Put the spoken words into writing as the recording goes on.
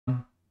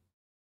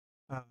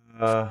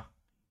I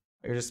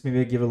just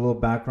maybe give a little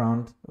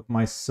background of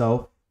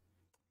myself.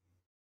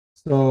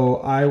 So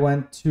I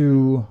went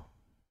to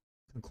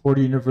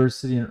Concordia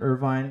University in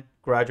Irvine,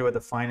 graduate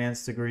with a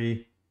finance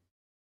degree.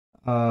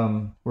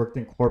 Worked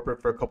in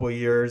corporate for a couple of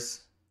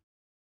years.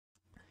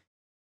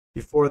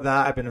 Before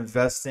that, I've been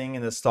investing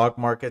in the stock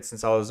market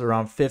since I was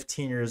around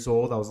 15 years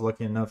old. I was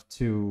lucky enough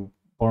to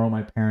borrow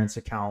my parents'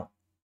 account,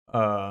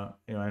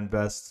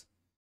 invest.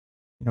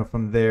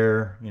 From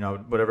there,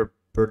 whatever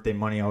birthday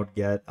money I would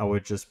get, I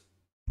would just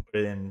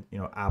put it in,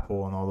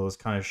 Apple and all those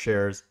kind of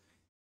shares.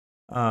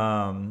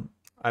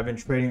 I've been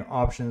trading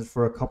options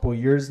for a couple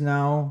years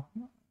now,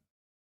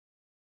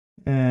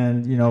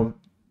 and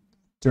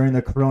during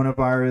the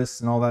coronavirus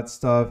and all that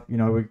stuff,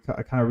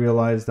 I kind of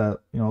realized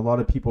that a lot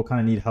of people kind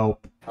of need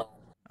help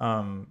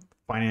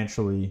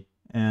financially,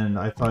 and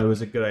I thought it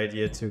was a good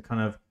idea to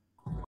kind of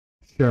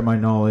share my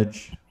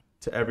knowledge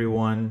to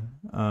everyone,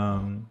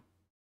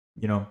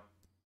 to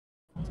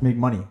make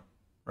money,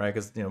 right?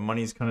 Because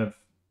money's kind of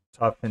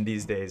tough in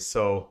these days.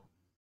 So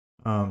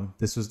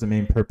this was the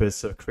main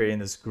purpose of creating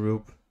this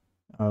group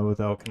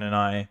with Elkin and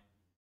I.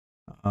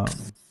 Um,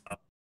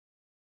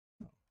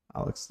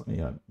 Alex, let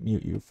me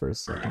mute you for a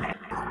second.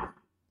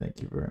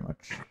 Thank you very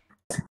much.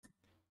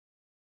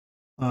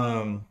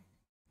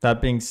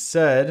 That being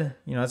said,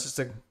 it's just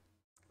a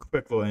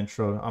quick little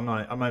intro. I'm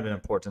not even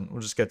important.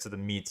 We'll just get to the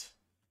meat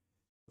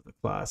of the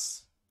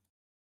class.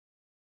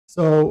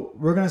 So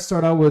we're gonna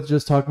start out with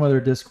just talking about our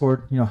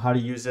Discord. How to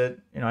use it.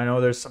 I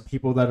know there's some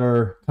people that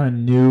are kind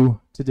of new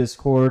to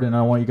Discord, and I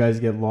don't want you guys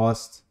to get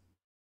lost.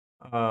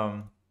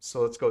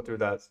 So let's go through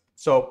that.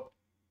 So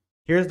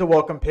here's the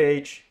welcome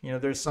page.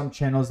 There's some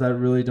channels that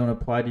really don't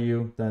apply to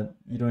you that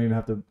you don't even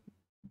have to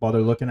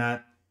bother looking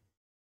at.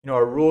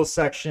 Our rules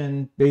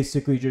section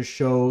basically just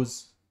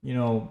shows,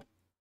 the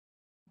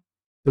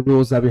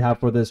rules that we have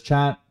for this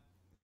chat.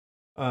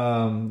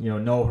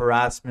 No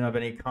harassment of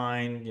any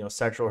kind,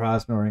 sexual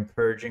harassment or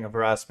encouraging of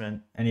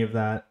harassment, any of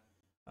that.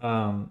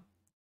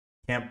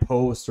 Can't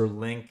post or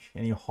link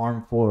any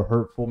harmful or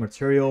hurtful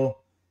material.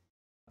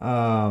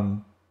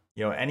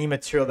 Any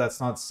material that's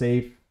not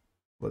safe,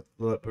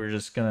 we're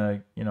just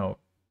gonna,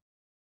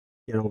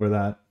 get over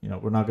that.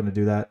 We're not gonna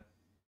do that.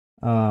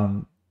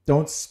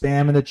 Don't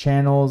spam in the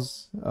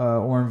channels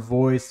or in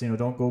voice.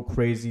 Don't go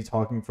crazy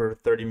talking for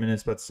 30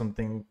 minutes about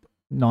something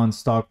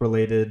non-stock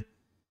related.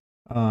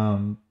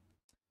 Don't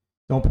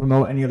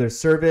promote any other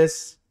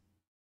service,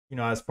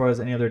 as far as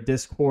any other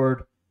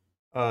Discord,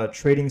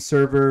 trading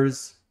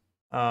servers.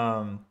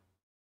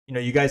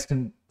 You guys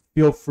can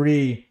feel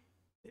free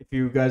if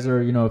you guys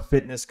are, a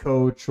fitness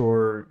coach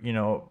or,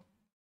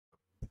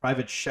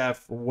 private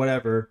chef or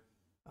whatever.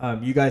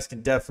 You guys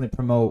can definitely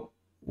promote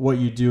what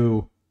you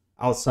do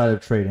outside of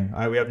trading.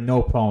 We have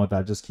no problem with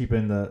that. Just keep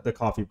in the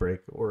coffee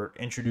break or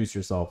introduce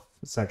yourself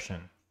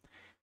section.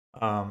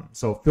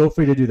 So feel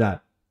free to do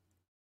that.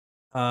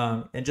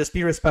 And just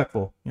be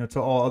respectful, to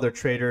all other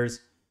traders.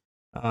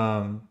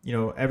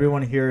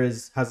 Everyone here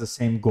has the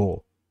same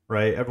goal,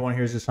 right? Everyone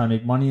here is just trying to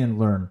make money and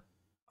learn.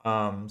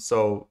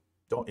 So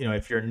don't,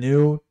 if you're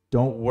new,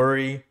 don't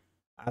worry.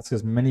 Ask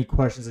as many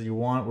questions as you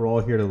want. We're all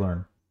here to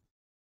learn.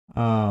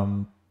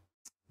 And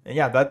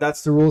yeah,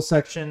 that's the rules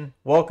section.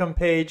 Welcome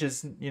page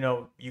is,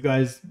 you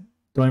guys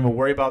don't even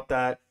worry about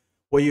that.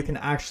 What you can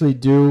actually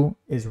do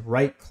is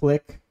right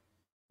click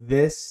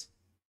this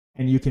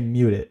and you can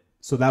mute it.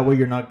 So that way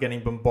you're not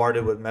getting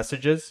bombarded with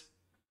messages.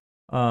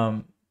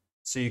 So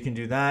you can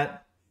do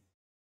that.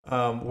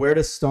 Where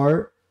to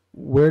start?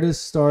 Where to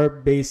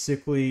start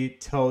basically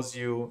tells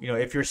you,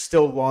 if you're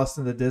still lost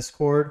in the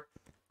Discord,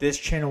 this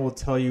channel will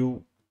tell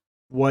you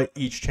what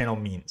each channel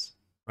means,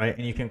 right?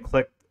 And you can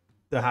click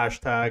the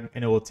hashtag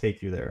and it will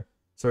take you there.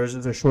 So there's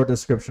just a short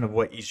description of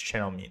what each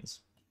channel means.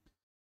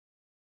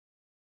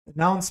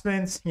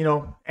 Announcements,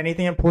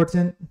 anything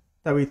important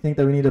that we think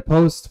that we need to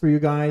post for you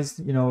guys.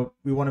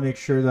 We want to make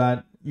sure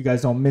that you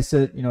guys don't miss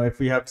it. If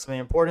we have something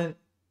important,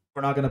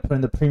 we're not going to put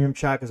in the premium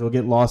chat because we'll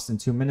get lost in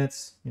 2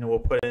 minutes. We'll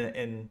put it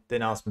in the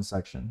announcement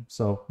section.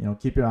 So,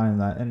 keep your eye on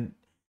that. And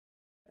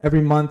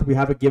every month we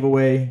have a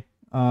giveaway,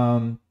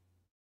 for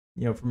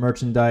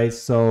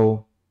merchandise.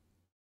 So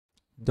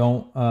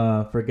don't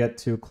forget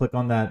to click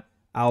on that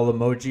owl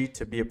emoji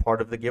to be a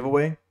part of the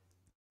giveaway.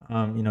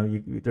 There's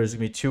going to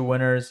be 2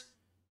 winners.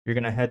 You're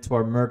going to head to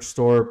our merch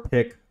store,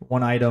 pick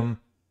one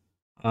item,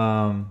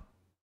 and,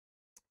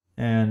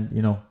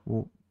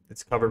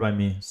 it's covered by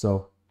me.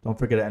 So don't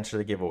forget to enter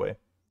the giveaway.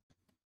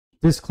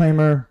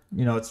 Disclaimer,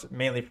 it's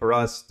mainly for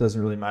us.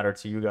 Doesn't really matter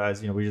to you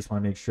guys. We just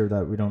want to make sure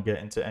that we don't get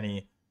into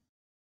any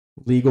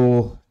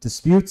legal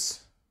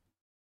disputes.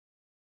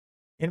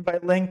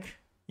 Invite link,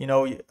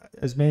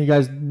 as many of you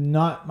guys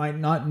might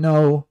not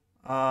know,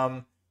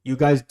 you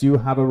guys do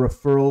have a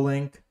referral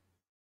link.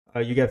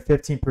 You get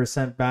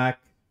 15% back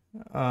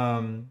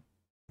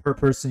per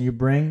person you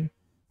bring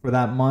for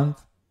that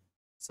month.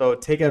 So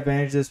take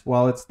advantage of this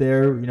while it's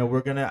there.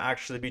 We're gonna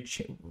actually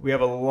we have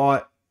a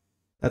lot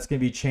that's gonna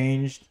be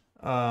changed.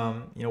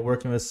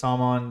 Working with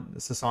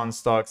Sasan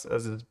Stocks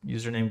as his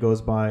username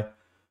goes by.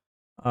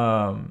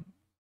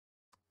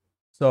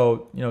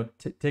 So,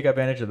 take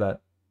advantage of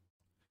that.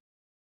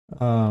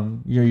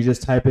 You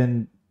just type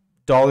in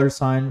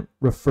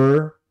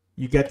 $refer.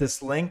 You get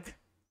this link,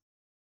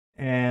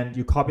 and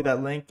you copy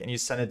that link and you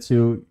send it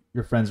to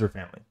your friends or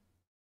family.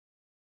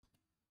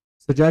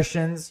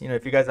 Suggestions.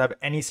 If you guys have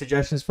any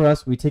suggestions for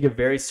us, we take it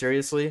very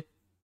seriously.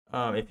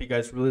 If you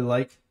guys really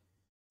like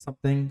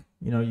something,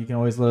 you can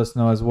always let us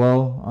know as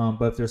well.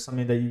 But if there's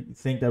something that you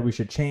think that we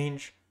should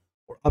change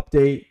or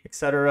update,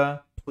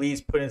 etc.,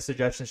 please put in the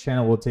suggestions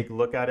channel. We'll take a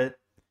look at it.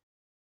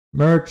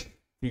 Merch.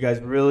 If you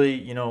guys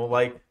really,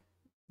 like,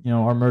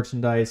 our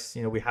merchandise,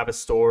 we have a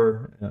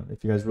store.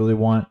 If you guys really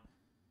want,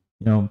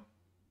 an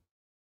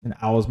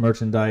Owls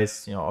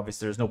merchandise,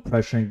 obviously there's no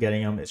pressure in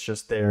getting them. It's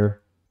just there.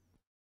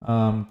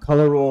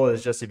 Color roll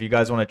is just if you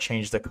guys want to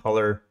change the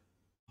color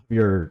of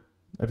your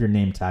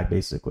name tag,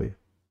 basically.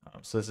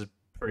 So this is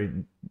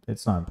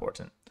it's not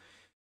important.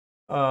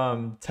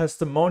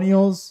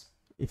 Testimonials.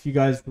 If you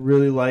guys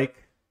really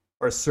like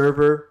our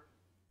server,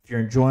 if you're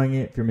enjoying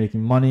it, if you're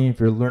making money, if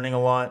you're learning a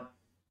lot,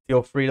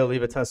 feel free to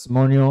leave a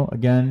testimonial.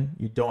 Again,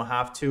 you don't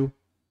have to.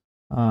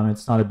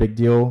 It's not a big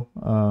deal.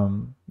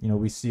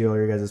 We see all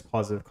your guys'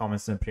 positive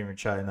comments in the premium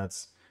chat, and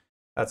that's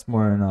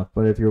more than enough.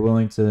 But if you're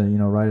willing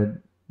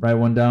to, write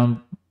one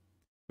down,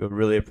 we would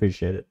really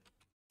appreciate it.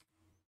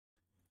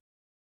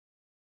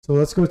 So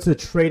let's go to the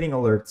trading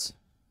alerts.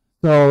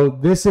 So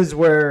this is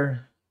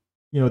where,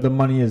 the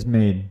money is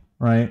made,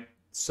 right?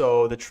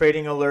 So the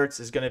trading alerts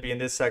is going to be in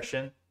this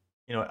section.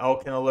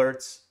 Elkin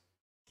alerts,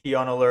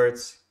 Keon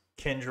alerts,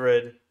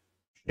 Kindred,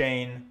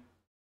 Shane,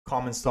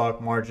 common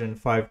stock, margin,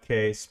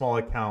 5K, small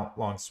account,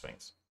 long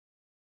swings.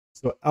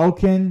 So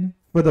Elkin,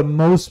 for the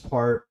most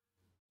part,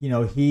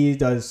 he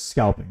does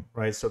scalping,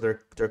 right? So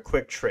they're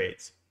quick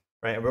trades,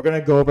 right? And we're going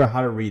to go over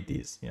how to read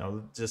these.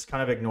 Just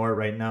kind of ignore it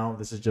right now.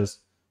 This is just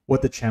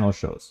what the channel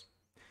shows.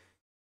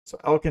 So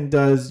Elkin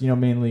does,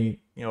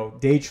 mainly,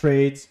 day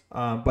trades,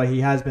 but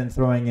he has been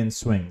throwing in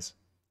swings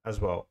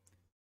as well.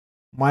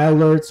 My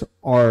alerts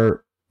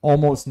are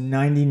almost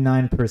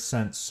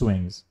 99%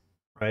 swings,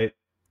 right?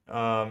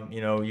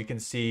 You can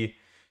see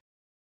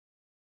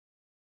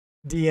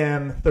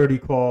DM 30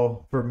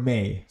 call for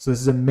May. So this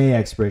is a May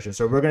expiration.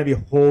 So we're going to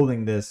be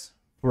holding this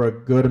for a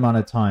good amount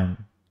of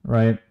time,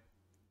 right?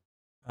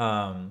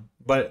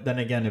 But then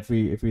again, if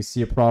we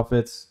see a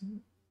profits,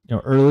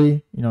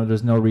 early,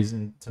 there's no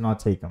reason to not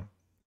take them.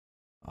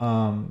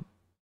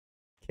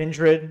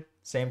 Kindred,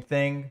 same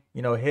thing.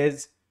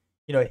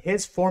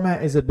 His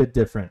format is a bit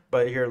different,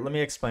 but here, let me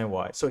explain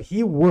why. So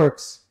he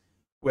works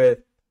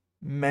with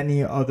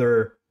many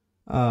other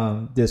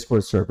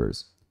Discord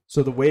servers.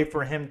 So the way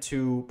for him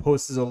to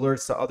post his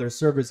alerts to other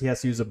servers, he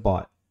has to use a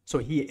bot. So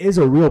he is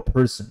a real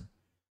person.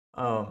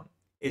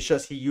 It's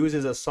just he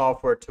uses a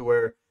software to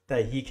where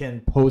that he can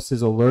post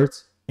his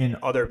alerts in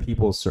other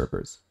people's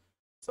servers.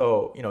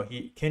 So,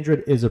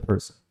 Kindred is a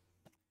person.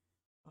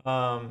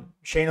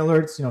 Shane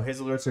alerts,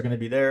 his alerts are going to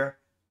be there.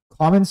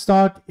 Common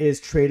stock is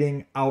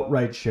trading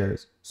outright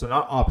shares. So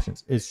not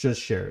options, it's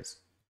just shares.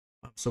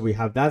 So we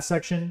have that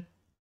section.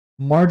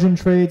 Margin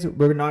trades,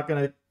 we're not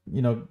going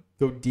to,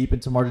 go deep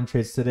into margin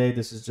trades today.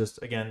 This is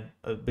just, again,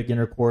 a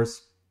beginner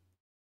course.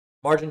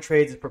 Margin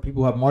trades is for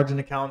people who have margin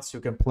accounts who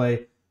can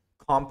play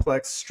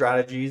complex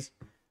strategies.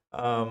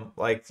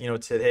 Like,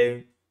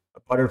 today, a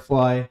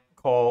butterfly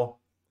call.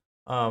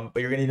 But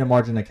you're going to need a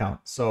margin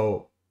account.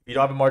 So if you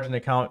don't have a margin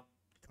account,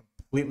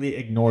 completely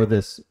ignore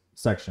this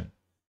section.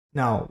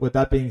 Now, with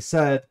that being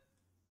said,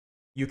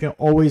 you can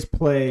always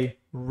play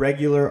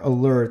regular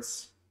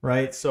alerts,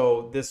 right?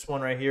 So this one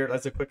right here,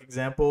 that's a quick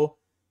example.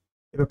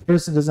 If a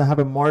person doesn't have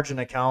a margin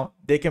account,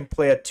 they can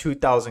play a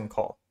 2,000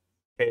 call.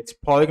 Okay, it's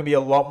probably going to be a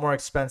lot more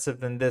expensive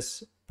than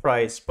this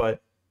price,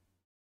 but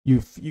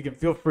you can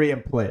feel free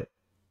and play it.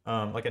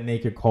 Like a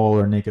naked call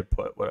or naked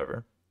put,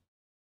 whatever.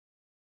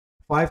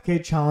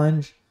 5K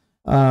challenge.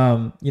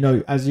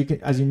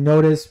 As you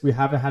notice, we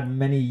haven't had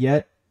many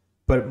yet,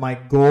 but my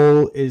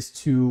goal is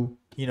to,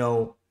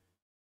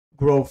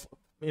 grow,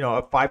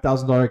 a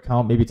 $5,000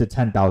 account maybe to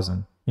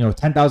 10,000.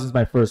 10,000 is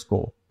my first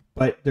goal,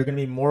 but they're going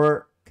to be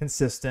more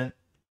consistent.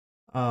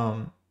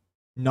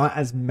 Not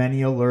as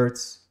many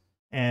alerts,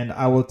 and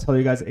I will tell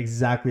you guys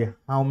exactly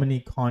how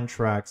many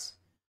contracts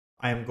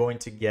I am going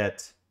to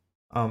get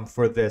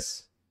for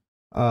this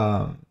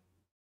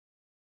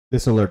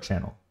this alert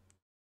channel.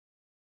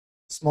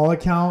 Small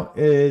account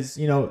is,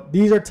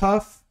 these are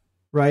tough,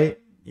 right?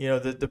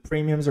 The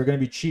premiums are going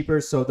to be cheaper,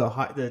 so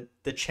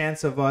the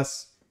chance of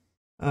us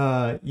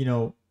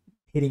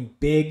hitting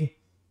big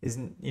is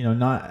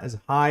not as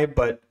high,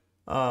 but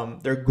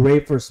they're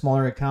great for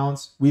smaller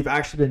accounts. We've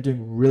actually been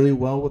doing really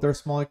well with our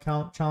small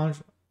account challenge.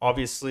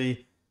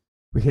 Obviously,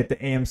 we hit the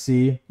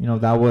AMC.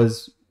 That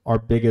was our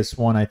biggest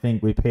one. I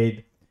think we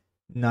paid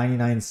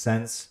 99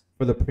 cents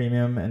for the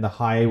premium, and the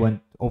high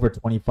went over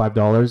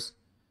 $25.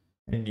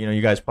 And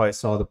you guys probably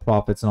saw the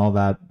profits and all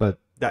that, but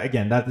that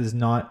is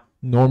not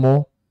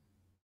normal.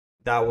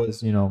 That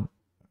was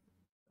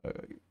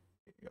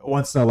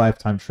once in a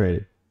lifetime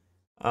trade.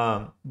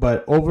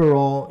 But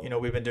overall,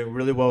 we've been doing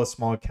really well with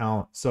small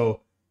account.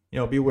 So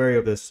be wary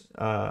of this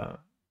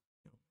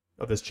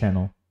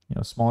channel.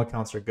 Small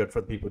accounts are good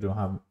for the people who don't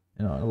have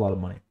a lot of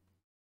money.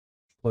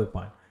 Totally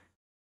fine.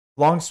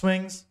 Long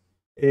swings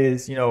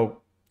is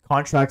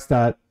contracts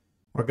that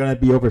are going to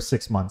be over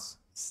 6 months.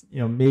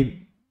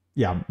 Maybe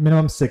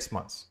minimum 6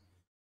 months.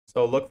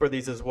 So look for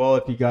these as well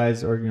if you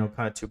guys are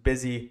kind of too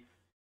busy,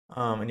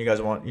 and you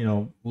guys want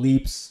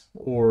leaps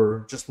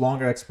or just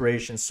longer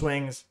expiration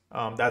swings.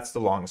 That's the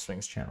long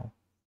swings channel.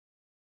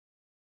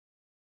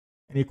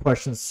 Any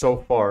questions so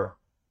far?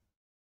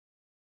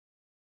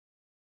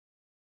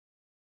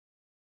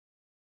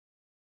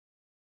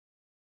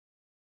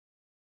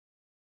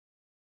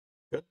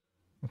 Good.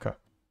 Okay.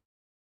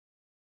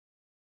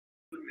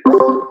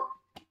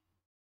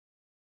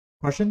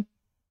 Question?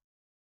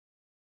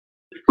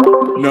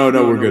 No,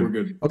 we're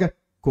good. Okay,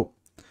 cool.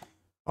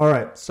 All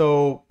right.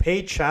 So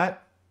paid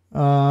chat,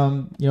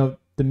 the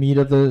meat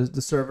of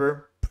the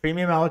server,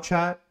 premium out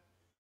chat,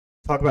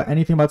 talk about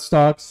anything about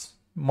stocks,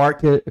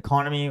 market,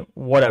 economy,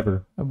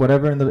 whatever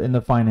in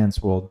the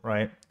finance world,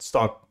 right?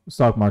 Stock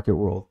market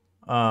world.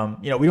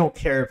 We don't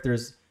care if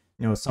there's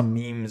some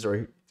memes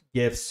or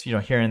gifs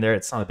here and there.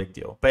 It's not a big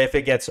deal. But if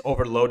it gets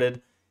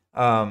overloaded,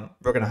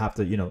 we're gonna have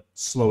to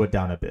slow it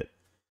down a bit.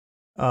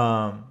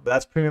 But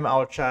that's premium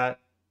out chat.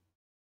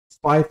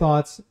 SPY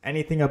thoughts,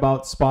 anything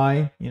about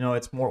SPY,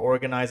 it's more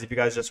organized if you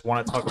guys just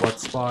want to talk about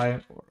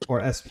SPY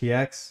or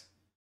SPX.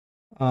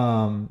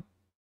 Give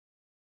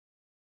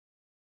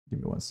me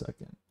 1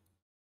 second.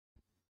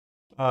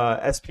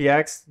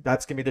 SPX,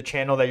 that's going to be the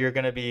channel that you're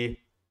going to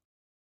be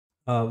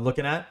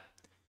looking at.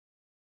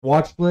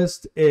 Watch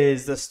list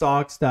is the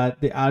stocks that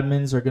the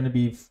admins are going to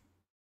be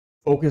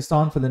focused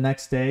on for the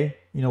next day.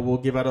 We'll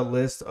give out a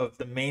list of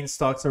the main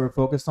stocks that we're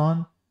focused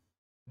on.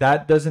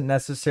 That doesn't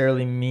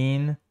necessarily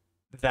mean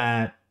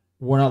that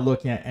we're not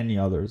looking at any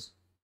others.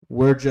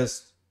 We're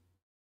just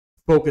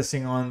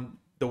focusing on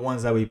the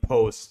ones that we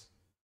post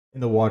in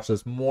the watch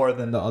list more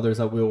than the others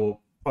that we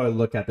will probably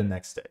look at the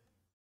next day.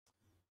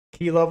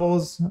 Key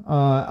levels,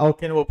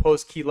 Elkin will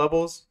post key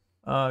levels.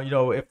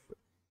 If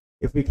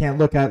we can't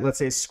look at, let's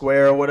say,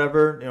 Square or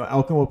whatever,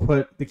 Elkin will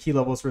put the key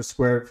levels for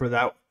Square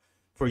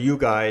for you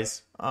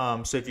guys.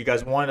 So if you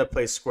guys wanted to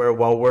play Square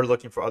while we're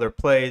looking for other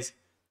plays,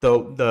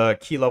 the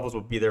key levels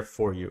will be there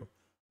for you.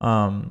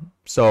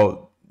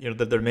 So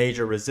the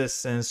major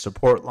resistance,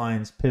 support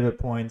lines, pivot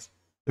points,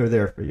 they're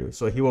there for you.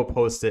 So he will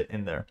post it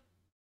in there.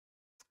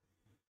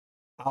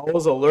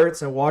 Owls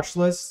alerts and watch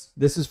lists.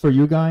 This is for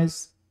you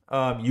guys.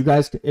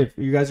 If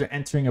you guys are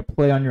entering a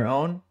play on your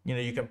own,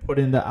 you can put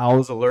in the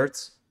Owls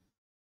alerts,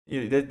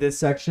 this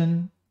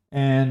section,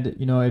 and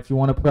if you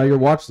want to put out your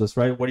watch list,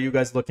 right? What are you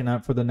guys looking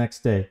at for the next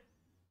day?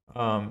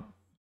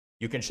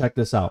 You can check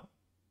this out,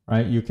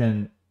 right? You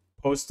can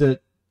post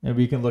it, and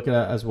we can look at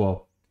it as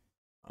well.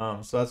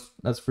 So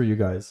that's for you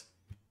guys.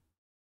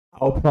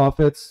 Owl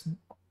profits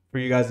for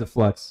you guys to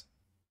flex.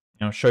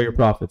 Show your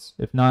profits.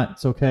 If not,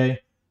 it's okay.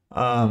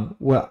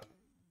 What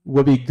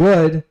would be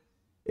good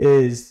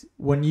is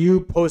when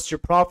you post your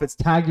profits,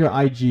 tag your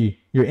IG,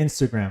 your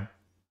Instagram.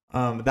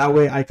 That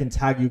way I can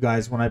tag you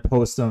guys when I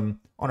post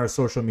them on our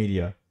social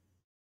media.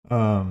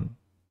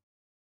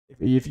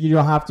 If you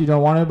don't have to, you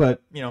don't want to,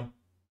 but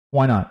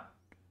why not?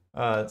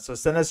 So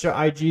send us your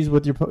IGs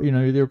with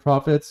your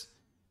profits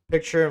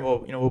picture, and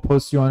we'll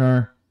post you on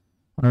our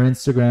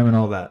Instagram and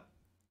all that.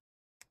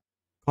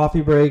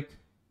 Coffee break,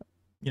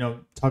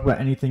 talk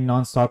about anything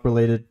non-stock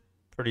related.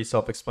 Pretty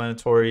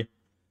self-explanatory.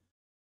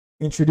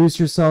 Introduce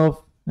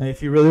yourself. And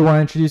if you really want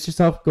to introduce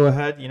yourself, go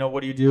ahead.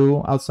 What do you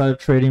do outside of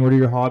trading? What are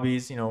your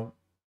hobbies? Where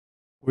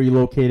are you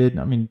located?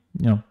 I mean,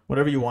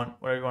 whatever you want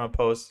to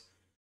post.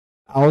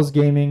 Owls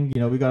Gaming,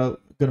 we got a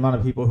good amount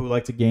of people who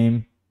like to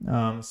game.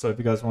 So if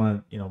you guys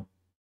want to,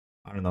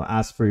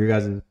 ask for your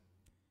guys'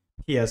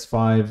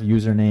 PS5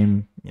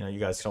 username, you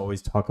guys can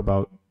always talk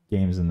about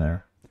games in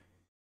there.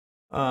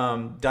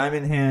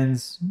 Diamond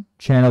Hands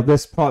channel.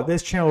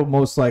 This channel will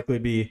most likely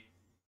be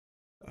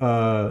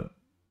gone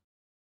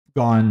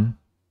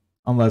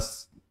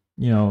unless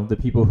the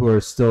people who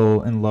are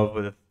still in love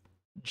with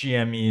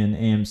GME and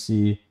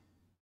AMC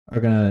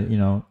are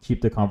gonna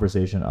keep the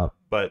conversation up.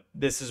 But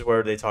this is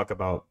where they talk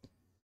about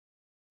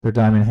their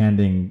diamond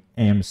handing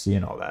AMC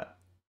and all that.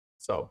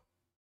 So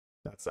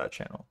that's that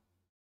channel.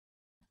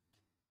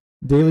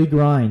 Daily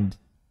grind.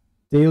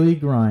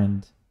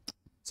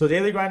 So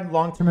daily grind,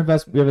 long-term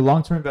investment. We have a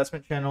long-term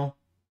investment channel.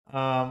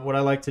 What I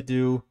like to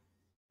do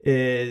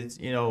is,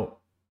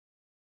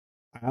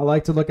 I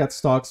like to look at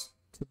stocks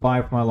to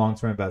buy for my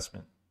long-term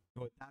investment.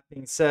 With that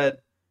being said,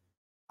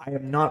 I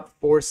am not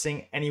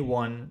forcing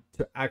anyone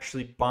to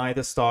actually buy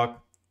the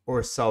stock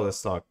or sell the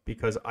stock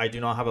because I do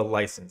not have a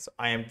license.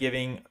 I am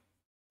giving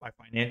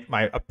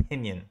my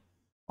opinion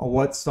on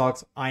what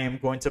stocks I am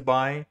going to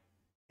buy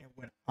and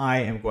when I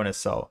am going to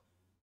sell.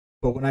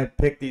 But when I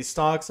pick these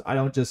stocks, I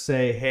don't just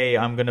say, hey,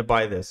 I'm going to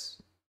buy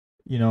this,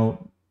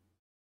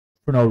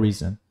 for no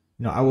reason.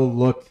 I will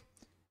look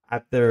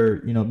at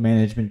their,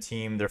 management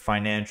team, their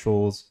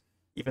financials,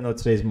 even though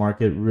today's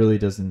market really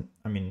doesn't,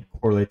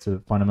 correlate to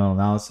fundamental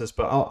analysis,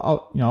 but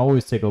I'll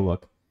always take a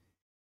look.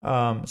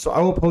 So I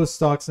will post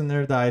stocks in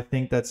there that I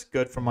think that's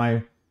good for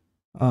my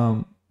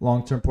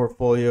long-term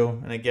portfolio.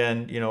 And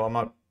again, I'm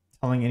not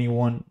telling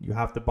anyone you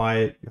have to buy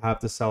it, you have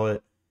to sell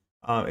it.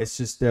 It's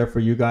just there for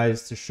you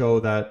guys to show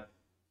that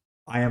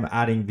I am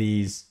adding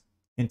these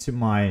into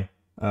my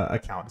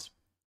account.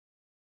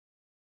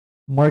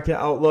 Market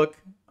outlook.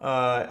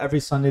 Every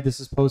Sunday this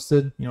is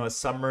posted. A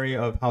summary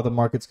of how the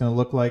market's going to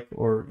look like,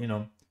 or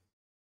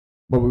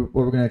what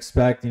we're going to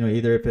expect.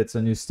 Either if it's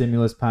a new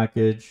stimulus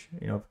package.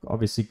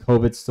 Obviously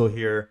COVID's still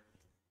here.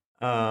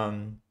 How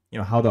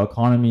the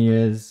economy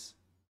is.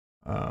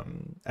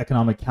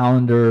 Economic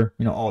calendar.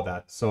 All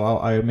that. So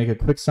I make a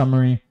quick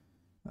summary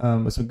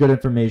with some good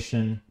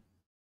information.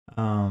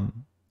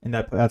 And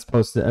that's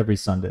posted every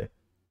Sunday.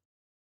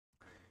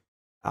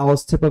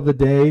 Al's tip of the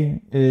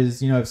day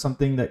is, if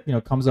something that,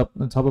 comes up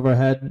on the top of our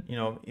head,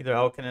 either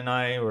Elkin and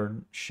I or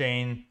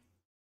Shane,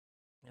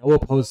 we'll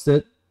post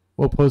it.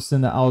 We'll post in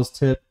the Al's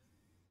tip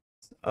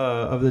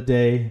of the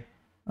day.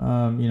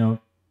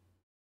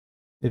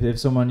 If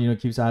someone,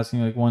 keeps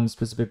asking like one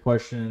specific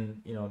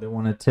question, they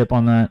want a tip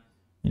on that,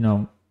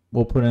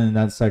 we'll put it in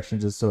that section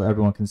just so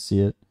everyone can see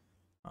it.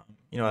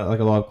 Like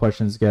a lot of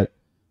questions get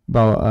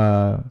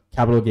about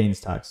capital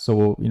gains tax.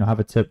 So we'll, have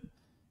a tip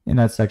in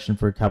that section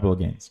for capital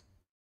gains.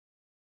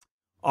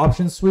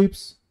 Option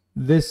sweeps.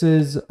 This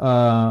is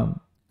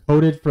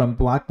coded from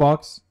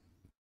Blackbox.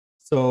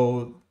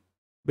 So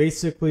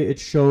basically it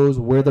shows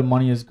where the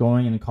money is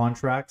going in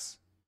contracts.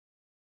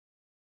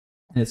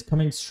 And it's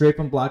coming straight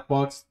from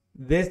Blackbox.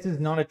 This is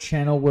not a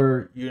channel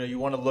where you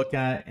want to look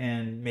at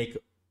and make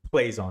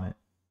plays on it.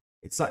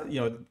 It's not,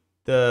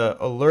 the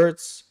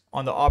alerts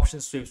on the option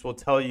sweeps will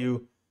tell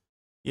you,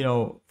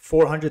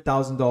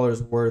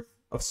 $400,000 worth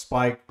of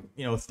SPY,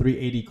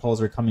 380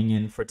 calls are coming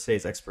in for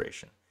today's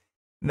expiration.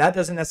 And that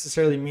doesn't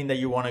necessarily mean that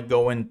you want to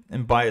go in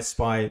and buy a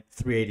SPY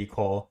 380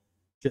 call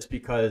just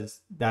because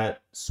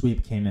that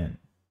sweep came in.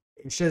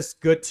 It's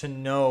just good to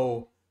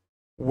know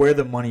where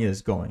the money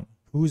is going,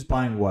 who's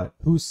buying what,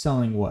 who's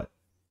selling what.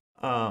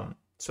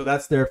 So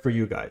that's there for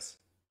you guys.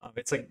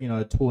 It's like,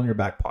 a tool in your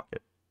back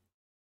pocket.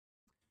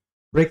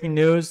 Breaking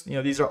news,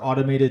 these are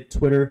automated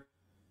Twitter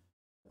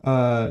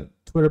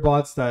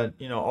bots that,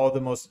 all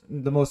the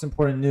most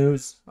important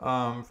news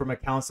from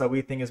accounts that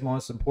we think is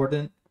most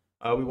important.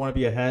 We want to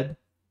be ahead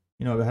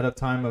of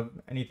time of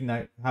anything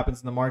that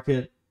happens in the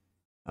market.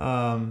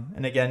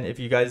 And again, if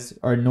you guys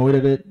are annoyed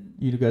of it,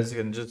 you guys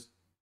can just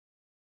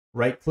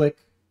right click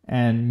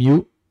and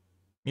mute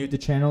the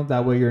channel.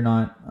 That way you're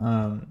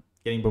not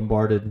getting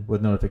bombarded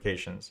with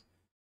notifications.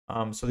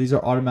 So these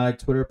are automatic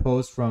Twitter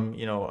posts from,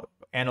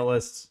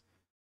 analysts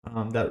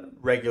that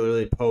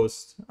regularly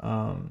post,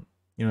 an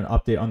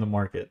update on the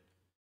market.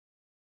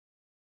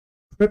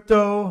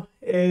 Crypto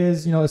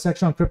is, a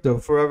section on crypto.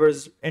 For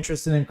whoever's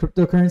interested in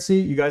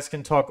cryptocurrency, you guys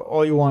can talk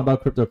all you want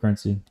about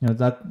cryptocurrency.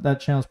 That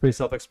channel is pretty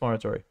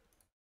self-explanatory.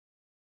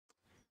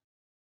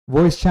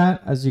 Voice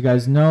chat, as you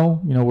guys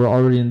know, we're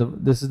already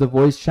this is the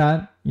voice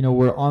chat.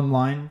 We're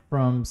online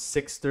from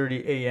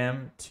 6:30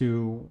 a.m.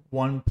 to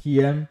 1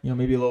 p.m.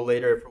 Maybe a little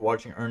later if you're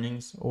watching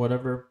earnings or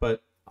whatever.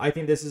 But I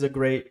think this is a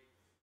great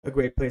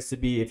place to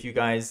be if you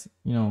guys,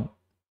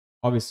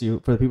 obviously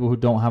for the people who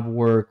don't have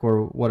work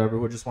or whatever,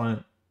 who just want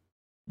to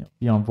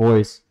be on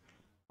voice.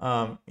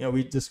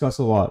 We discuss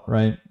a lot,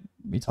 right?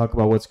 We talk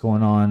about what's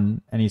going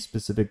on, any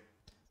specific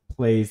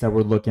plays that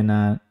we're looking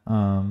at,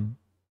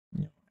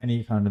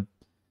 any kind of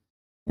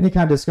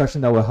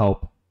discussion that will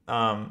help.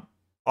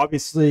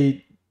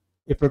 Obviously,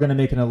 if we're going to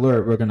make an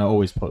alert, we're going to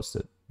always post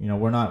it. We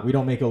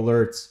don't make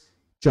alerts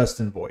just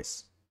in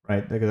voice,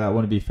 right? Because that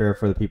wouldn't be fair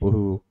for the people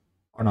who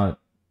are not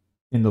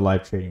in the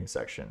live trading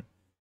section.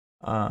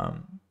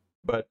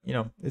 But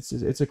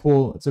it's a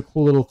cool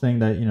little thing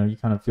that you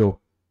kind of feel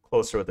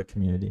closer with the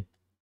community.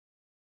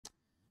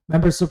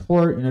 Member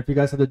support, if you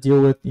guys have to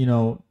deal with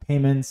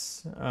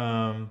payments,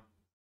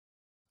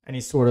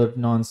 any sort of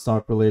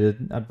non-stock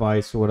related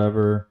advice or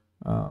whatever,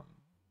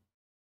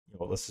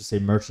 let's just say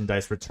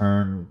merchandise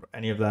return,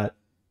 any of that,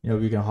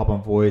 we can hop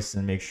on voice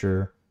and make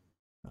sure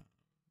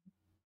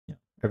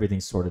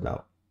everything's sorted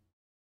out.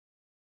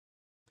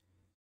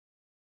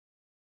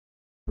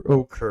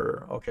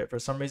 Broker. Okay, for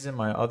some reason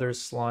my other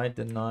slide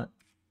did not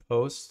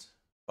post.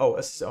 Oh,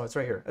 it's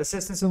right here.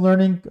 Assistance in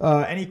learning.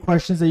 Any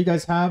questions that you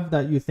guys have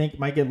that you think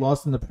might get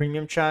lost in the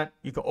premium chat,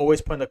 you can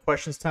always put in the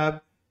questions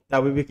tab.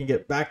 That way we can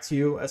get back to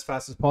you as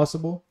fast as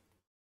possible.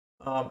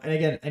 And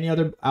again, any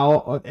other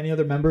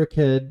member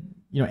could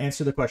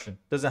answer the question.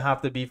 Doesn't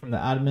have to be from the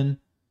admin.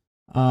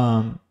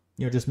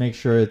 Just make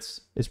sure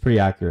it's pretty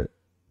accurate.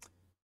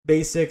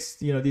 Basics.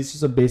 These are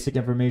some basic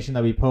information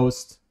that we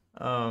post.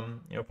 For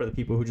the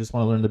people who just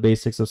want to learn the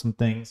basics of some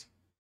things.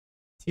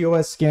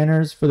 TOS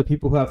scanners for the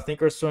people who have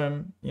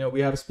Thinkorswim.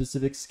 We have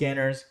specific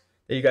scanners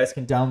that you guys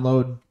can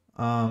download.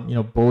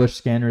 Bullish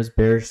scanners,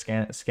 bearish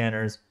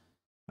scanners,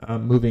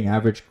 moving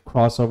average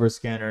crossover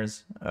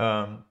scanners.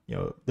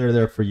 They're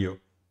there for you.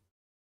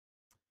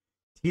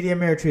 TD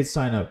Ameritrade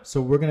sign up.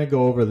 So we're gonna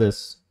go over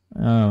this,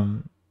 a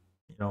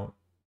little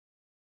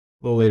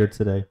later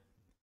today.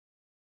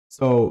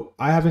 So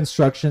I have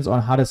instructions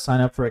on how to sign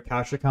up for a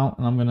cash account,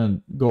 and I'm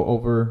gonna go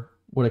over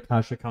what a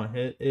cash account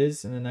hit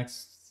is in the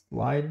next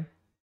slide.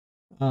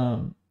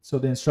 So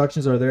the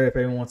instructions are there if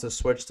anyone wants to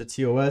switch to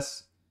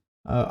TOS.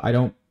 I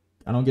don't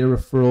get a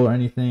referral or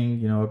anything,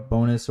 you know, a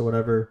bonus or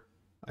whatever.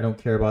 I don't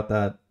care about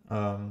that.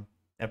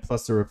 And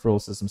plus the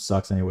referral system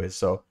sucks anyways.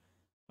 So,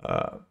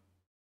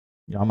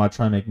 you know, I'm not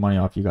trying to make money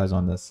off you guys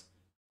on this.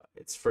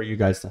 It's for you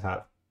guys to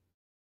have.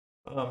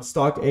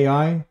 Stock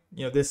AI,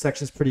 you know, this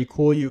section is pretty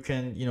cool. You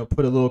can, you know,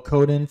 put a little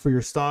code in for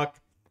your stock.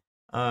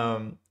 You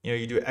know,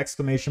 you do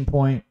exclamation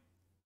point,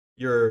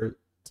 your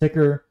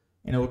ticker,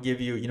 and it will give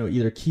you, you know,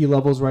 either key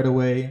levels right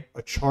away,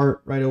 a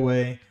chart right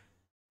away,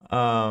 you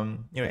know,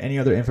 any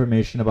other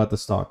information about the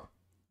stock.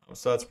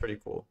 So that's pretty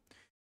cool.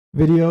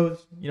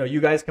 Videos, you know,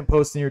 you guys can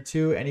post in here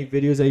too. Any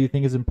videos that you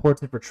think is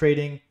important for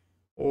trading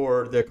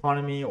or the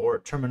economy or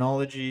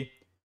terminology,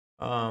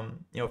 you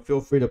know,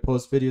 feel free to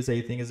post videos that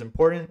you think is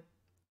important.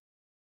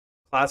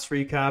 Class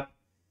recap,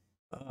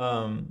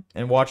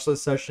 and watch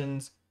list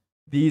sessions.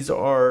 These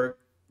are,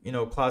 you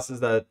know,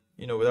 classes that,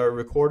 you know, that are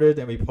recorded,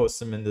 and we post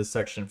them in this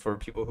section for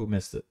people who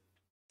missed it.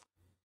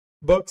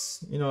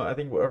 Books, you know, I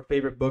think our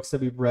favorite books that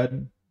we've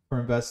read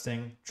for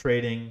investing,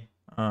 trading,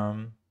 you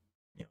know,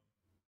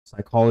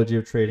 psychology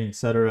of trading,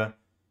 etc.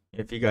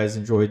 If you guys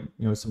enjoyed,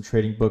 you know, some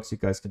trading books, you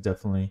guys can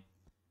definitely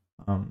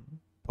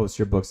post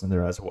your books in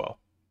there as well.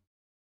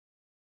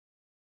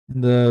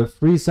 The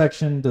free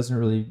section doesn't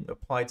really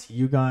apply to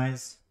you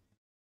guys.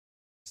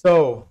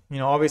 So, you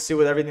know, obviously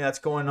with everything that's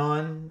going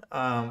on,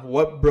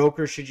 what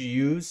broker should you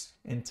use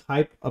and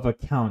type of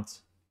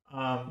account?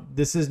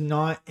 This is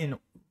not in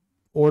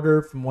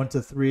order from 1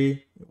 to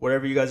 3,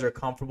 whatever you guys are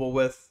comfortable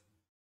with.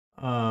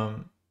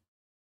 You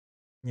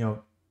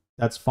know,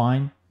 that's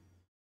fine.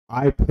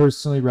 I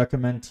personally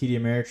recommend TD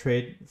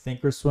Ameritrade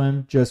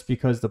Thinkorswim just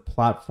because the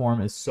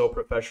platform is so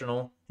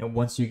professional, and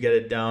once you get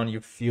it down, you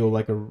feel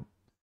like a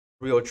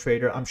real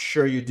trader. I'm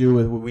sure you do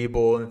with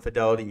Webull and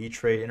Fidelity,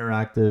 E-Trade,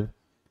 Interactive,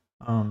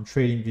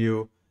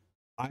 TradingView.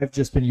 I've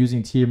just been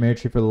using TD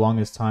Ameritrade for the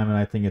longest time, and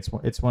I think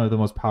it's one of the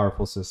most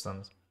powerful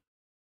systems.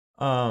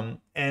 And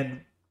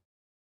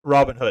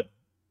Robinhood.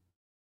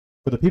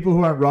 For the people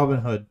who aren't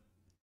Robinhood,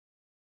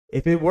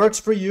 if it works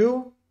for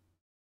you,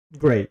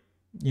 great.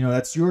 You know,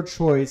 that's your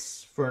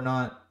choice for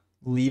not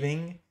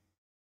leaving.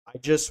 I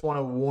just want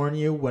to warn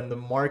you, when the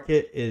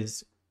market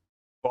is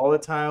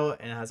volatile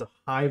and has a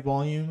high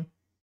volume,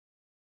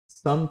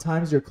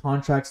 sometimes your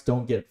contracts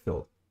don't get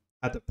filled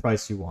at the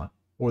price you want,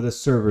 or the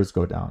servers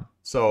go down.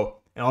 So,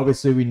 and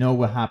obviously we know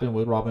what happened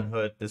with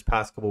Robinhood this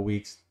past couple of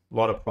weeks, a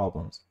lot of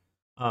problems.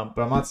 But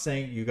I'm not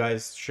saying you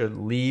guys should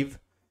leave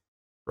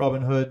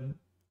Robinhood.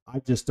 I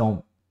just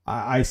don't,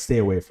 I stay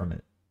away from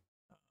it.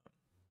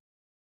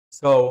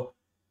 So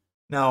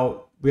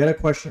now we had a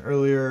question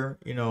earlier,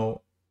 you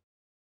know,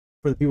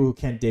 for the people who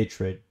can't day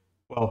trade.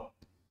 Well,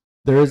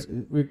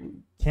 we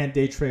can't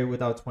day trade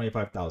without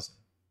 25,000,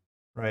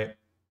 right?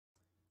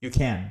 You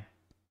can.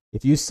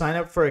 If you sign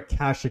up for a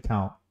cash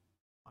account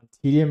on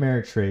TD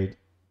Ameritrade,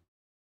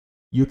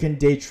 you can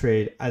day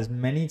trade as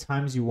many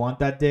times you want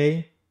that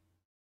day,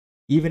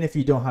 even if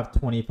you don't have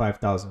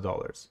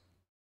 $25,000.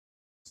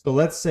 So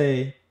let's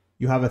say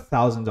you have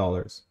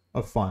 $1,000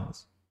 of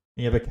funds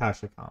and you have a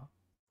cash account.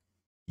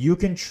 You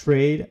can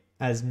trade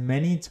as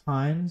many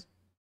times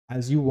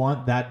as you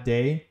want that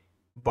day,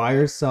 buy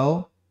or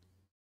sell,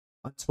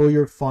 until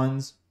your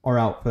funds are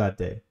out for that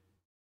day.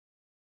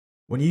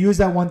 When you use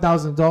that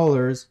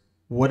 $1,000,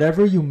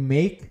 whatever you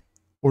make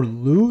or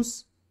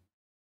lose,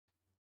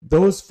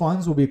 those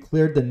funds will be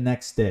cleared the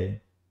next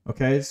day.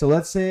 Okay, so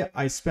let's say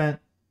I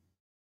spent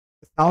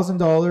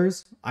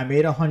 $1,000, I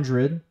made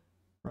 100,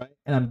 right?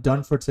 And I'm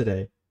done for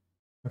today.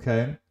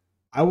 Okay,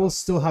 I will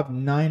still have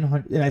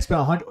 900, and I spent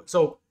 100.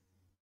 So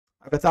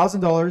I have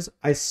 $1,000.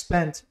 I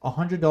spent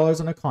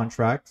 $100 on a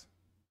contract.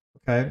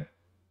 Okay,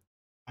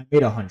 I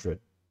made 100.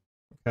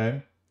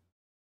 Okay,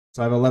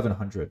 so I have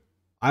 1,100.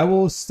 I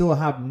will still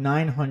have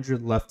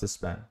 900 left to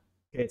spend.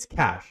 Okay, it's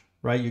cash,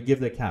 right? You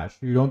give the cash.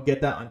 You don't get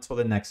that until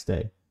the next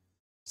day.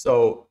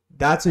 So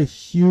that's a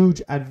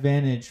huge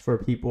advantage for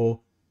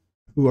people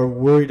who are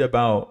worried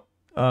about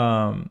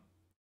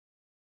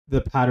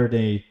the pattern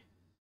day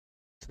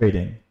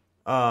trading.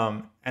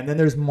 And then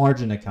there's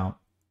margin account.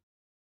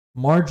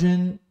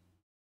 Margin,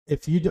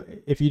 if you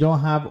don't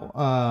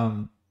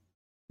have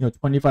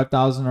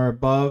 25,000 or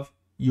above,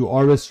 you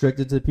are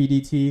restricted to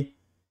PDT.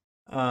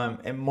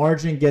 And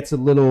margin gets a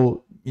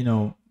little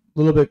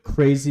bit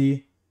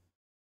crazy,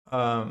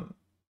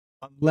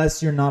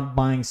 unless you're not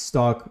buying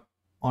stock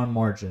on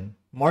margin.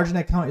 Margin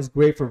account is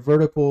great for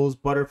verticals,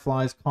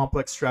 butterflies,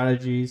 complex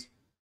strategies.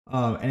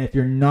 And if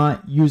you're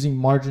not using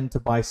margin to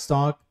buy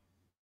stock,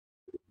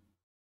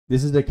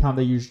 this is the account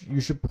that you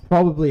should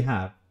probably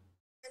have.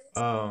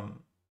 Let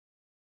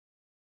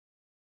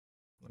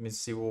me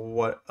see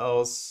what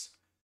else.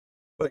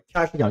 But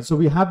cash account. So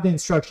we have the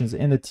instructions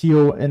in the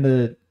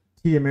TD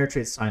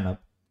Ameritrade sign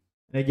up.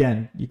 And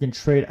again, you can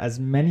trade as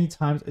many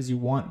times as you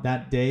want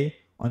that day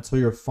until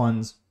your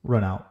funds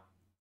run out.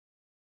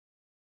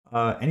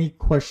 Any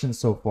questions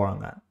so far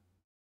on that?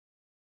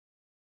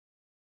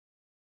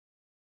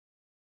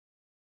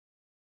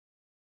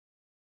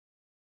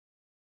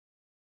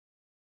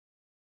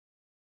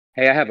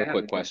 Hey, I have a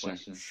quick question.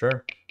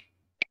 Sure.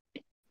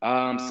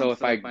 So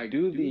if I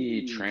do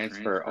the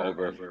transfer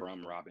over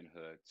from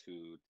Robinhood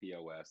to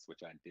TOS, which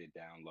I did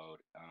download,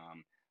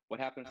 what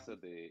happens to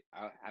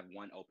I have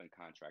one open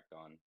contract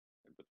on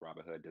with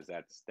Robinhood. Does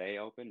that stay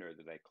open or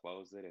do they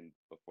close it and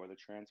before the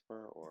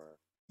transfer or?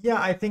 Yeah,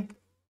 I think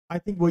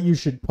what you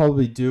should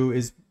probably do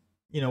is,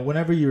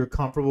 whenever you're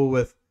comfortable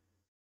with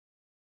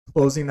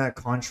closing that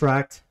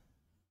contract,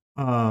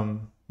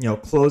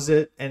 close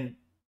it. And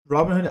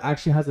Robinhood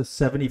actually has a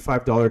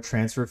 $75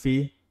 transfer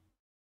fee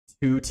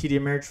to TD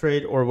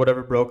Ameritrade or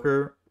whatever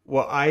broker.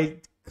 What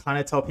I kind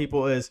of tell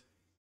people is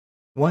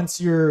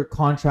once your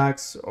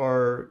contracts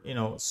are,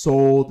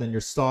 sold and your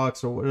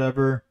stocks or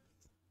whatever,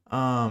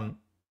 um,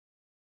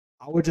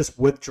 I would just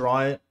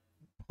withdraw it,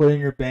 put it in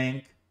your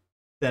bank,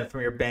 then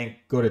from your bank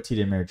go to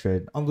TD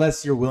Ameritrade.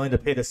 Unless you're willing to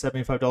pay the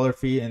 $75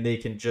 fee and they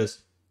can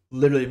just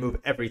literally move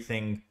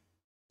everything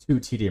to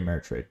TD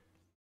Ameritrade.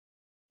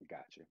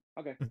 Got you.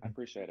 Okay, I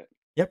appreciate it.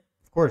 Yep,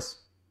 of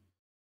course.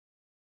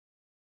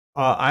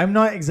 I'm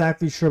not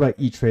exactly sure about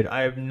E-Trade.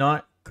 I am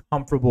not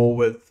comfortable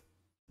with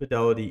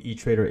Fidelity,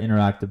 E-Trade, or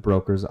Interactive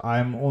Brokers.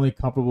 I'm only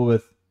comfortable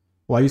with,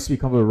 well, I used to be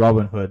comfortable with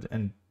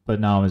Robinhood, but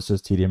now it's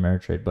just TD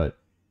Ameritrade. But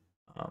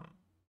um,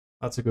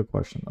 that's a good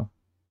question, though.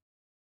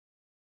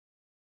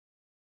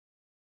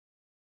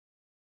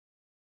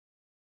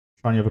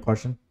 Sean, you have a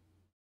question?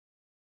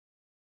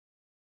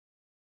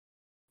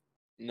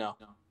 No.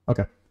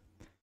 Okay.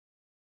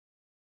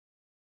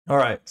 All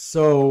right.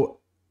 So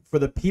for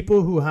the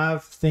people who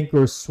have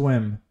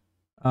Thinkorswim,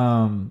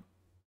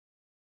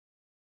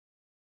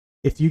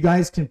 if you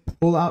guys can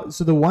pull out,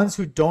 so the ones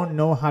who don't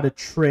know how to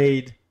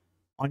trade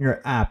on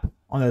your app,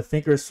 on the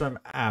Thinkorswim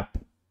app,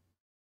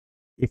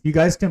 if you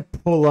guys can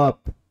pull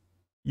up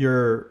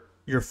your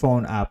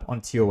phone app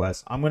on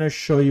TOS, I'm going to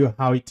show you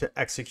how to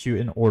execute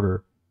an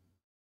order.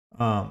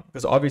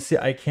 Because obviously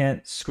I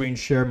can't screen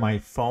share my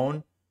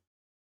phone,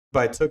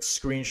 but I took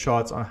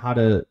screenshots on how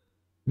to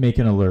make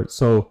an alert.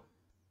 So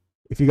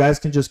if you guys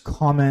can just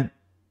comment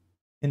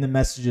in the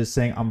messages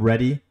saying I'm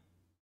ready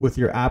with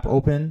your app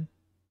open,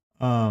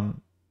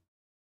 and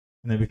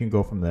then we can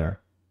go from there.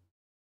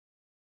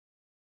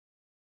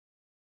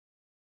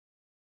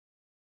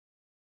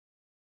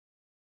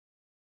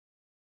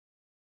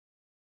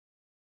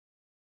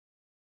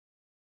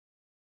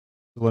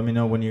 So let me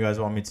know when you guys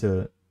want me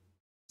to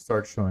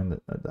start showing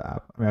the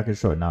app. I mean, I can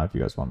show it now if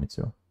you guys want me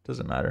to.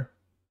 Doesn't matter.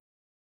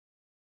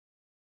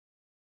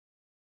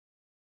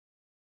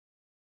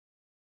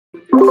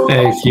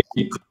 Hey,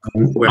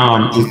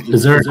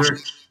 is there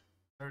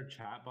a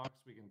chat box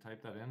we can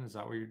type that in? Is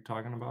that what you're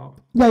talking about?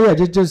 Yeah.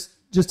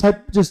 Just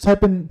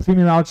type in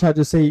Premium Out Chat.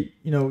 Just say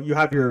you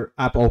have your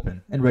app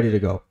open and ready to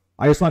go.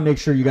 I just want to make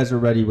sure you guys are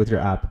ready with your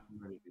app.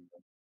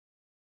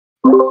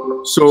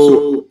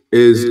 So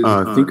is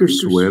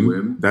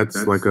Thinkorswim?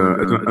 That's like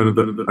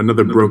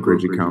another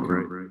brokerage account,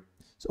 right?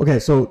 Okay,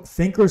 so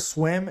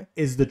Thinkorswim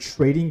is the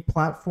trading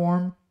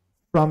platform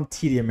from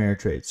TD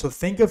Ameritrade. So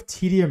think of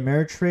TD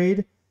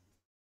Ameritrade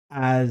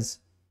as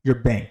your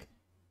bank,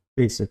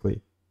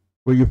 basically,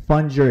 where you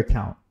fund your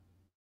account.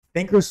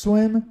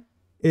 Thinkorswim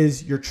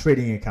is your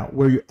trading account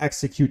where you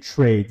execute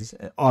trades,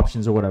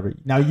 options, or whatever.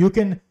 Now you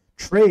can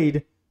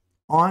trade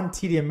on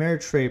TD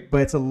Ameritrade,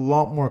 but it's a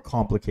lot more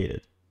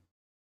complicated.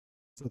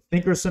 So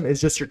Thinkorswim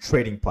is just your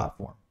trading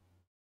platform.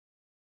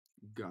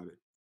 Got it.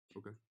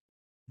 Okay.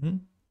 Mm-hmm.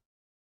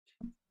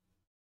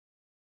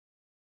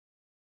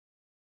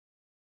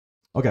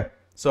 Okay,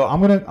 so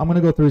I'm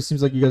gonna go through. It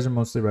seems like you guys are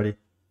mostly ready.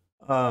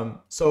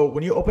 So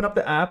when you open up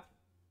the app,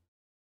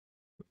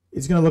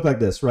 it's gonna look like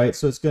this, right?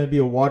 So it's gonna be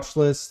a watch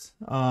list.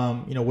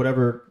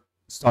 Whatever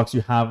stocks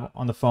you have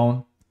on the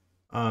phone,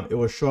 it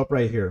will show up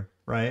right here,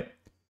 right?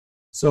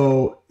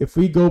 So if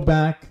we go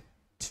back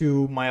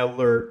to my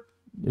alert,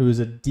 it was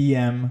a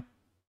DM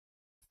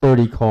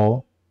 30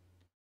 call.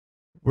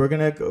 We're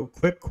gonna go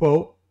quick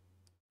quote,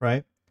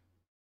 right?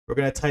 We're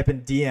gonna type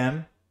in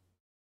DM.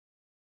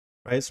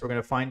 Right, so we're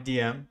gonna find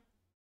DM,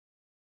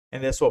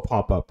 and this will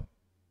pop up.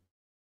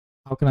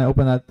 How can I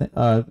open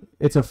that?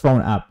 It's a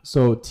phone app,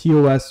 so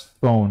TOS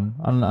phone.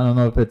 I don't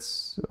know if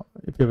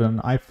you have an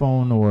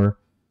iPhone or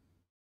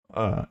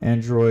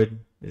Android.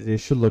 It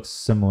should look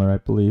similar, I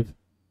believe.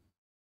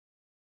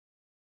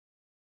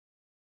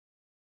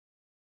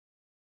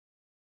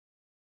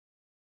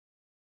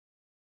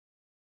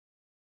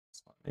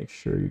 So make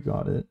sure you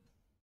got it.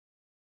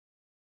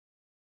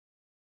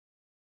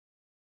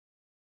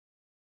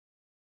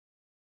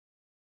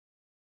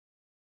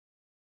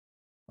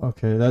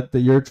 Okay, that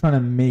you're trying to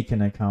make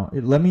an account. I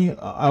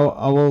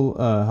will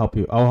help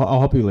you. I'll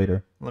help you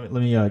later. Let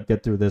me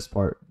get through this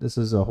part. This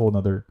is a whole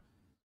nother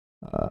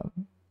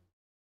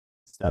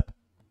step.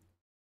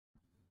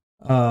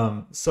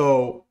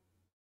 So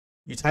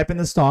you type in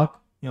the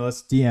stock.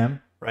 Let's DM,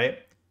 right?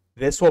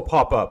 This will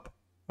pop up.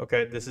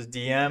 Okay, this is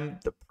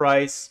DM, the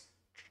price,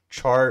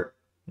 chart,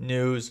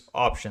 news,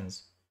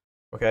 options.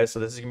 Okay, so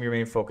this is gonna be your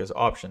main focus,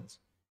 options.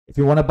 If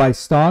you want to buy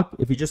stock,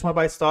 if you just want to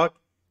buy stock,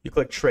 you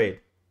click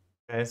trade.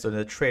 Okay, so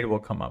the trade will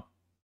come up.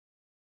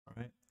 All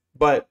right,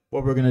 but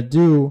what we're gonna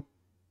do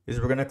is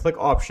we're gonna click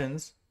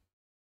options,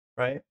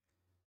 right?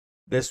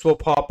 This will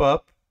pop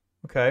up.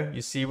 Okay,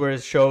 you see where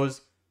it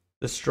shows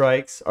the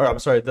strikes, or I'm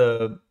sorry,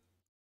 the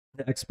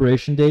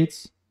expiration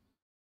dates.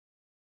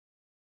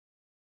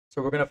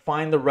 So we're going to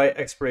find the right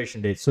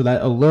expiration date. So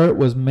that alert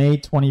was May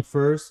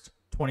 21st,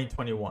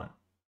 2021.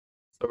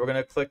 So we're going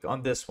to click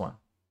on this one,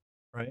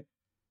 right?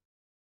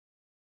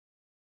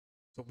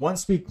 So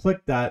once we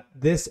click that,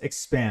 this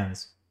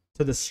expands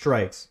to the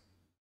strikes.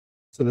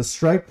 So the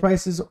strike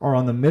prices are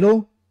on the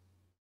middle.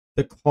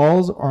 The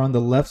calls are on the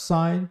left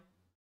side.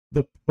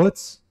 The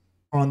puts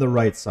are on the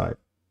right side.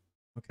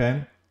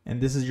 Okay?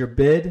 And this is your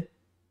bid.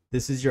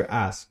 This is your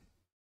ask.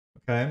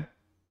 Okay?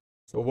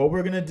 So what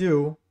we're going to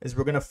do is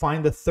we're going to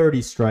find the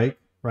 30 strike,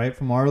 right,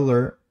 from our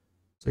alert.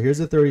 So here's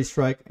the 30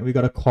 strike, and we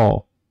got a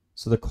call.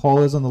 So the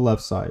call is on the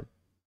left side.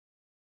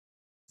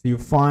 So you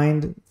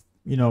find,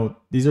 you know,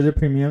 these are the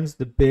premiums.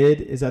 The bid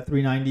is at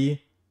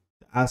 390.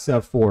 The ask is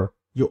at 4.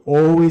 You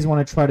always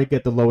want to try to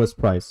get the lowest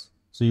price.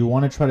 So you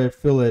want to try to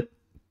fill it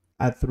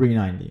at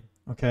 390.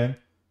 Okay?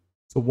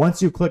 So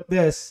once you click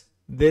this,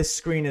 this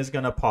screen is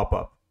going to pop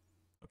up.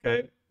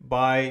 Okay?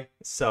 Buy,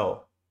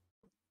 sell.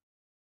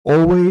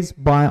 Always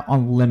buy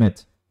on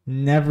limit.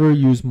 Never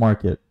use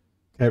market.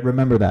 Okay,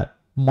 remember that.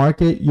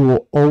 Market, you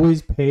will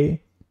always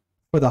pay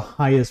for the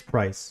highest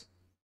price.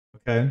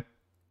 Okay?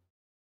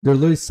 They're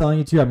literally selling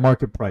it to you at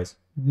market price.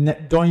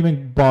 Don't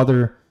even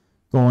bother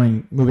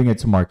moving it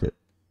to market.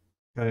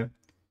 Okay?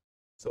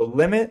 So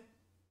limit.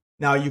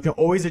 Now you can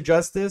always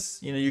adjust this.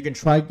 You know, you can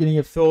try getting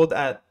it filled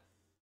at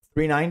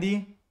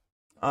 390.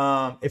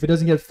 If it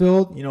doesn't get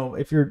filled, you know,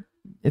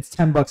 it's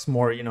 $10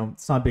 more, you know,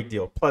 it's not a big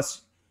deal.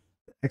 Plus,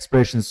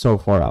 expiration is so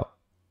far out.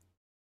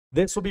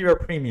 This will be your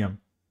premium,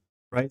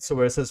 right? So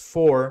where it says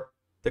 4,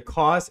 the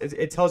cost,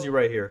 it tells you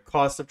right here,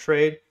 cost of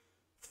trade,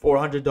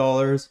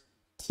 $400.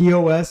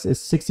 TOS is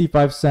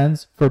 65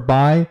 cents for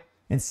buy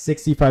and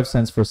 65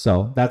 cents for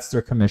sell. That's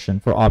their commission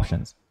for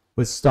options.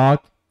 With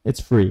stock, it's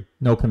free,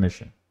 no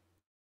commission.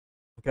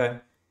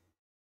 Okay.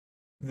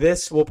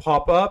 This will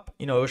pop up,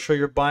 you know, it'll show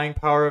your buying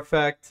power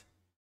effect,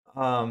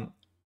 you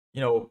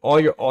know,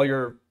 all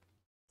your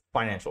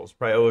financials,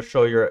 right? It will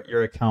show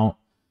your account,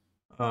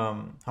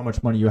 how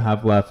much money you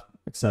have left,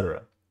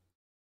 etc.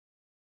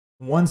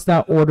 Once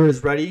that order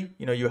is ready,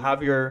 you know, you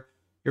have your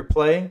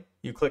play,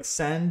 you click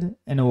send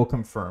and it will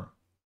confirm.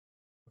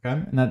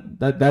 Okay? And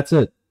that's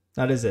it.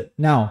 That is it.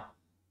 Now,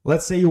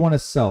 let's say you want to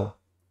sell.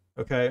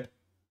 Okay?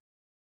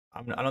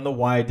 I don't know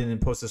why I didn't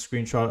post a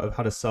screenshot of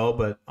how to sell,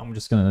 but I'm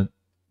just going to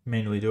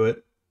manually do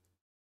it.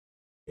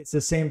 It's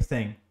the same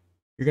thing.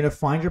 You're going to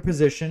find your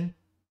position,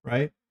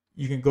 right?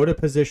 You can go to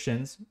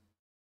positions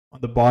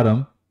on the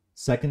bottom,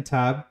 second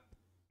tab,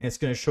 and it's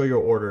going to show your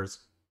orders.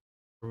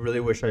 I really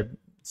wish I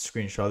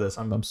screenshot this.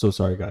 I'm so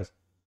sorry, guys.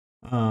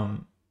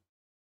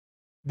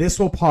 This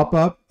will pop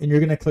up, and you're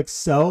going to click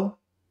sell,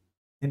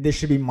 and this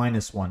should be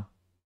 -1,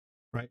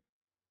 right?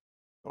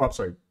 Oh, I'm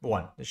sorry,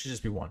 1. It should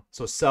just be 1.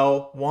 So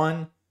sell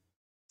 1,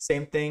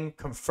 same thing,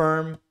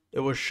 confirm. It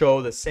will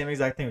show the same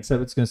exact thing,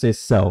 except it's going to say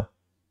sell.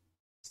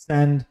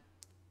 Send,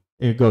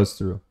 it goes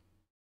through.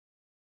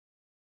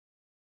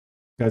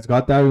 You guys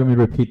got that? Let me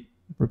repeat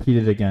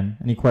it again.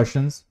 Any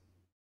questions?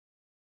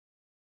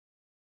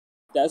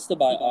 That's to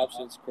buy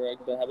options,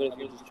 correct? But how about if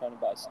you're just trying to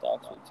buy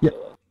stocks with Yeah.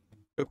 TOS?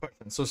 Good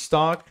question. So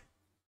stock.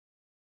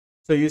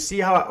 So you see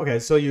how, okay,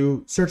 so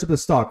you search up the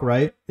stock,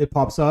 right? It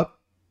pops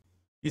up.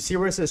 You see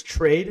where it says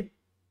trade?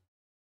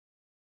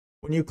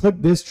 When you click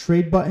this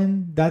trade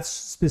button, that's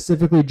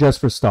specifically just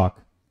for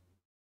stock.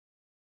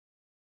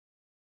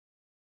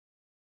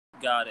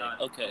 Got it.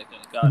 Okay,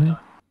 got it.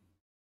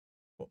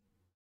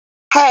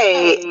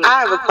 Hey,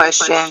 I have a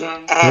question,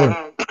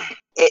 and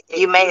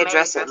you may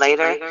address it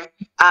later.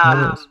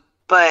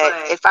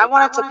 But if I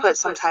wanted to put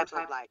some type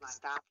of like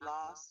stop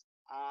loss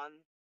on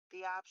the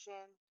option,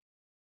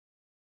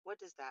 what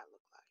does that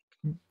look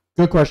like?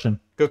 Good question.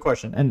 Good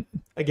question. And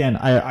again,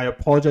 I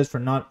apologize for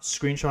not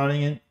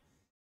screenshotting it.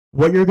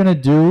 What you're going to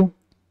do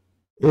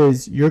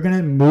is you're going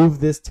to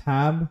move this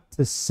tab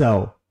to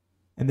sell.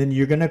 And then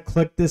you're going to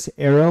click this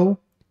arrow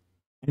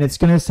and it's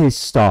going to say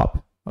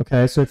stop.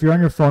 Okay, so if you're on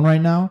your phone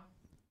right now,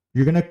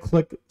 you're going to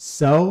click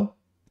sell.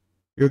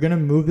 You're going to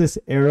move this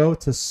arrow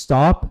to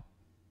stop.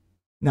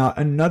 Now,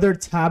 another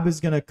tab is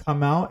going to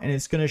come out and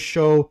it's going to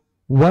show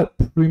what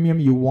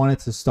premium you want it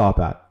to stop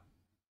at.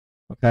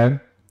 Okay,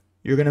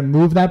 you're going to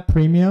move that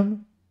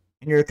premium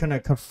and you're going to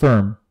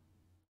confirm.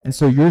 And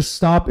so your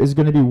stop is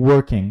going to be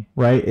working,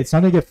 right? It's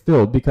not going to get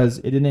filled because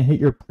it didn't hit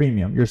your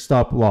premium, your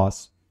stop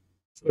loss.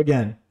 So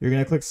again, you're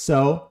going to click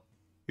sell.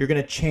 You're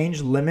going to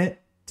change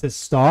limit to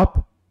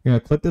stop. You're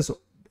going to click this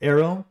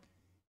arrow.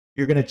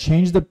 You're going to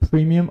change the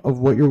premium of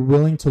what you're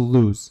willing to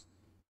lose.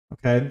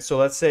 Okay, so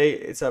let's say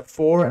it's at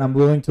 4 and I'm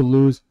willing to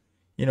lose,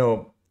 you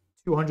know,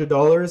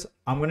 $200.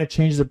 I'm going to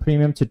change the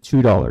premium to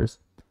 $2.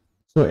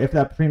 So if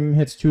that premium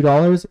hits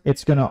 $2,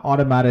 it's going to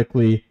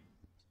automatically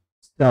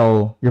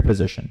sell your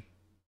position.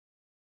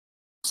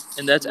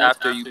 And that's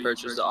after you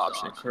purchase the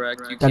option,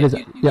 correct? You That can't, is,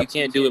 you, yep. you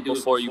can't do it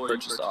before you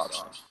purchase the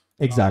option.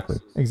 Exactly.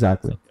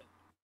 Exactly.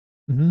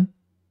 Mm-hmm.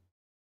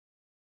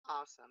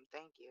 Awesome.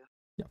 Thank you.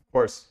 Yeah, of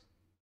course.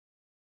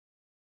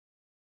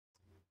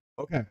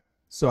 Okay.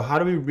 So how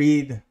do we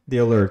read the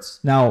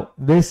alerts? Now,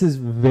 this is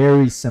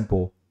very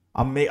simple.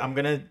 I'm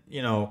gonna,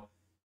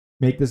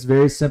 make this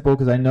very simple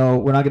because I know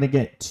we're not gonna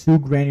get too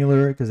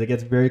granular because it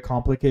gets very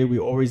complicated. We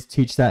always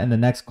teach that in the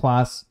next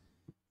class,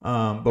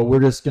 but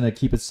we're just gonna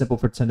keep it simple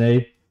for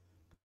today.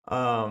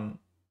 How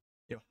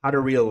to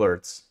read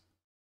alerts.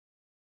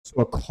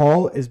 So a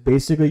call is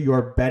basically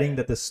you're betting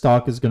that the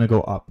stock is gonna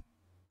go up.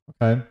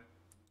 Okay.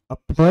 A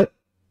put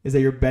is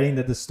that you're betting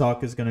that the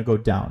stock is gonna go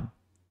down.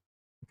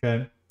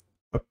 Okay.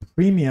 A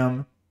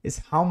premium is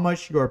how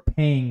much you are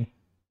paying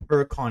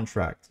per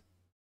contract.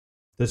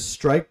 The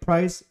strike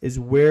price is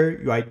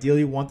where you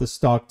ideally want the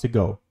stock to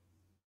go.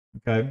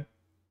 Okay.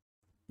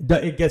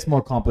 It gets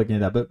more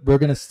complicated than that, but we're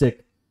going to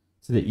stick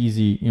to the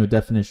easy,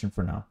 definition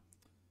for now.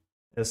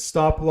 A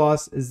stop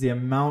loss is the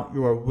amount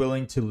you are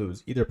willing to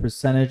lose, either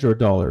percentage or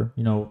dollar.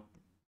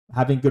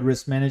 Having good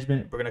risk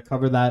management, we're going to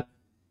cover that.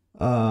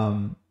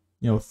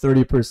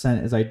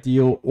 30% is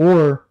ideal,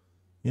 or,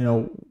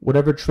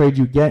 whatever trade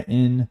you get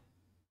in,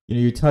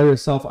 you tell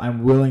yourself,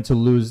 I'm willing to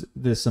lose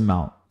this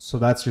amount. So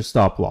that's your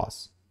stop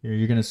loss.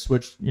 You're going to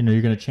switch,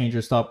 you're going to change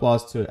your stop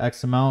loss to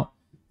X amount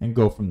and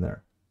go from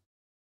there.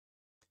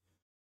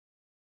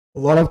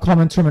 A lot of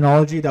common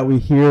terminology that we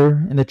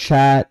hear in the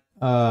chat,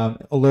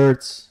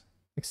 alerts,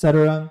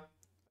 etc.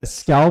 A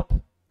scalp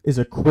is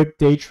a quick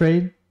day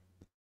trade.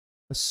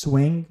 A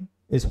swing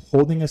is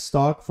holding a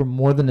stock for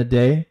more than a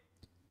day.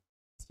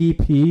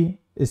 TP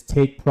is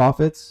take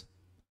profits.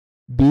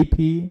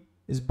 BP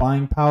is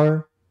buying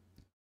power.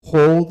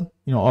 Hold,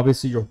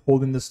 obviously you're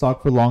holding the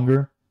stock for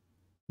longer.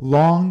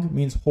 Long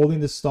means holding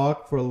the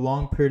stock for a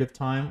long period of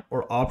time,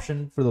 or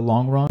option for the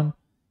long run.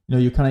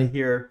 You kind of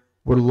hear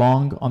we're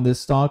long on this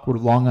stock, we're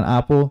long on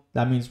Apple.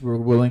 That means we're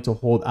willing to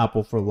hold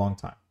Apple for a long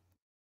time.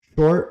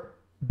 Short,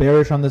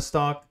 bearish on the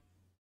stock,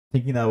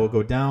 thinking that it will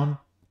go down.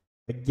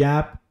 A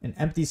gap, an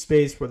empty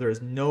space where there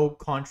is no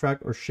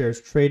contract or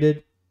shares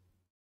traded.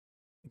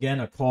 Again,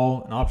 a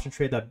call, an option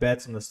trade that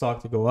bets on the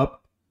stock to go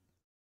up.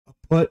 A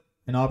put,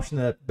 an option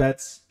that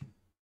bets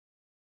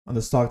on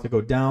the stock to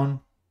go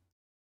down.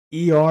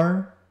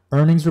 ER,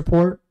 earnings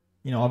report.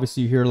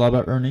 Obviously you hear a lot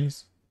about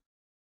earnings.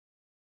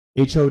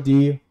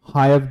 HOD,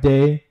 high of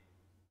day.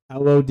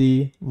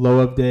 LOD,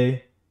 low of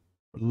day.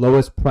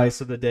 Lowest price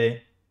of the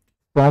day.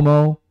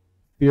 FOMO,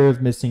 fear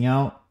of missing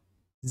out.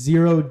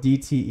 0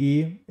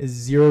 DTE is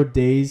 0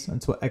 days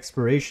until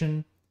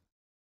expiration.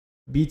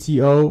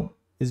 BTO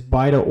is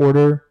buy to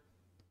order.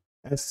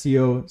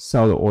 STO,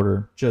 sell to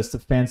order. Just a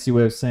fancy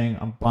way of saying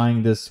I'm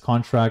buying this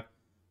contract,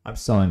 I'm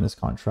selling this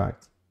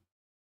contract.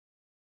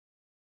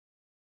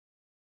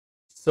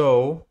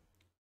 So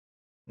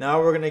now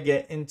we're going to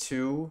get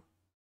into,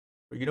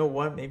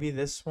 maybe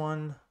this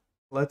one,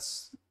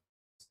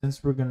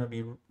 since we're going to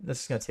be,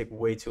 this is going to take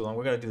way too long.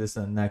 We're going to do this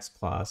in the next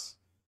class.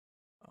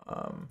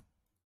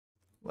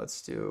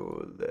 Let's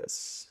do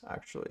this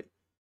actually.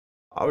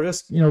 I'll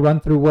just, run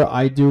through what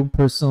I do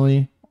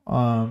personally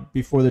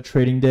before the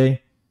trading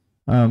day.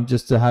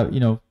 Just to have,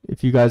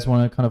 if you guys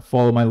want to kind of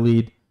follow my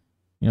lead,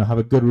 have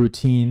a good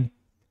routine.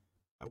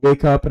 I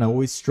wake up and I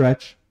always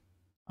stretch.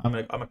 I'm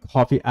a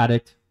coffee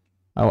addict.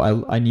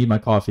 I need my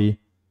coffee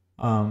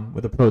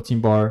with a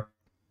protein bar.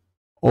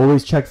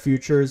 Always check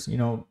futures.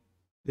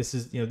 This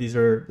is, these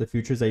are the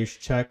futures that you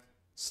should check.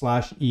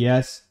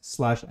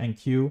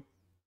 /ES/NQ.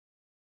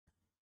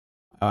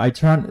 I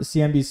turn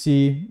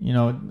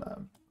CNBC,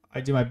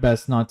 I do my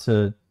best not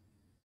to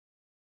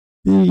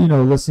be,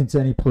 listening to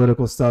any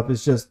political stuff.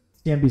 It's just,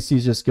 CNBC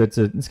is just good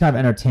it's kind of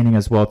entertaining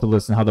as well to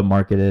listen to how the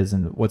market is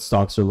and what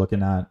stocks are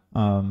looking at.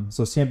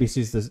 So CNBC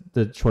is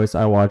the choice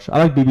I watch.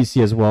 I like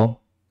BBC as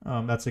well.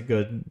 That's a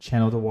good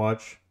channel to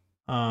watch.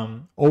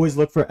 Always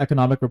look for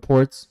economic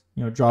reports,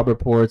 job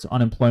reports,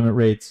 unemployment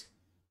rates.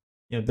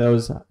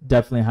 Those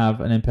definitely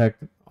have an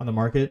impact on the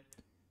market.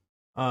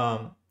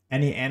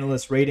 Any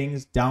analyst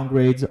ratings,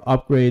 downgrades,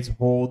 upgrades,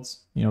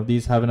 holds,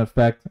 these have an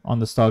effect on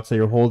the stocks that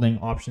you're holding,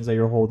 options that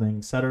you're holding,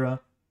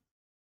 etc.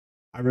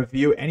 I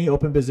review any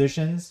open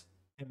positions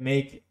and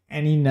make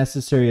any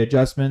necessary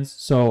adjustments.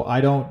 So I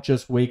don't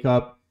just wake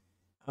up,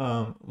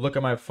 look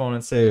at my phone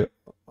and say,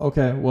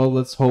 okay, well,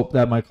 let's hope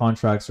that my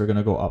contracts are going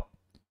to go up.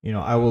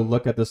 I will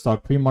look at the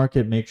stock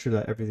pre-market, make sure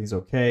that everything's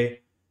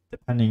okay,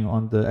 depending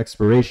on the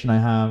expiration I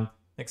have,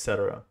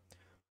 etc.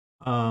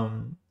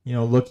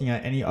 Looking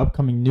at any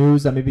upcoming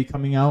news that may be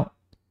coming out,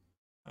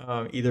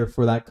 either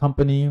for that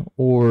company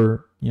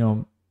or,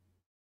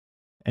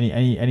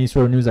 any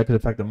sort of news that could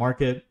affect the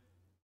market.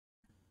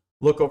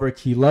 Look over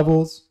key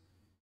levels,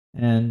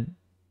 and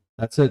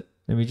that's it.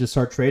 Then we just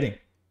start trading.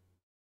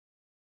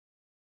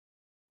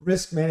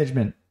 Risk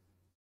management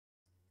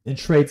and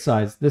trade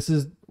size. This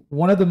is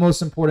one of the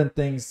most important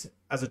things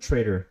as a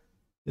trader,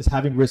 is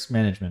having risk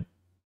management.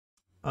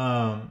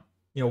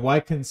 why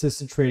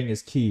consistent trading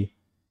is key.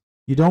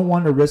 You don't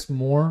want to risk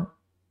more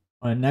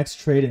on a next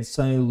trade and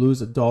suddenly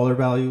lose a dollar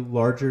value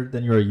larger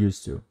than you're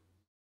used to.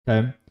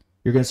 Okay?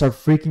 You're going to start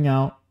freaking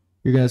out.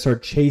 You're going to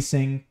start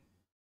chasing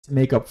to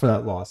make up for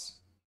that loss.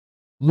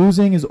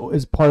 Losing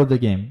is part of the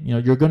game.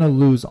 You're going to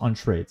lose on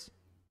trades,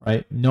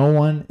 right? No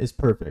one is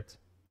perfect.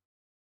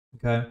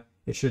 Okay?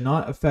 It should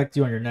not affect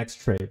you on your next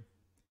trade.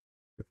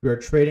 If you are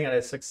trading at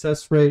a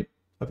success rate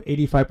of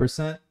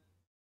 85%,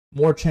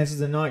 more chances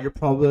than not, your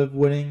probability of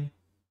winning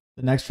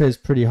the next trade is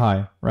pretty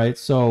high, right?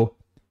 So,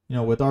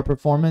 with our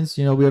performance,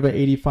 we have an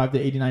 85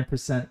 to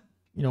 89%,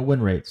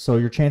 win rate. So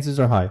your chances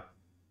are high.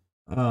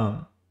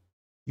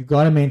 You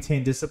got to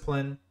maintain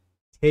discipline,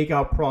 take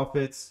out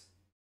profits,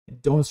 and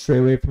don't stray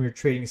away from your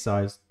trading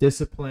size,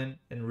 discipline,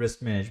 and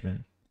risk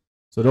management.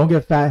 So don't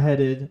get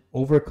fat-headed,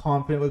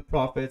 overconfident with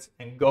profits,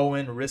 and go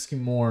in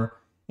risking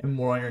more and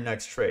more on your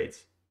next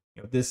trades.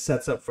 This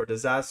sets up for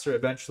disaster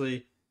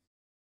eventually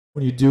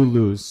when you do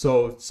lose.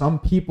 So some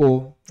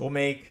people will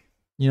make,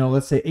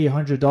 let's say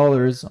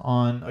 $800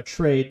 on a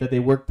trade that they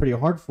worked pretty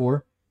hard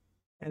for.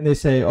 And they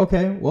say,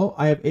 okay, well,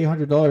 I have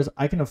 $800.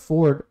 I can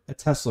afford a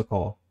Tesla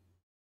call.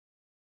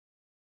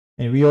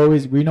 And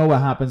we know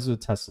what happens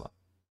with Tesla.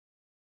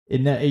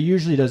 It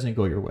usually doesn't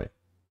go your way.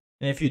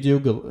 And if you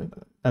do,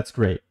 that's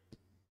great.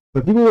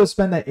 But people will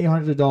spend that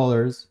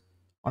 $800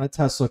 on a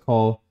Tesla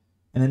call,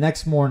 and the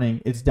next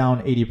morning it's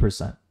down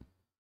 80%.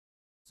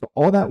 So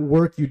all that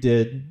work you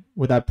did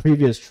with that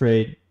previous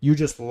trade, you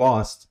just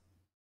lost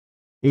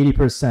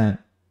 80%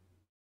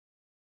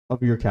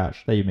 of your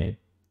cash that you made.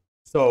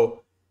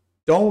 So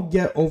don't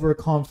get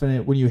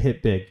overconfident when you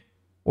hit big,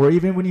 or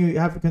even when you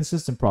have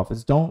consistent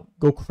profits. Don't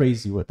go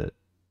crazy with it.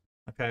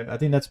 Okay, I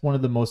think that's one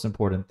of the most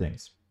important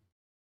things.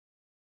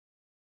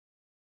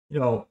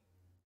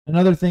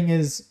 Another thing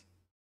is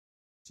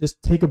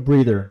just take a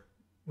breather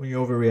when you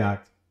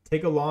overreact.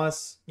 Take a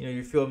loss,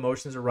 you feel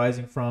emotions are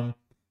rising from.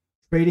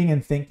 Trading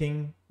and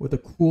thinking with a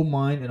cool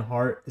mind and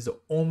heart is the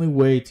only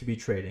way to be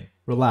trading.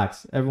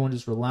 Relax. Everyone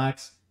just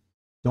relax.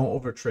 Don't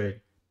overtrade.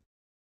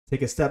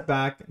 Take a step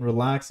back and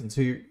relax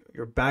until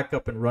you're back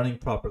up and running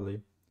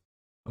properly.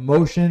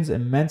 Emotions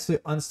and mentally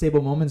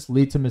unstable moments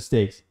lead to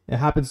mistakes. It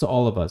happens to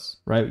all of us,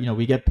 right?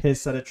 We get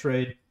pissed at a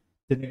trade,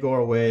 didn't go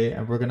our way,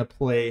 and we're going to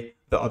play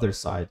the other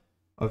side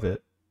of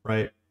it,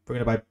 right? We're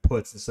going to buy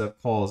puts instead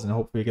of calls and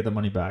hopefully get the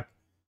money back.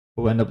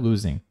 We'll end up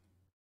losing.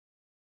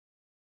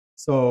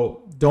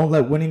 So don't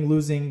let winning,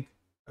 losing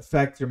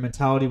affect your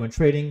mentality when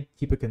trading.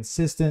 Keep it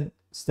consistent,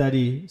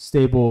 steady,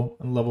 stable,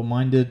 and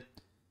level-minded.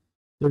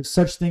 There's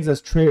such things as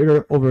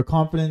trader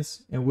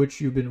overconfidence, in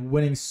which you've been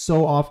winning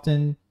so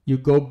often, you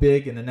go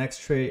big in the next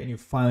trade and you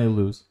finally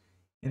lose.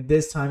 And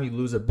this time you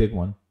lose a big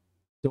one.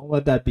 Don't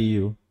let that be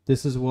you.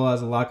 This as well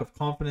as a lack of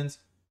confidence.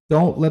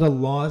 Don't let a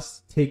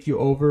loss take you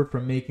over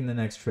from making the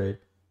next trade.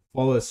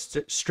 Follow a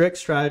strict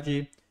strategy.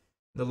 In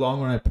the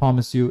long run, I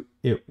promise you,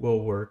 it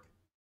will work.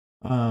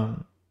 At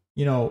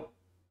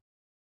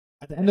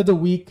the end of the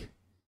week,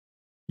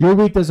 your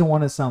week doesn't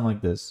want to sound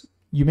like this.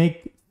 You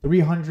make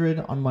 300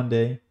 on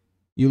Monday,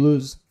 you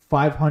lose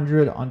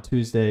 500 on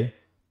Tuesday,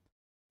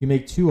 you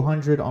make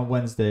 200 on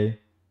Wednesday,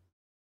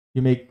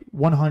 you make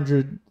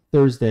 100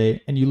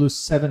 Thursday, and you lose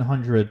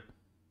 700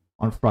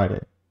 on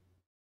Friday,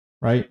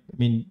 right? I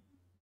mean,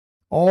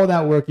 all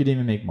that work, you didn't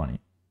even make money.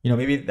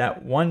 Maybe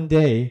that one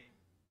day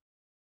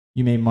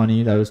you made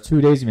money, that was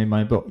 2 days you made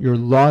money, but your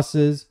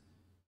losses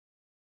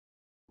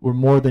were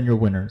more than your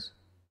winners,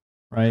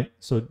 right?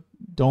 So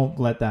don't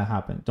let that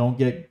happen. Don't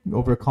get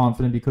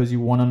overconfident because you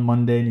won on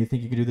Monday and you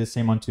think you can do the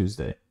same on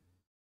Tuesday.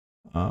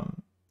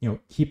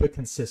 Keep it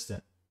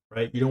consistent,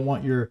 right? You don't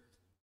want your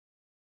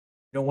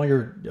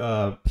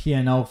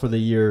P&L for the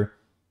year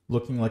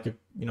looking like a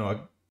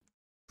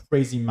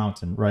crazy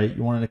mountain, right?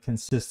 You want a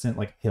consistent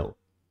hill,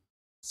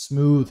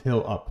 smooth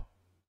hill up.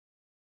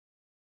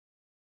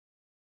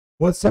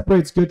 What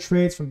separates good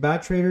trades from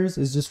bad traders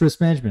is just risk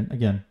management.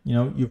 Again,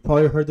 you've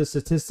probably heard the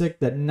statistic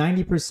that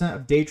 90%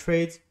 of day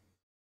trades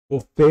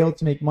will fail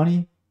to make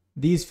money.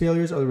 These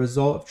failures are the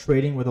result of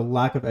trading with a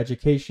lack of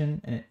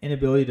education and an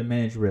inability to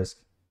manage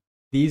risk.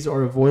 These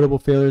are avoidable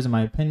failures, in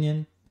my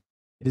opinion.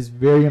 It is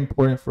very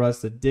important for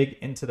us to dig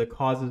into the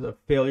causes of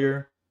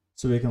failure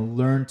so we can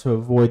learn to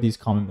avoid these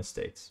common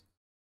mistakes.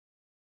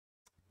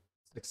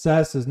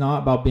 Success is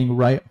not about being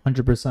right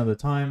 100% of the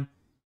time.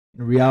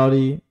 In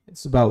reality,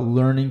 it's about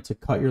learning to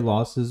cut your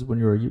losses when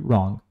you're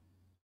wrong.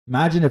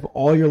 Imagine if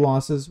all your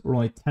losses were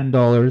only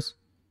 $10,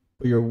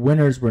 but your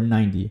winners were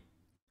 90.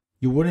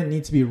 You wouldn't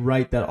need to be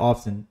right that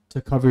often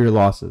to cover your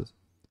losses.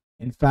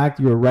 In fact,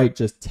 you were right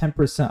just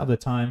 10% of the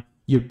time.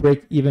 You'd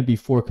break even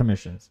before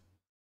commissions.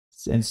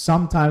 And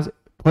sometimes,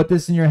 put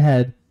this in your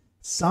head,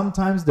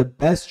 sometimes the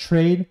best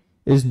trade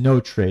is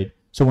no trade.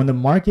 So when the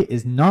market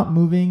is not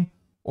moving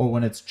or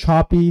when it's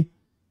choppy,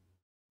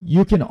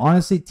 you can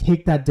honestly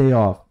take that day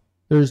off.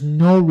 There's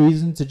no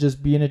reason to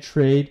just be in a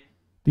trade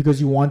because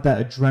you want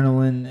that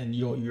adrenaline and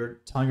you're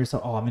telling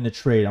yourself, oh, I'm in a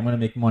trade, I'm going to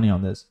make money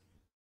on this.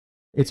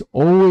 It's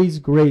always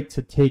great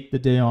to take the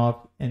day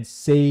off and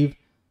save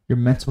your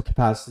mental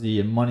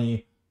capacity and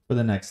money for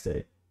the next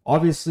day.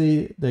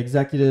 Obviously, the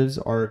executives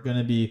are going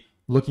to be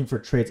looking for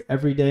trades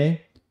every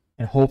day,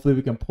 and hopefully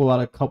we can pull out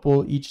a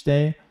couple each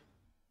day.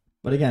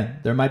 But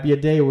again, there might be a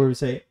day where we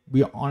say,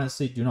 we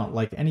honestly do not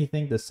like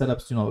anything. The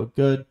setups do not look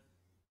good.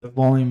 The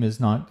volume is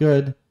not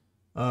good.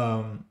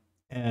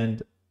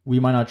 And we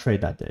might not trade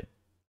that day.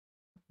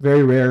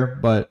 Very rare,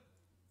 but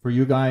for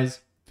you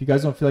guys, if you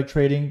guys don't feel like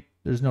trading,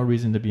 there's no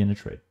reason to be in a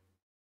trade.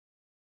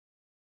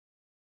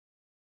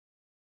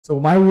 So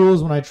my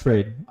rules when I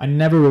trade, I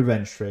never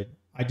revenge trade.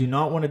 I do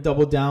not want to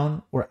double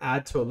down or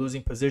add to a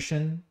losing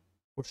position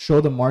or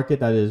show the market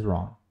that it is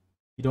wrong.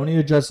 You don't need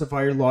to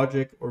justify your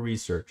logic or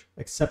research.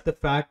 Accept the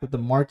fact that the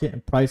market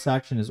and price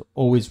action is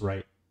always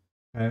right.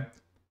 Okay?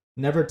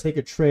 Never take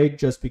a trade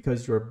just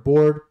because you're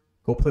bored.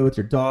 Go play with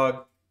your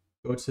dog.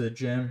 Go to the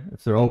gym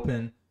if they're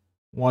open.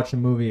 Watch a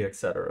movie,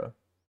 etc.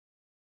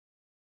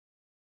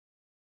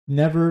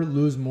 Never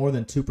lose more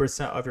than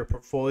 2% of your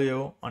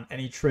portfolio on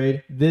any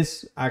trade.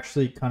 This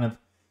actually kind of,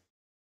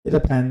 it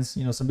depends.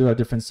 You know, some people have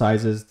different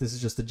sizes. This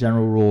is just a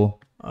general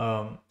rule.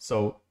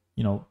 So,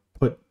 you know,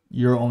 put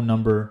your own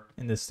number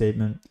in this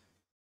statement.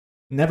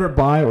 Never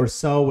buy or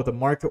sell with a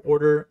market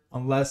order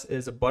unless it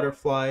is a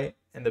butterfly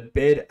and the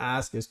bid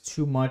ask is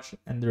too much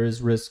and there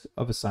is risk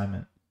of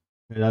assignment.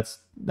 Okay,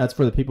 that's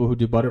for the people who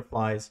do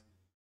butterflies.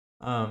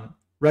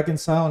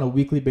 Reconcile on a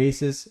weekly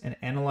basis and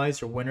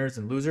analyze your winners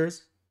and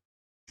losers.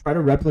 Try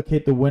to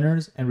replicate the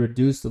winners and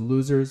reduce the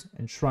losers,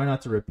 and try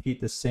not to repeat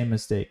the same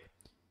mistake.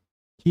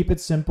 Keep it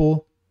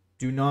simple.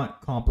 Do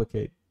not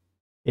complicate.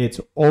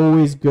 It's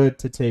always good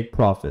to take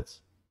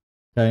profits.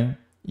 Okay?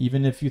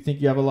 Even if you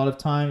think you have a lot of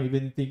time, even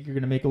if you think you're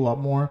going to make a lot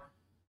more,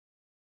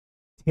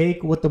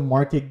 take what the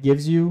market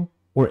gives you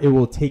or it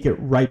will take it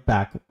right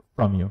back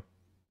from you.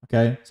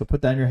 Okay? So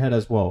put that in your head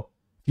as well.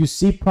 If you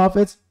see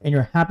profits and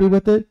you're happy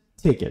with it,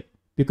 take it,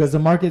 because the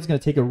market is going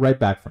to take it right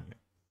back from you.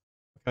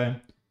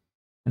 Okay?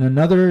 And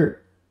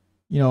another,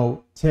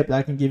 tip that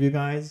I can give you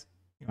guys,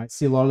 I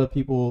see a lot of the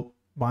people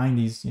buying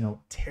these,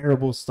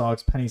 terrible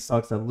stocks, penny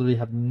stocks that literally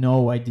have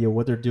no idea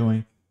what they're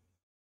doing.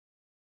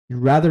 You'd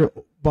rather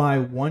buy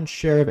one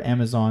share of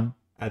Amazon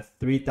at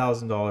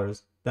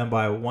 $3,000 than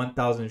buy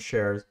 1,000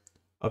 shares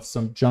of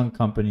some junk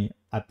company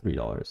at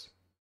 $3.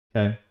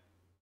 Okay?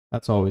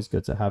 That's always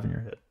good to have in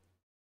your head.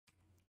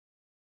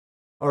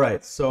 All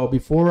right, so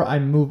before I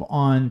move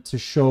on to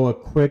show a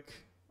quick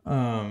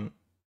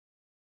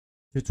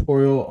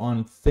tutorial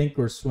on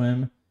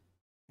Thinkorswim,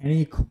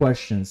 any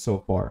questions so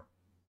far?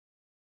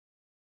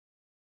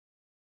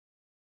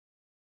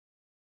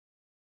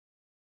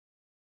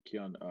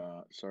 Keon,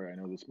 sorry, I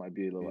know this might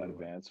be a little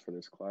advanced for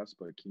this class,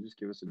 but can you just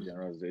give us a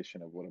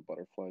generalization of what a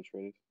butterfly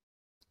trade is?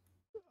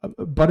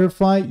 A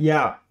butterfly,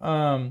 yeah.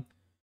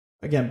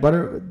 Again,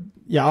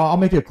 I'll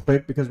make it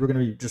quick because we're going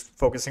to be just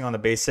focusing on the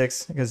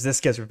basics because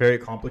this gets very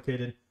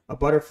complicated. A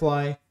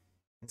butterfly,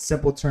 in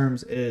simple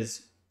terms,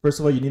 is, first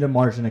of all, you need a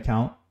margin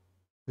account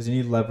because you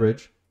need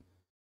leverage.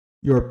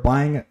 You're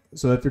buying,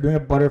 so if you're doing a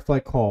butterfly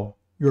call,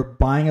 you're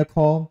buying a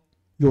call,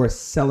 you're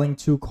selling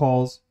 2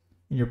 calls,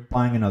 and you're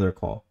buying another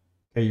call.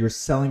 Okay, you're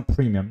selling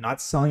premium,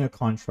 not selling a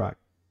contract.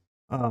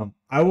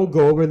 I will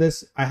go over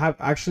this.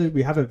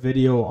 We have a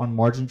video on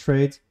margin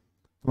trades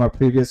from our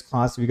previous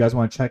class if you guys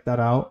want to check that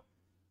out.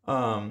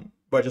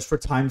 But just for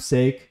time's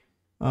sake,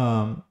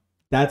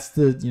 that's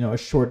a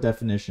short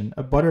definition.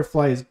 A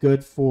butterfly is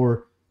good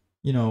for,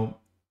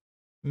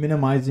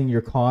 minimizing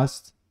your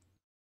cost.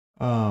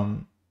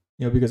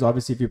 Because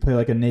obviously if you play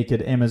like a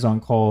naked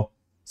Amazon call,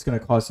 it's going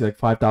to cost you like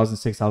 $5,000,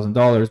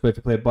 $6,000. But if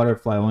you play a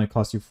butterfly, it only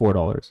costs you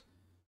 $4.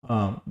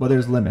 But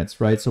there's limits,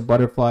 right? So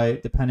butterfly,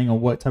 depending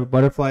on what type of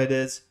butterfly it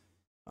is,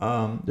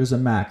 there's a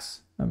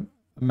max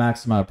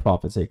amount of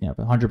profit taking up,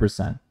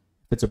 100%. If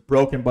it's a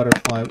broken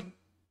butterfly,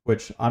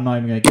 which I'm not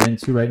even going to get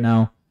into right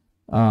now,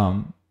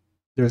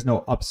 there's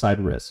no upside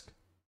risk.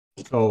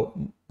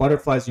 So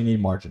butterflies you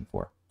need margin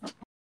for.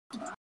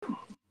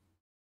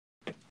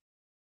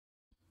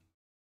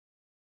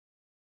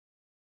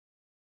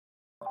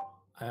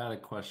 I had a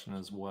question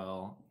as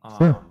well.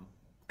 Sure.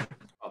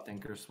 About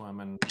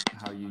Thinkorswim and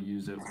how you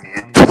use it.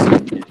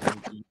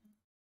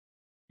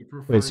 You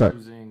prefer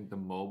using the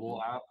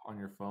mobile app on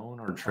your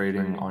phone or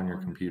trading on your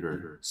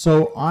computer?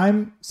 So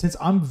since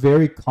I'm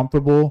very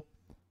comfortable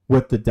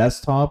with the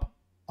desktop,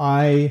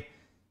 I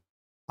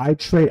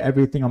trade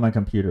everything on my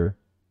computer.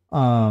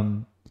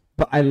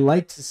 But I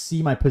like to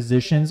see my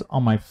positions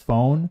on my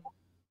phone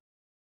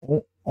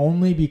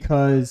only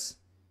because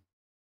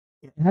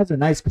it has a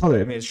nice color.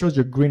 I mean, it shows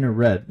you green and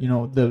red.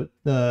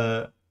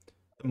 The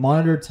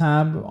monitor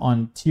tab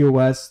on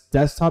TOS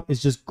desktop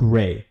is just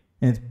gray.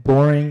 And it's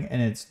boring and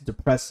it's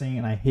depressing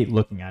and I hate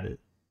looking at it.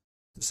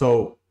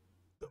 So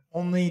the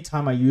only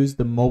time I use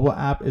the mobile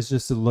app is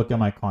just to look at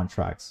my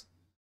contracts.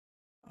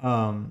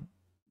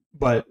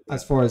 But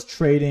as far as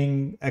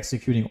trading,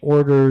 executing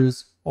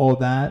orders, all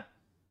that,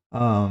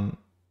 I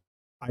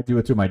do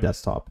it through my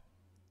desktop.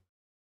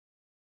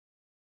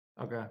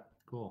 Okay,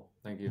 cool.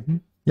 Thank you. Mm-hmm.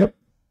 Yep.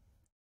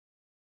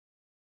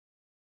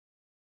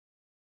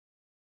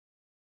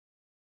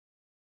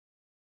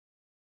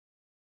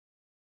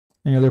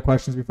 Any other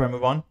questions before I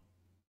move on?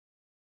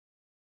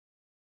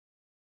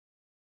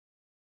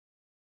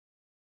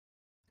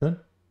 Good.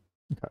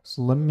 Okay,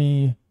 so let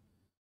me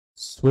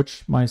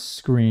switch my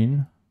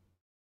screen.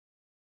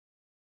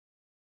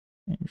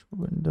 Change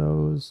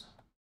windows.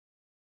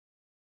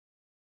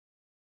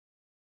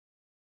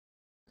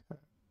 Okay.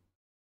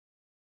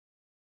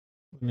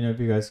 Let me know if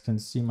you guys can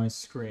see my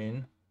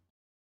screen.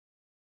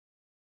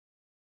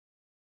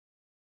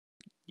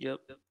 Yep.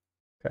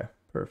 Okay,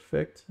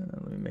 perfect. And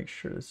then let me make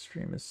sure the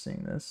stream is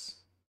seeing this.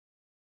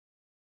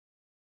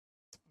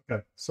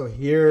 Okay, so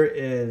here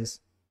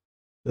is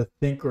the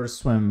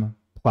Thinkorswim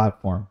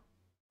platform.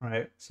 All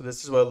right, so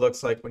this is what it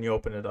looks like when you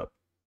open it up.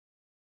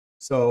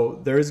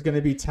 So there's going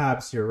to be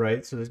tabs here,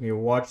 right? So there's going to be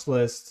a watch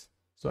list.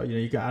 So,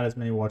 you can add as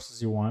many watches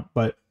as you want,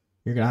 but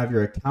you're going to have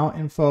your account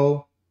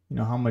info,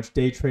 how much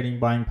day trading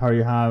buying power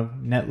you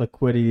have, net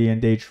liquidity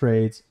and day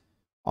trades,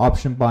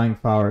 option buying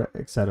power,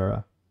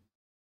 etc.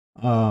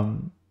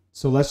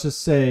 So let's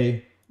just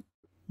say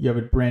you have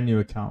a brand new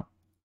account.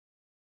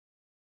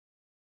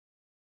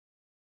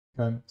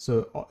 Okay,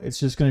 so it's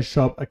just going to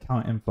show up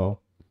account info.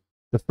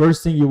 The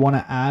first thing you want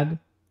to add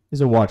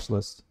is a watch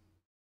list.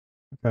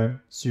 Okay,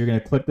 so you're going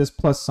to click this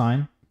plus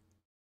sign.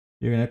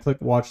 You're going to click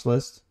watch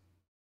list.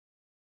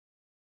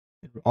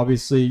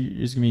 Obviously,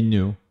 yours is going to be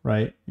new,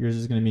 right? Yours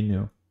is going to be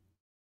new.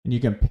 And you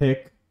can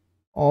pick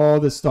all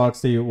the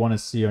stocks that you want to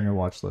see on your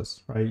watch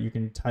list, right? You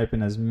can type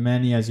in as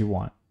many as you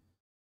want.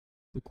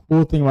 The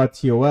cool thing about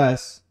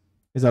TOS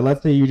is that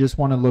let's say you just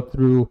want to look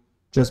through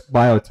just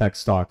biotech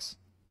stocks.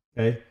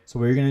 Okay, so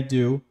what you're going to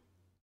do,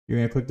 you're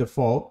going to click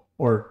default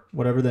or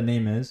whatever the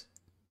name is.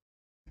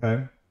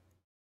 Okay,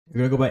 you're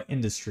going to go by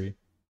industry.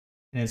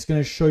 And it's going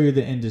to show you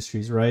the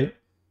industries, right?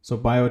 So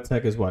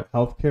biotech is what?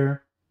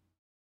 Healthcare,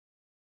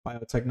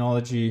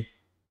 biotechnology,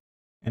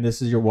 and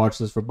this is your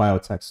watch list for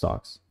biotech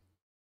stocks.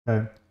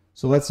 Okay,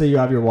 so let's say you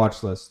have your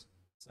watch list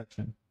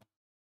section.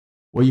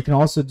 What you can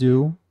also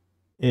do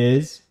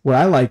is, what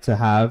I like to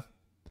have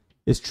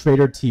is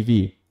Trader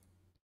TV.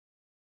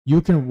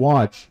 You can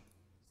watch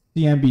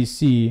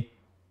CNBC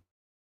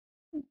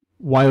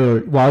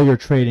while you're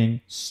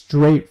trading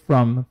straight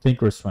from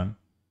Thinkorswim.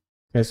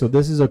 Okay, so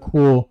this is a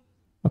cool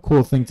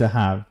thing to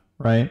have,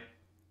 right?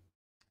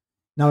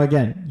 Now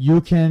again,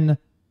 you can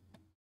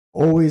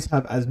always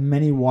have as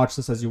many watch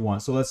lists as you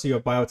want. So let's say you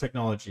have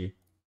biotechnology.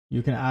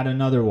 You can add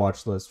another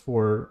watch list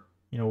for,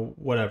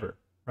 whatever,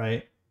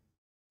 right?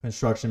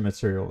 Construction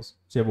materials.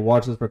 So you have a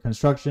watch list for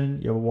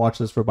construction, you have a watch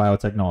list for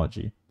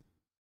biotechnology.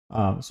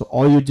 So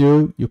all you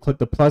do, you click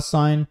the plus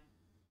sign.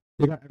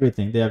 They got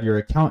everything. They have your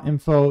account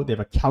info, they have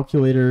a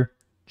calculator,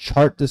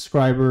 chart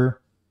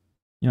describer,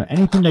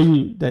 anything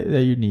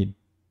that you need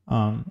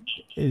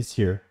is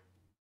here.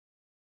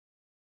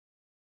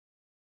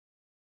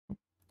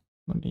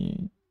 Let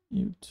me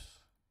mute.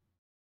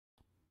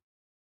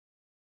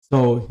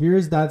 So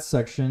here's that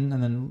section,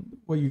 and then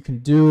what you can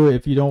do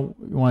if you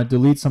want to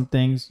delete some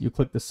things, you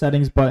click the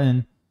settings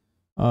button.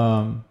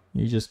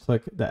 You just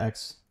click the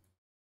X.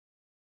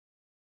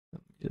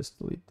 Let me just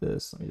delete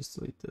this. Let me just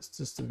delete this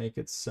just to make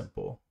it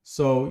simple.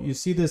 So you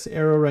see this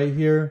arrow right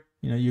here.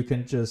 You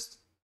can just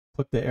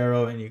click the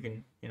arrow and you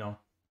can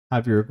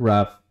have your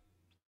graph,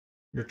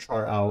 your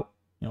chart out,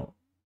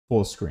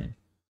 full screen.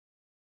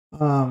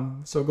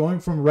 So going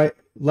from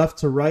left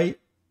to right.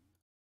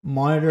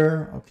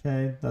 Monitor,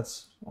 okay,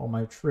 that's all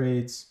my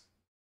trades.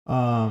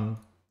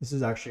 This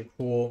is actually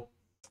cool.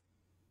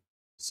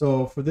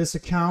 So for this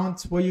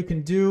account, what you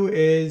can do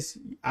is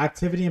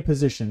activity and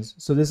positions.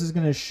 So this is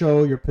going to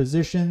show your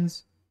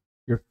positions,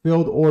 your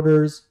filled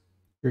orders,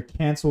 your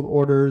canceled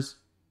orders,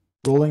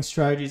 rolling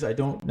strategies. I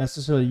don't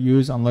necessarily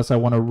use unless I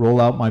want to roll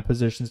out my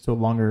positions to a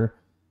longer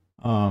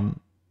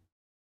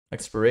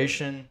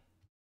expiration.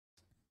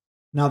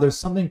 Now there's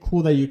something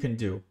cool that you can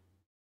do.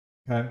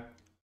 Okay.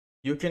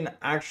 You can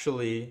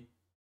actually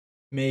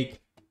make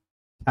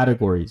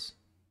categories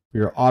for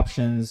your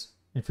options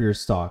and for your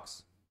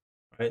stocks,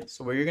 right?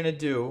 So what you're going to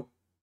do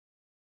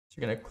is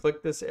you're going to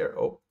click this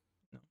arrow.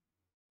 Oh,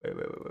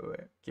 no.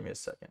 Wait. Give me a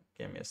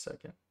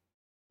second.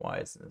 Why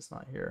is this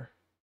not here?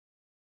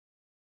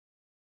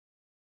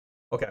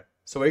 Okay.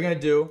 So what you're going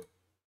to do,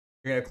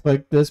 you're going to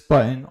click this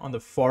button on the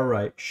far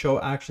right, show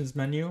actions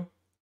menu.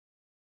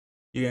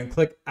 You're going to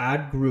click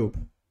add group,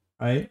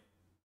 right?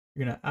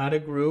 You're going to add a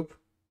group.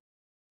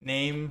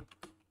 Name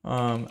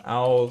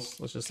owls,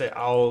 let's just say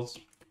owls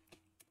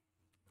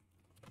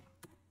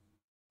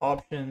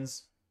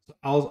options. So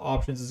owls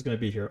options is going to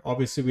be here.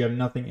 Obviously we have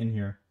nothing in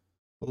here,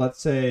 but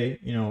let's say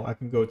I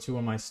can go to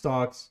one of my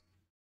stocks,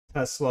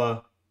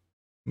 Tesla,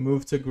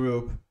 move to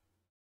group,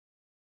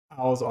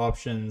 owls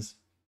options,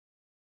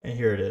 and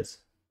here it is,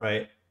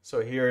 right?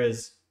 So here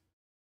is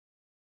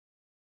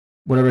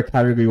whatever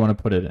category you want to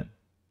put it in.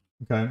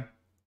 Okay,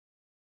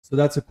 so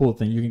that's a cool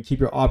thing. You can keep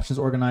your options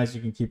organized,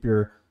 you can keep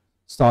your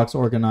stocks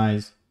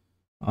organized,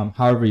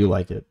 however you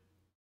like it.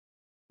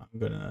 I'll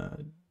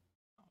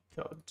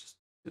just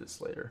do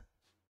this later.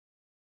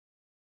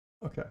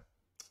 Okay,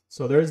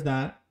 so there's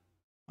that.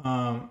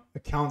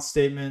 Account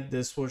statement.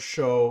 This will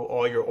show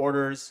all your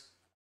orders.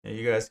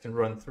 You guys can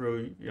run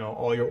through,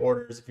 all your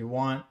orders if you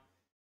want.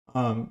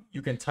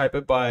 You can type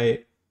it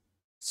by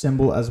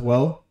symbol as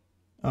well.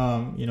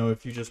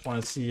 If you just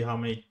want to see how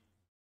many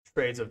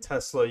trades of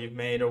Tesla you've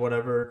made or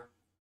whatever,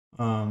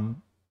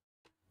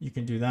 you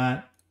can do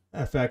that.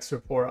 FX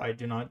report, I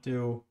do not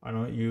do. I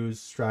don't use.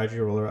 Strategy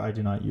roller, I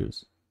do not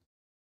use.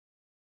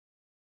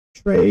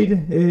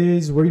 Trade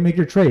is where you make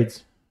your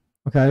trades.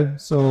 Okay,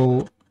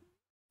 so.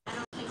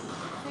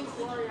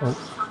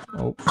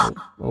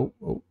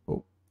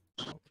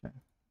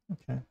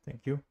 Okay,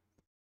 thank you.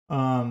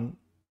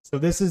 So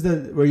this is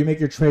where you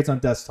make your trades on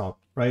desktop,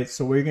 right?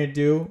 So what you're gonna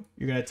do,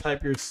 you're gonna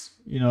type your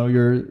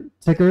your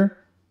ticker.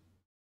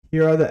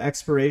 Here are the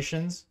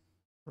expirations,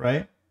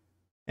 right?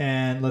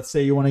 And let's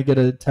say you want to get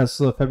a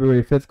Tesla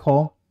February 5th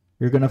call.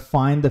 You're gonna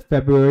find the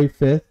February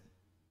 5th.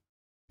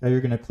 Okay,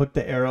 you're gonna click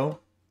the arrow.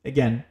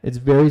 Again, it's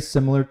very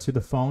similar to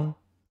the phone.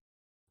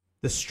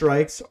 The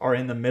strikes are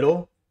in the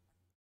middle.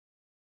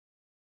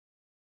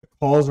 The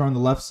calls are on the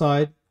left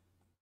side.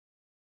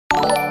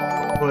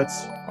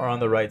 Puts are on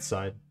the right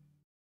side.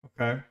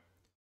 Okay.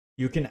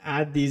 You can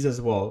add these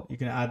as well. You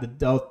can add the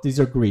delta. These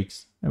are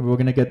Greeks, and we're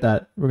gonna get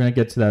that. We're gonna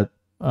get to that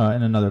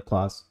in another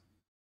class.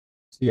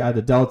 So you add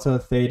the delta,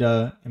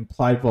 theta,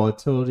 implied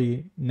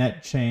volatility,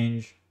 net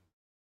change,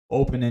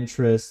 open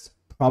interest,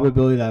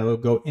 probability that it will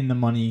go in the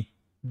money,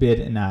 bid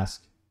and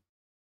ask.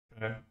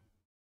 Okay.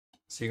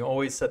 So you can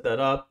always set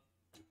that up.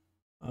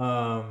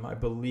 I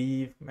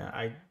believe, man,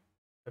 I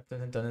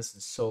haven't done this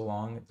in so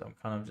long. I'm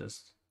kind of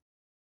just.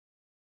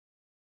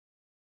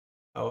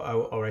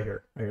 Oh, right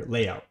here,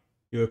 layout.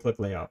 You would click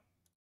layout,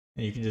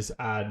 and you can just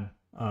add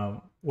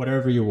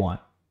whatever you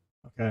want.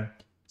 Okay,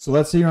 so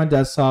let's say you're on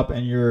desktop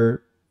and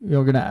you're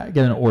gonna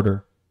get an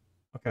order.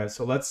 Okay,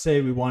 so let's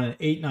say we want an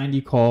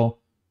 890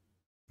 call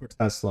for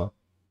Tesla.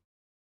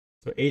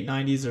 So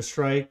 890s are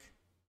strike.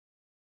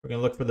 We're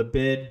gonna look for the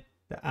bid,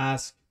 the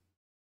ask.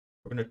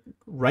 We're gonna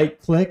right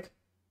click.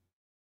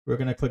 We're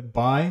gonna click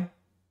buy.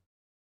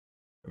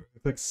 We're gonna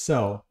click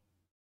sell.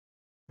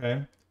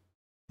 Okay,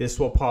 this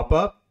will pop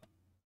up.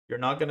 You're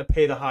not going to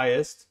pay the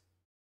highest.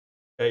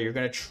 Okay, you're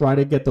going to try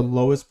to get the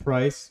lowest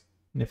price.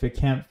 And if it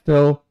can't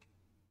fill,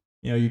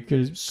 you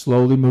could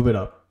slowly move it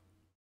up.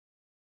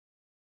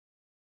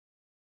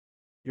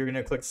 You're going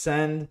to click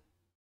send.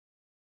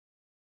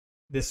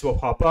 This will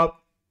pop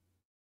up.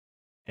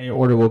 And your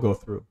order will go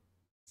through.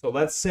 So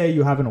let's say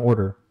you have an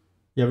order.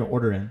 You have an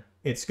order in.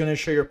 It's going to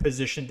show your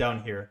position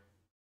down here.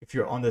 If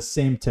you're on the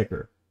same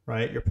ticker,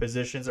 right? Your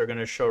positions are going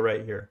to show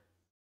right here.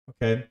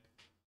 Okay.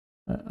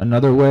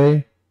 Another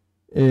way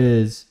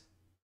is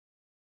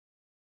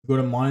go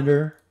to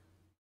monitor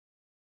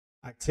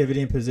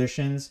activity and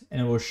positions,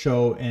 and it will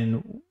show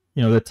in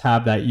the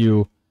tab that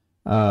you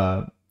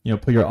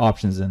put your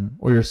options in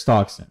or your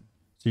stocks in.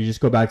 So you just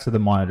go back to the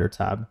monitor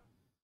tab.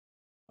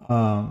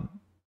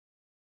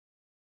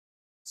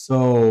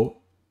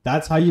 So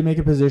that's how you make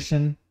a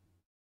position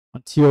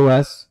on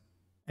TOS.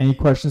 Any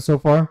questions so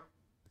far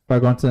before I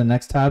go on to the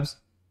next tabs?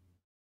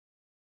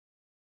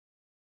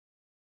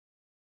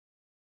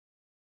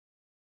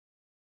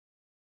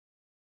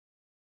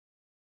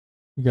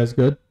 You guys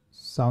good?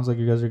 Sounds like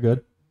you guys are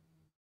good.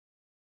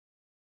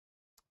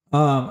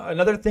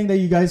 Another thing that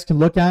you guys can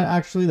look at,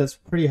 actually, that's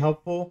pretty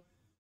helpful,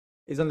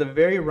 is on the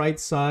very right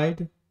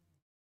side.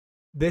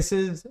 This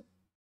is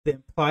the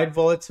implied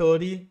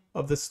volatility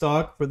of the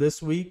stock for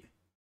this week.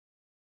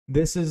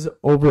 This is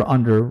over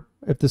under,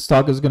 if the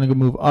stock is going to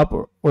move up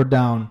or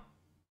down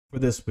for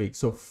this week.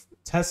 So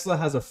Tesla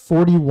has a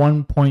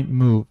 41-point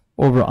move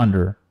over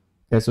under.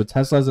 Okay, so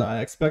Tesla has an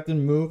expected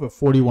move of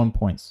 41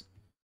 points,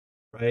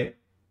 right?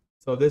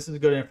 So this is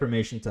good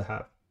information to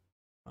have,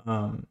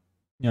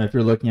 if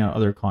you're looking at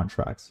other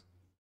contracts.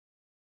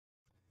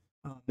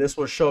 This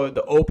will show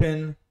the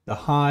open, the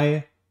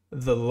high,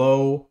 the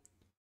low,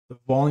 the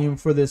volume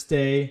for this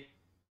day.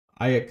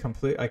 I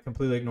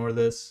completely ignore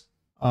this.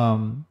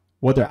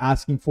 What they're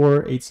asking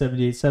for,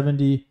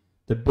 870,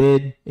 the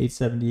bid,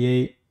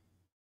 878.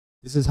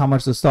 This is how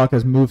much the stock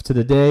has moved to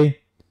the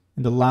day,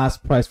 and the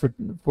last price for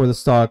the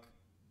stock.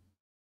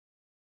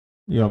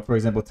 For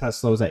example,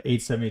 Tesla was at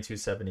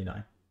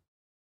 872.79.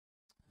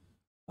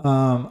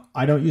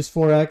 I don't use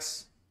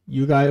Forex.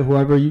 You guys,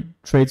 whoever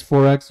trades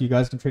Forex, you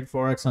guys can trade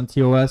Forex on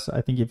TOS. I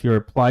think if you're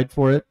applied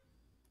for it.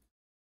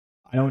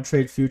 I don't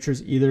trade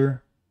futures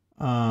either.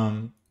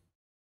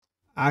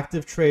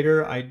 Active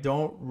Trader, I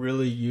don't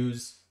really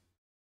use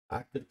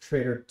Active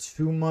Trader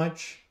too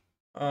much.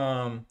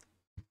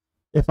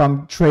 If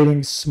I'm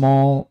trading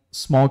small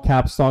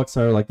cap stocks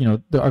that are like,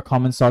 our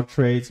common stock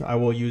trades, I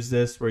will use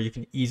this where you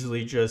can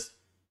easily just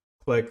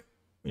click,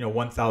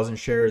 1,000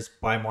 shares,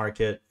 buy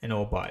market, and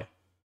it'll buy.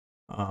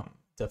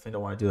 Definitely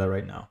don't want to do that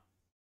right now.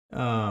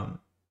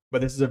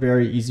 But this is a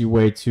very easy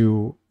way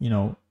to,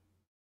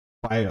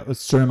 buy a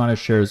certain amount of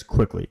shares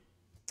quickly.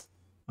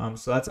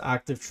 So that's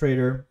Active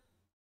Trader.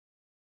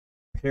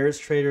 Pairs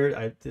Trader,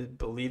 I did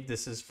believe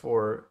this is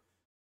for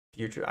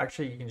future.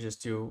 Actually, you can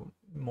just do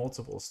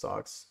multiple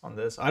stocks on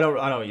this. I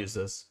don't use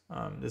this.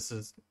 This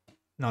is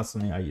not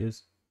something I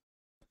use.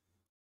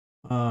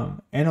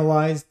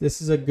 Analyze.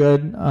 This is a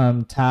good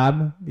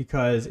tab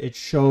because it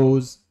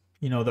shows,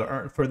 you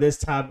know, for this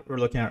tab we're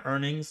looking at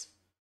earnings.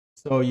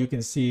 So you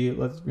can see,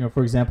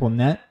 for example,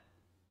 net.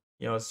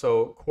 You know,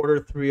 so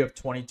Q3 of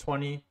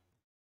 2020,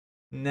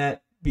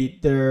 net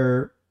beat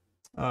their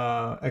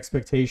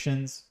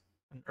expectations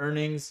and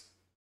earnings.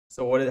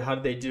 So how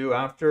did they do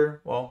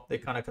after? Well, they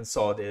kind of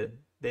consolidated.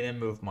 They didn't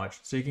move much.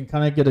 So you can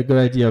kind of get a good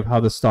idea of how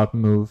the stock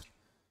moved,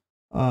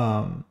 you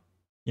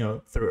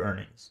know, through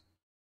earnings.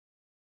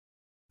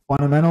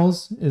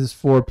 Fundamentals is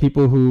for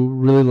people who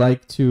really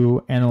like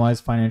to analyze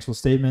financial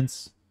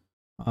statements,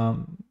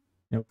 you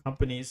know,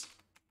 companies,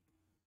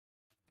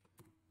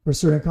 for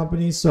certain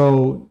companies.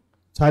 So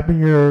type in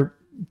your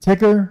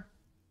ticker,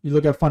 you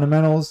look at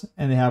fundamentals,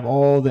 and they have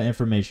all the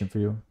information for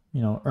you.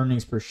 You know,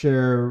 earnings per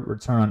share,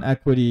 return on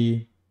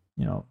equity,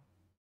 you know,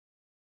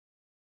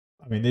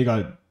 I mean, they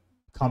got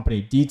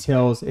company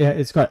details.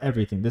 It's got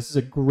everything. This is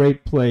a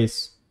great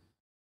place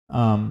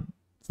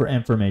for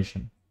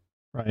information,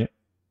 right?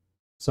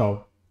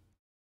 So,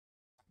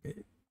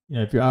 you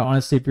know, if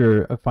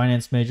you're a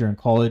finance major in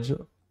college,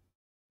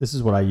 this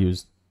is what I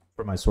used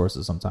for my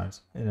sources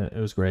sometimes, and it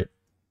was great.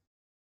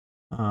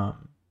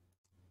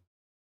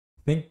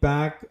 Think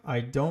back. I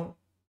don't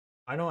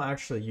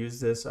actually use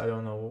this. I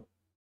don't know.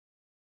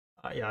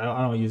 I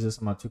don't use this.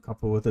 I'm not too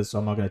comfortable with this, so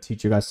I'm not going to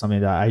teach you guys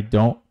something that I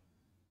don't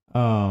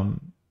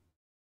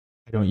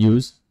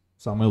use.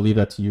 So I'm going to leave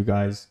that to you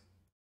guys.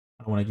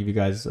 I don't want to give you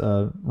guys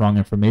wrong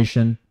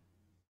information.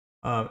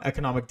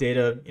 Economic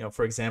data, you know,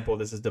 for example,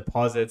 this is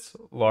deposits,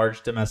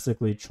 large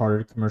domestically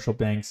chartered commercial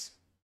banks,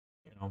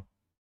 you know,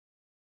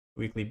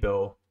 weekly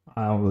bill.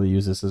 I don't really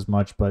use this as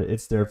much, but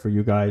it's there for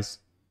you guys.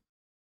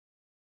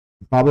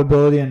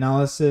 Probability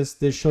analysis.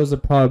 This shows the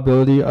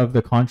probability of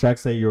the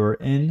contracts that you're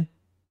in.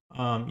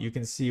 You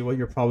can see what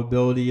your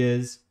probability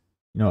is.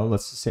 You know,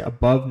 let's just say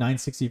above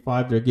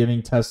 965, they're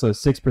giving Tesla a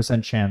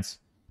 6% chance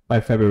by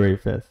February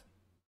 5th.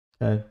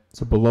 Okay,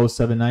 so below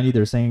 790,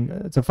 they're saying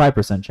it's a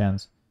 5%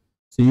 chance.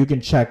 So you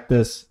can check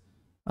this.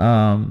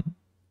 You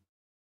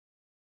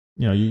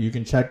know, you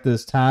can check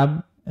this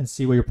tab and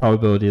see what your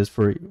probability is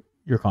for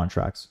your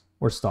contracts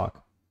or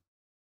stock.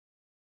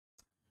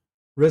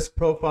 Risk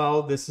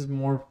profile. This is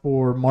more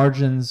for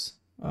margins,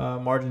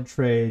 margin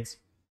trades,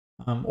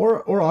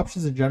 or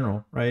options in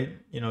general, right?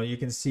 You know, you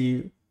can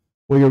see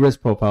what your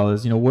risk profile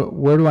is. You know,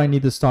 where do I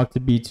need the stock to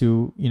be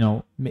to, you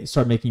know,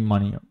 start making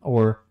money,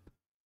 or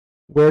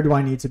where do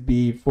I need to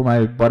be for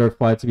my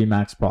butterfly to be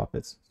max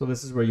profits? So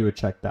this is where you would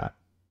check that.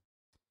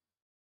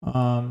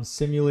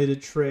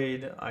 Simulated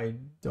trade. I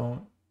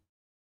don't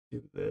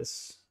do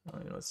this.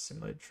 You know,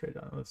 simulated trade.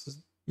 I don't know. This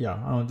is,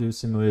 yeah, I don't do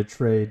simulated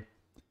trade.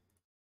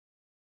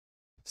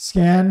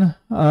 Scan.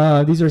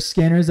 These are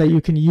scanners that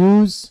you can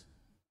use.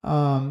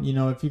 You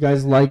know, if you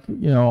guys like,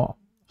 you know,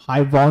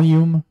 high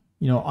volume,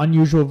 you know,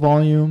 unusual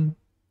volume,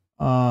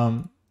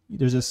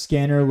 there's a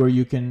scanner where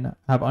you can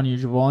have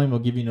unusual volume.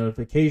 It'll give you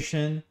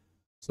notification.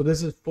 So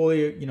this is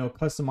fully, you know,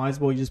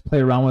 customizable. You just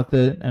play around with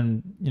it,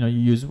 and, you know, you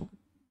use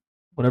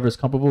whatever is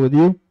comfortable with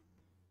you,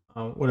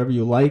 whatever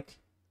you like,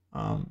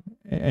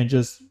 and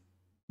just,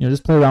 you know,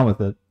 just play around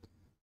with it.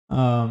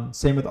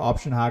 Same with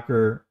Option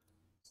Hacker,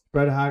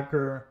 Spread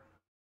Hacker.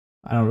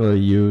 I don't really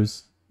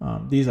use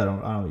these. I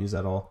don't use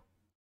at all.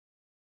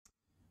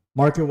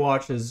 Market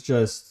Watch is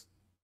just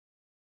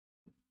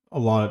a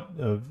lot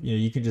of, you know,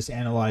 you can just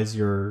analyze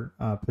your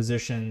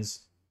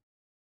positions.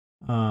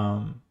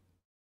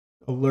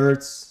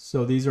 Alerts.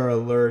 So these are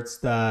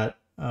alerts that,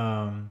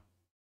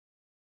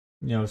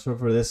 you know, so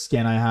for this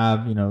scan I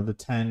have, you know, the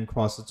 10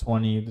 cross the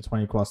 20, the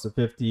 20 cross the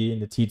 50,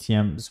 and the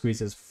TTM squeeze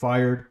says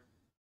fired.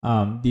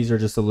 These are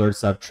just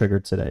alerts that I've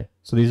triggered today.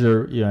 So these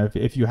are, you know,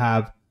 if you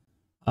have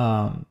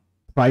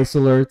price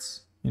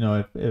alerts, you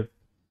know, if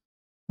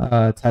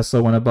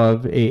Tesla went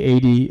above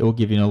 880, it will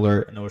give you an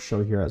alert, and it will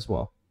show here as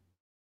well.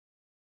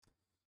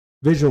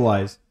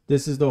 Visualize.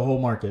 This is the whole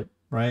market,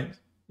 right?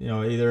 You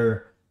know,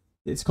 either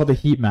it's called the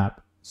heat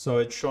map. So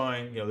it's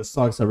showing, you know, the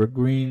stocks that were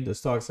green, the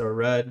stocks that were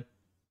red.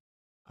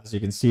 As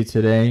you can see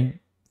today,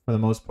 for the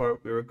most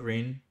part, we were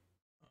green.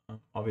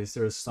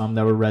 Obviously, there's some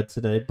that were red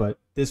today, but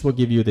this will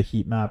give you the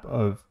heat map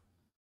of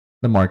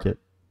the market.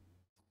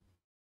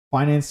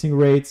 Financing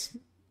rates,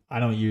 I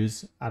don't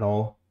use at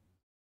all.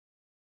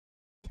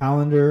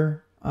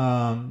 Calendar,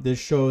 this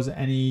shows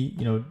any,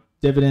 you know,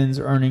 dividends,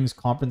 earnings,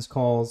 conference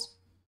calls,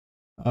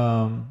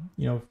 you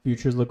know,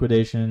 futures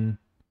liquidation,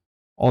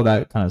 all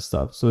that kind of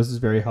stuff. So this is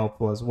very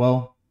helpful as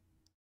well.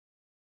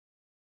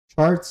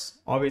 Charts,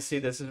 obviously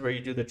this is where you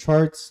do the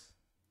charts.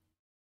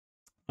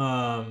 You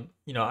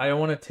know, I don't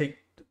want to take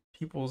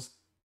people's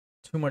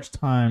too much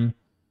time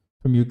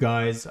from you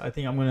guys. I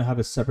think I'm going to have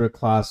a separate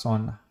class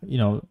on, you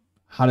know,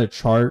 how to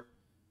chart.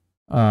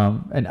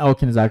 And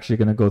Elkin is actually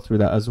going to go through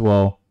that as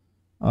well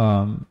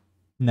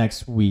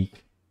next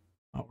week.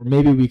 Or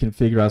maybe we can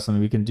figure out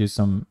something. We can do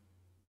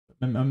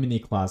a mini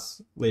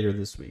class later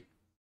this week.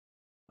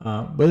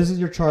 But this is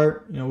your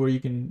chart, you know, where you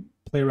can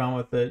play around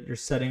with it. Your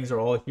settings are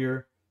all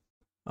here.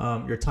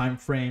 Your time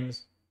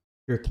frames,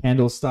 your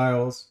candle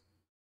styles,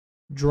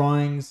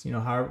 drawings,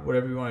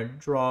 whatever you want to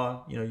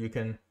draw. You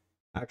can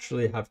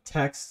actually have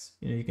text.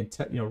 You can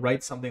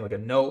write something like a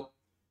note.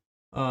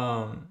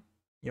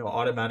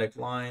 Automatic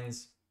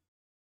lines,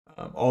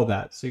 all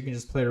that. So you can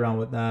just play around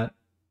with that.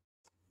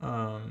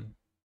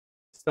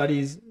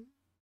 Studies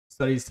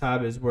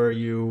tab is where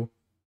you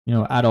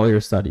add all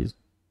your studies,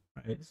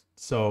 right?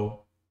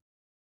 So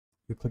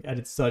you click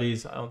edit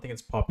studies. I don't think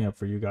it's popping up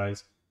for you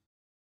guys.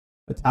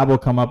 A tab will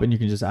come up and you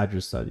can just add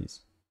your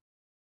studies.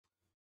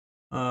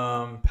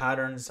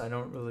 Patterns I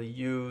don't really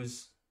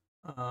use.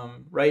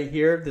 Right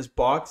here, this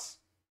box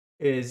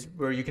is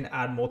where you can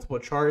add multiple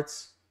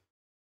charts.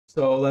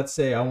 So let's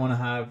say I want to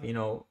have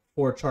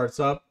 4 charts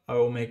up. I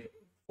will make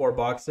 4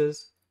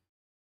 boxes.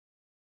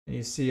 And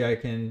you see I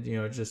can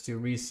just do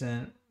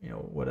recent,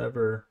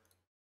 whatever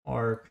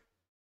arc.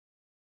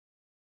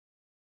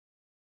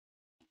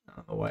 I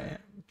don't know why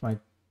my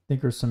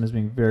Thinkorswim is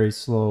being very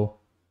slow.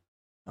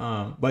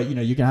 But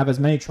you can have as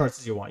many charts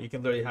as you want. You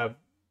can literally have,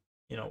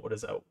 what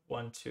is that?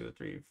 1, 2,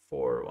 3,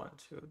 4, 1,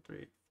 2,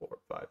 3, 4,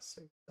 5,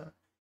 6, 7,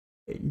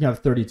 8. You can have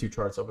 32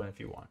 charts open if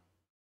you want.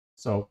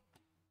 So,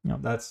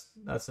 that's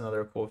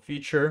another cool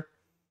feature.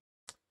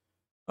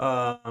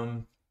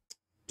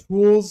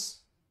 Tools.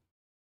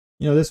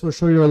 This will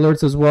show you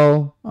alerts as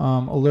well.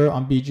 Alert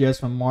on BGS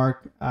from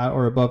mark at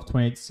or above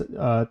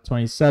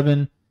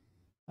 27.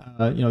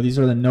 These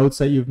are the notes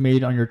that you've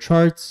made on your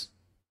charts.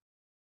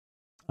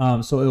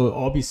 So it will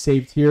all be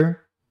saved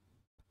here.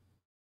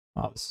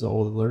 Oh, this is an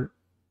old alert.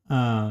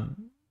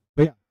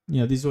 But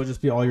yeah, these will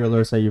just be all your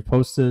alerts that you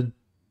posted.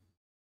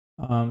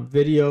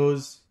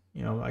 Videos,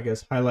 I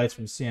guess highlights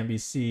from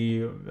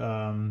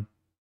CNBC.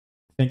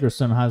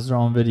 Thinkorswim has their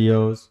own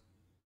videos.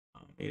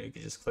 You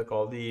can just click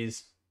all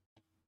these.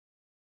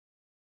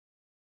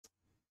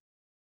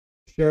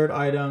 Shared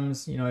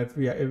items, if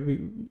we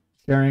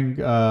sharing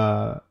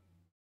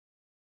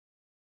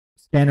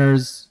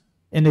scanners,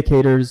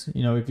 indicators,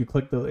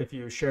 if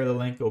you share the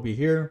link, it'll be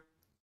here.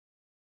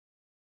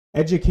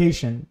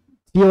 Education.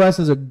 TOS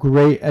is a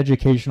great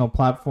educational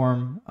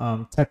platform.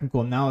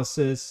 Technical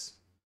analysis,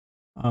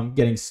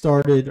 getting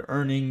started,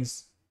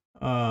 earnings.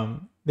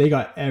 They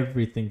got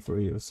everything for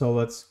you. So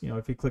let's,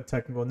 if you click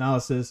technical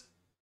analysis,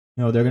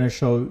 they're going to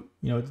show,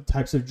 the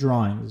types of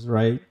drawings,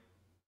 right?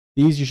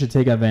 These you should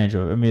take advantage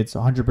of. I mean, it's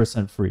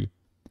 100% free.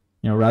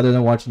 Rather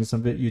than watching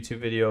some YouTube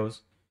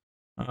videos,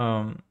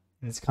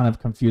 it's kind of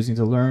confusing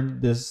to learn.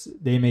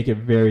 They make it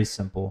very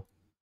simple.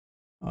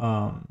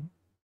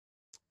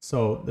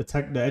 So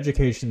the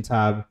education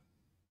tab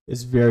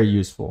is very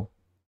useful.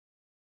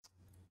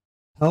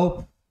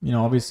 Help.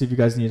 Obviously, if you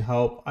guys need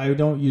help, I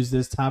don't use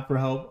this tab for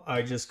help.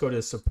 I just go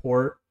to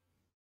support,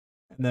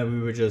 and then we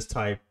would just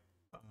type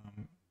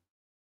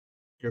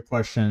your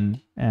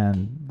question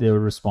and they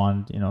would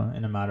respond, in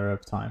a matter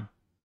of time.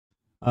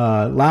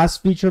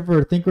 Last feature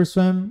for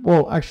Thinkorswim.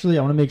 Well, actually,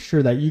 I want to make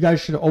sure that you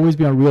guys should always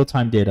be on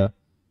real-time data.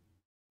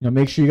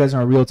 Make sure you guys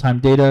are on real-time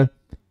data.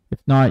 If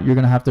not, you're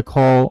going to have to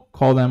call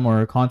them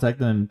or contact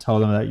them and tell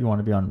them that you want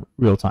to be on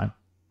real-time.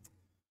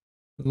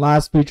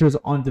 Last feature is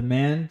on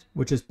demand,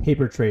 which is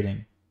paper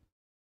trading.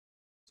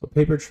 So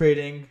paper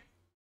trading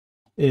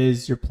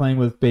is you're playing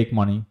with fake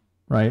money,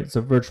 right? It's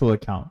a virtual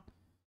account.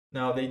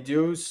 Now they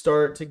do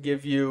start to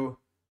give you,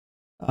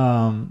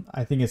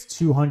 I think it's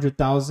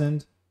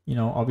 200,000.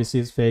 Obviously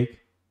it's fake.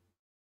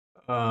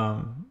 Okay,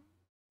 I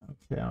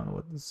don't know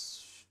what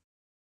this.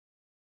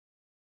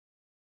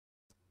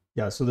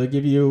 Yeah, so they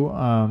give you,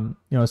 a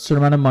certain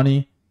amount of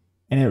money,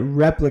 and it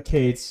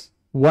replicates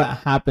what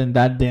happened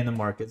that day in the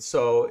market.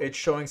 So it's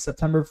showing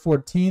September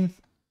 14th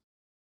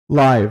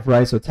live,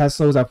 right? So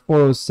Tesla was at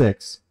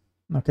 406.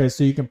 Okay,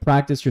 so you can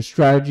practice your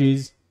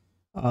strategies.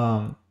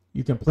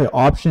 You can play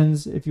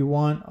options if you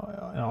want.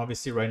 And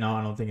obviously right now,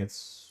 I don't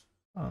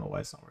know why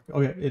it's not working.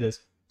 Okay, it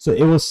is. So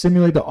it will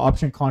simulate the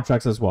option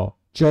contracts as well,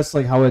 just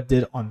like how it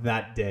did on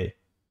that day.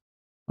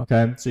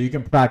 Okay, so you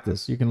can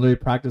practice. You can literally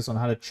practice on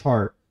how to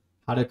chart,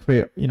 how to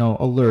create,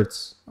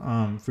 alerts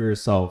for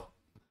yourself,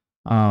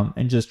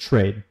 and just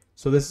trade.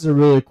 So this is a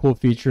really cool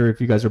feature if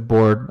you guys are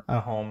bored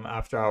at home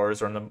after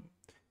hours or on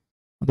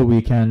the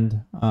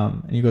weekend,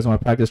 and you guys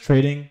want to practice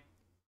trading.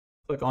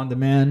 Click on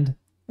demand,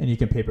 and you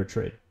can paper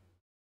trade.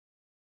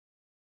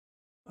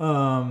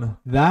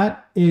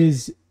 That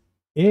is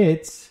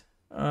it.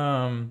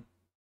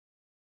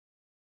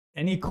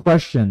 Any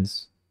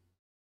questions?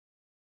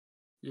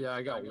 Yeah,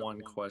 I got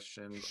one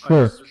question.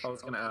 Sure. I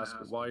was going to ask,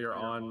 while you're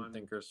on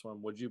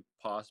Thinkorswim, would you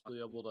possibly be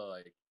able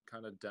to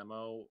kind of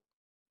demo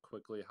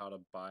quickly how to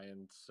buy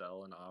and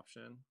sell an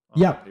option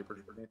on Yeah.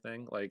 paper or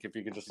anything? If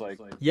you could just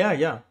Yeah. I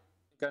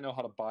think I know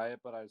how to buy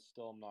it, but I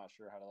still am not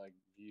sure how to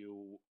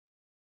view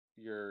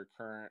your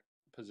current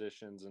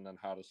positions and then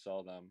how to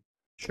sell them.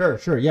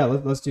 Sure. Yeah,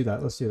 let's do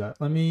that.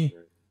 Let me.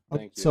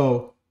 Thank you.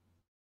 So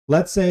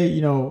let's say,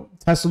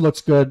 Tesla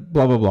looks good,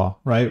 blah, blah, blah,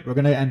 right? We're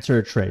going to enter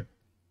a trade.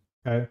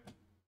 Okay.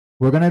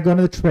 We're going to go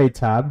to the trade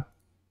tab,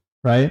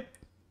 right?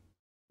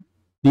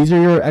 These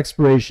are your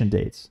expiration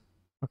dates.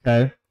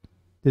 Okay.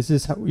 This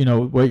is how,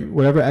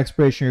 whatever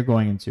expiration you're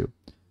going into.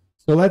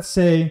 So let's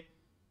say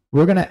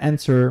we're going to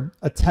enter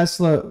a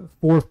Tesla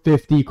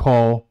 450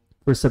 call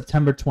for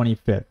September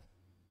 25th.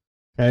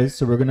 Okay,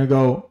 so we're going to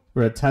go,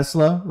 we're at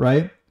Tesla,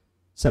 right?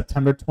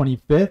 September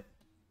 25th.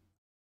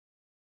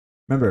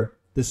 Remember,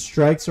 the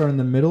strikes are in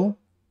the middle.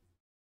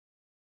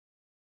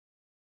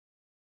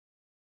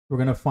 We're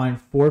going to find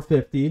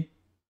 450.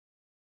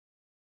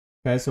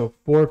 Okay, so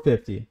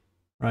 450,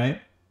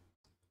 right?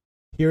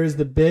 Here is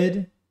the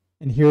bid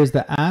and here is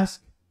the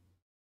ask.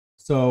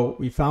 So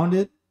we found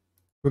it.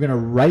 We're going to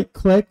right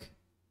click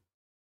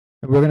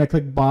and we're going to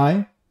click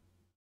buy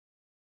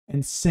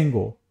and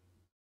single.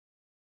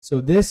 So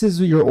this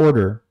is your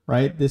order,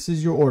 right? This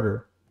is your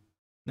order.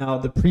 Now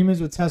the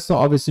premiums with Tesla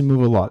obviously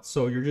move a lot.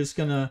 So you're just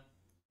going to,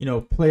 you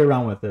know, play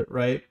around with it,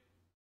 right?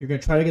 You're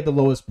going to try to get the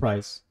lowest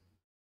price.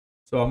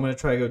 So I'm going to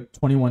try to go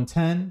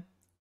 2110,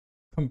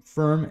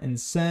 confirm and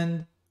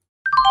send.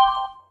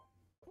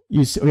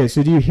 Okay,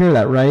 so do you hear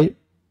that, right?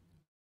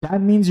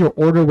 That means your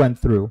order went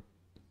through.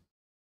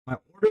 My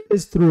order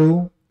is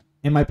through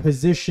and my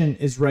position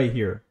is right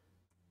here.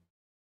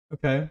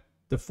 Okay,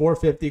 the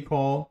 450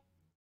 call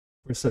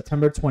for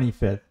September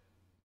 25th.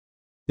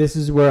 This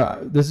is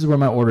where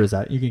my order is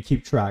at. You can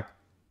keep track.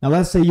 Now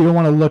let's say you don't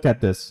want to look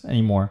at this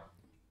anymore.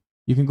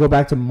 You can go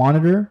back to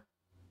monitor,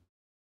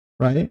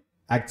 right?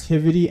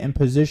 Activity and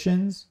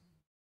positions.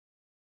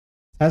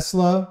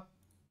 Tesla.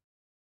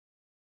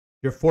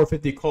 Your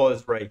 450 call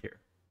is right here.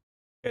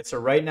 Okay, so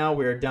right now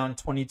we are down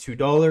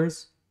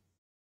 $22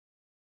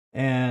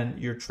 and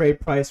your trade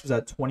price was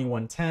at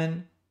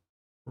 2110.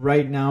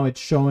 Right now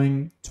it's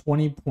showing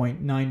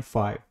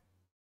 20.95.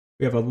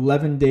 We have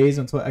 11 days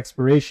until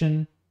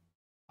expiration.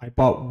 I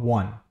bought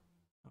one.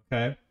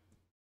 Okay.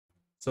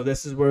 So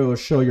this is where it will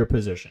show your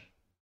position.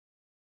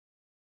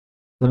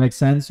 Does that make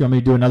sense? You want me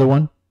to do another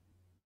one?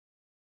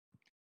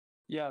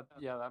 Yeah,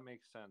 that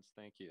makes sense.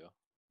 Thank you.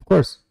 Of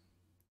course.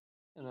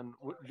 And then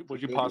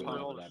would you possibly be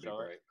able to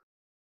show it?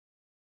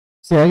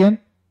 Say that again?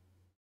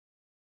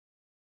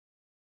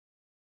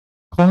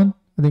 Colin?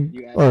 I think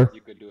You asked or if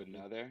you could do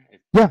another.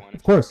 If yeah, you wanted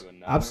of course. to do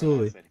another,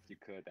 Absolutely. I said if you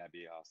could, that'd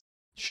be awesome.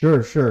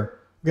 Sure.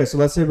 Okay, so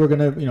let's say we're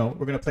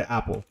gonna play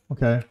Apple.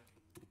 Okay.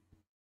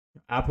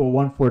 Apple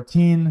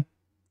 114.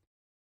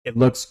 It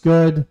looks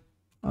good.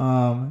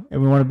 And we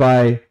want to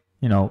buy,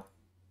 an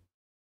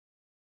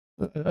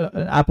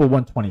Apple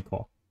 120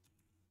 call.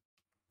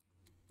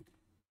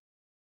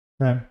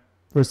 Okay.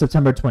 For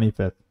September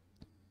 25th.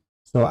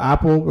 So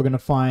Apple, we're going to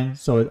find,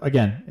 so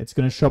again, it's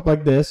going to show up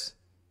like this.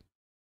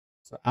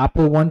 So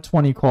Apple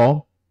 120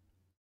 call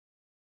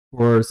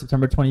for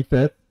September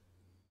 25th.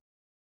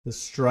 The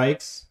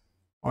strikes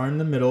are in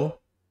the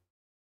middle,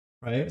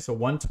 right? So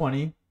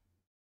 120.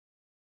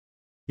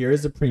 Here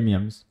is the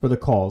premiums for the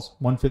calls,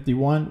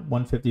 151,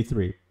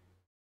 153.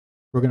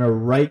 We're going to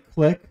right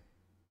click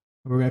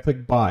and we're going to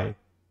click buy.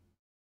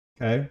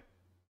 Okay.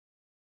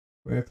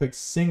 We're going to click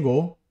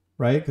single,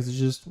 right? Because it's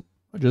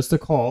just a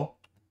call.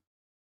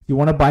 If you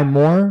want to buy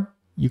more,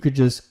 you could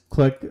just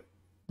click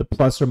the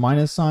plus or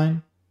minus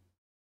sign.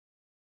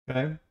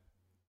 Okay.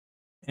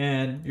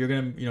 And you're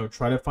going to,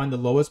 try to find the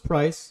lowest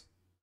price.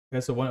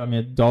 Okay. So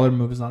a dollar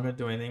move is not going to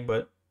do anything,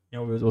 but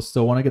we'll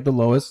still want to get the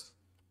lowest.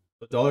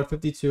 So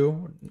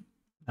 $1.52.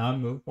 Now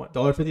move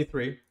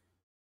 $1.53.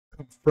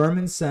 Confirm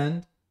and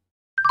send.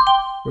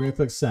 We're going to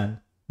click send.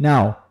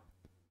 Now,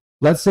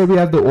 let's say we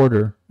have the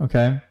order,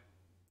 okay?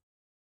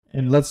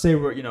 And let's say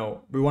we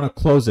want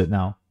to close it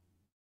now.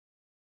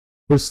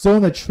 We're still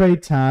in the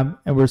trade tab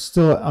and we're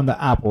still on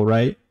the Apple,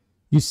 right?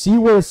 You see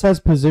where it says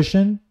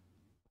position?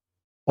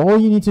 All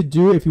you need to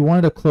do if you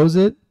wanted to close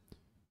it,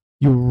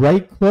 you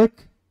right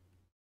click,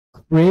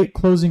 create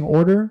closing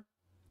order,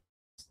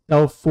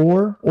 sell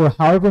 4 or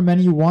however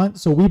many you want.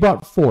 So we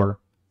bought 4,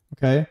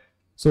 okay?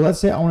 So let's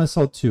say I want to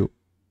sell 2.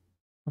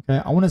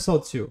 Okay, I want to sell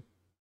 2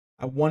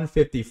 at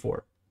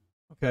 154.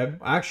 Okay,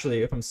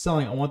 actually, if I'm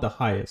selling, I want the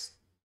highest.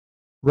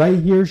 Right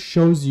here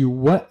shows you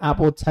what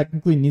Apple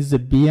technically needs to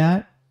be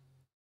at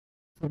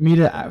for me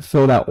to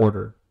fill that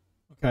order.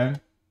 Okay,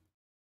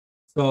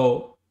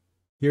 so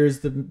here's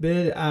the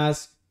bid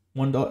ask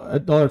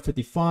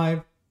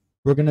 $1.55.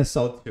 We're gonna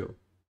sell 2.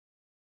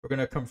 We're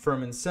gonna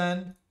confirm and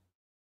send.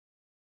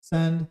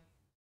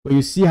 But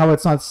you see how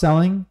it's not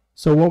selling.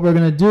 So what we're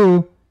gonna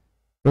do,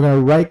 we're gonna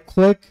right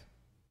click,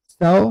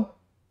 sell,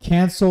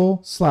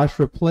 cancel /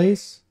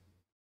 replace.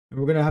 And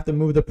we're going to have to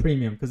move the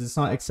premium because it's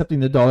not accepting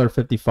the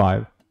 $1.55.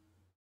 We're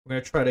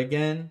going to try it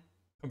again.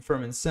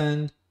 Confirm and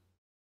send.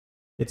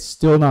 It's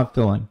still not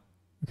filling.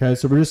 Okay,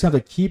 so we're just going to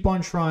have to keep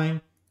on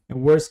trying.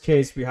 In worst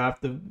case, we have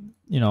to,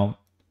 fill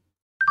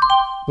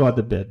out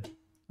the bid.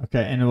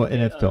 Okay, and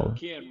it filled.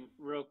 Kian,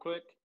 real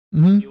quick.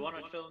 Mm-hmm. You want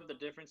to fill in the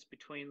difference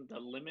between the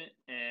limit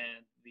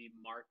and the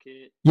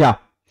market? Yeah.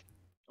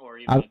 Or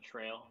even a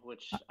trail,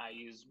 which I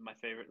use my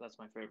favorite. That's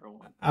my favorite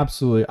one.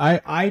 Absolutely.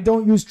 I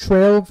don't use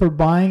trail for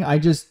buying. I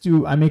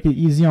make it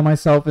easy on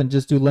myself and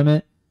just do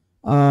limit.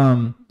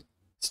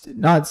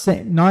 Not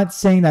saying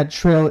that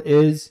trail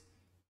is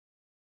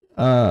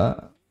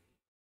bad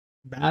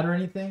or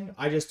anything.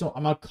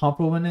 I'm not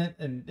comfortable in it.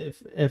 And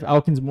if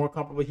Elkin's more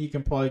comfortable, he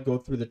can probably go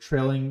through the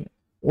trailing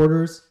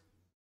orders.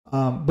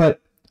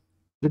 But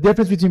the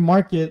difference between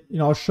market,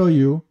 I'll show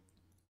you.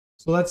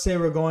 So let's say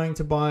we're going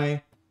to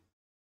buy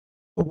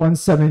a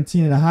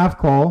 117.5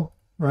 call,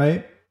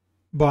 right?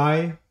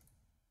 Buy,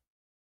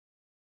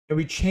 and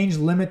we change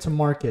limit to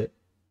market.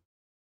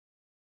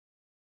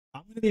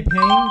 I'm going to be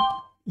paying,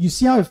 you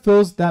see how it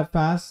fills that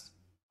fast?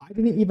 I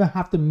didn't even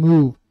have to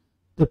move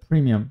the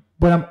premium,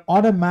 but I'm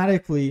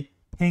automatically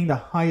paying the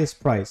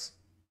highest price.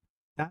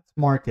 That's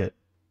market,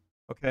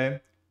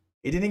 okay?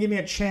 It didn't give me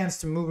a chance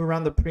to move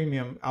around the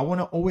premium. I want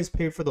to always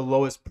pay for the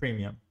lowest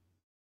premium,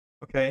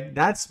 okay?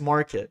 That's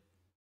market.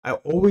 I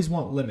always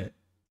want limit.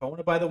 If I want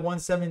to buy the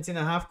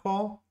 117.5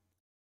 call,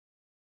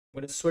 I'm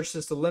going to switch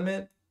this to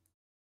limit,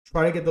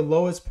 try to get the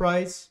lowest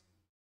price,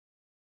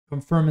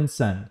 confirm and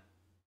send.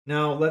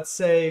 Now, let's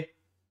say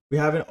we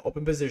have an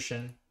open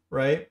position,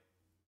 right?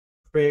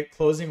 Create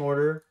closing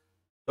order,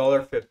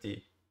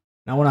 $1.50.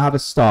 Now I want to have a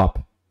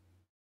stop.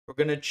 We're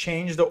going to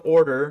change the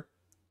order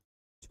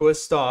to a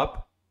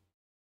stop.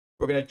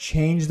 We're going to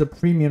change the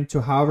premium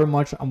to however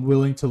much I'm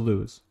willing to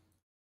lose.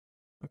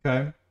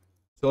 Okay?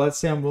 So let's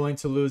say I'm willing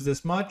to lose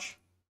this much.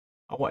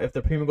 If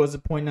the premium goes to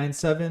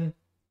 0.97,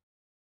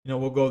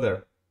 we'll go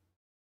there.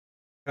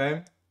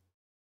 Okay?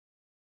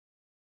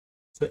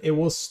 So it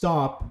will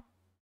stop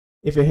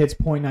if it hits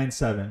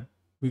 0.97.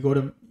 We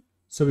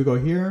go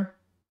here,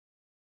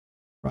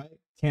 right?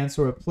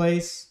 Cancel,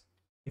 replace.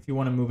 If you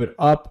want to move it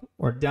up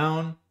or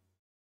down.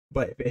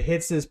 But if it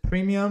hits this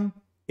premium,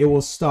 it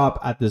will stop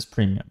at this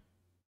premium.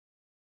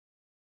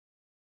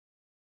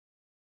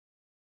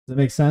 Does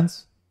that make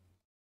sense?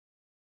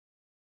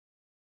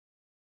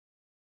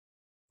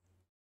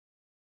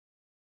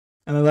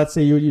 And then let's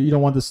say you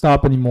don't want to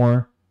stop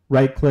anymore.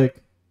 Right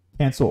click,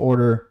 cancel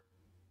order,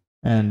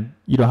 and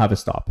you don't have a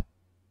stop.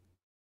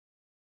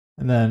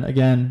 And then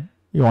again,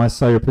 you want to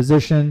sell your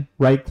position,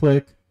 right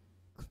click,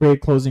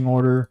 create closing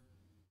order,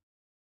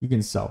 you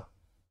can sell,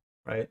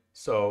 right?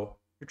 So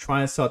you're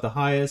trying to sell at the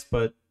highest,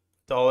 but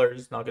dollar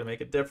is not going to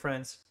make a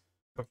difference.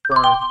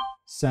 Confirm,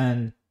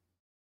 send,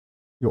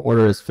 your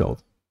order is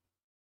filled.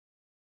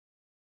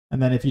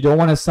 And then if you don't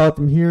want to sell it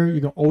from here,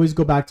 you can always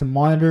go back to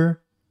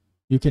monitor.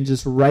 You can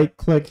just right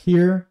click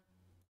here,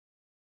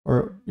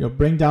 or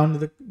bring down to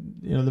the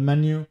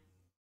menu.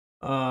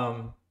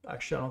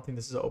 Actually, I don't think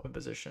this is an open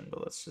position,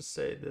 but let's just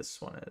say this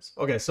one is.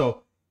 Okay,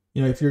 so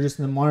if you're just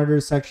in the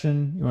monitor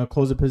section, you want to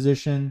close a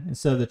position,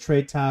 instead of the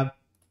trade tab,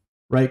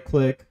 right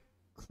click,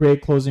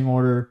 create closing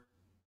order.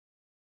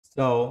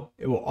 So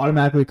it will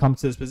automatically come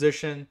to this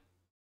position.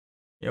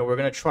 We're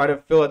going to try to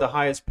fill at the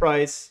highest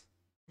price,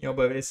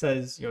 but it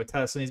says,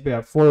 Tesla needs to be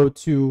at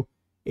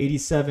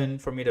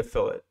 402.87 for me to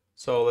fill it.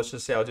 So let's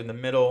just say I'll do in the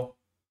middle.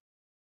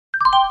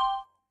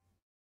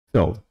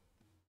 Filled.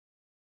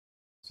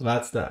 So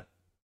that's that.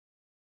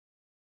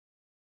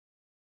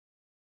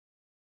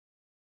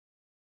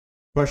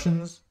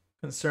 Questions?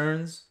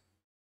 Concerns?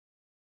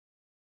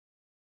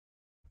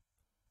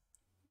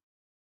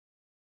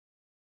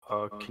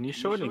 Can you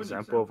show an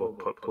example of a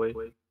put play?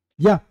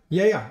 Yeah,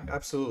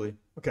 absolutely.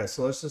 Okay,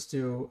 so let's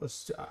do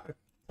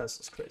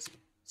Tesla's crazy.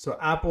 So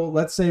Apple,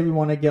 let's say we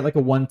want to get like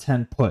a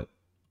 110 put.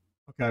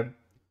 Okay.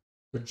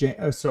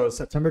 So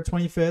September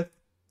 25th.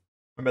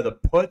 Remember, the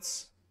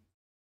puts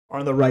are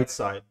on the right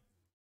side.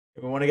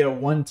 If we want to get a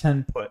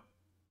 110 put,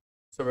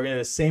 so we're going to do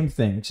the same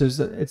thing.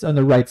 It's on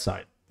the right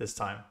side this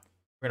time.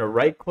 We're going to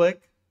right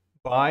click,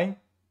 buy,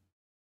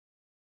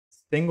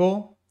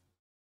 single,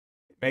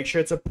 make sure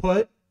it's a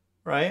put,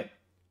 right?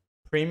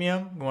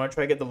 Premium, we want to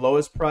try to get the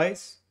lowest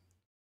price.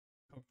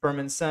 Confirm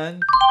and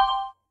send.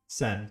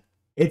 Send.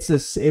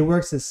 It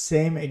works the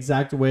same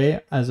exact way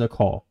as a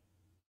call,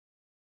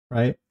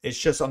 right? It's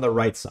just on the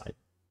right side.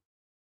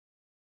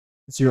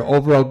 So your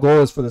overall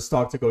goal is for the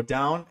stock to go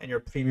down and your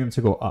premium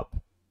to go up.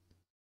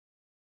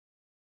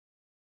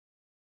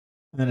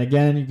 And then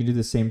again, you can do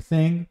the same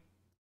thing.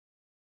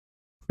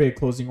 Create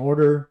closing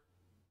order.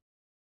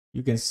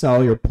 You can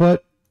sell your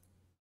put.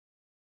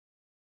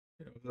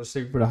 Let's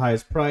say for the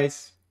highest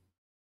price.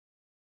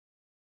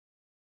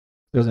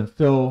 Doesn't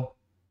fill.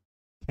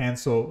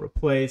 Cancel,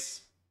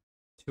 replace.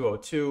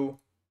 202.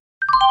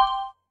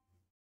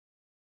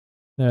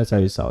 That's how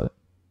you sell it.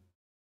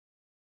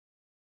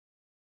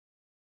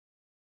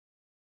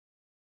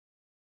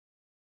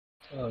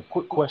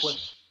 Quick question.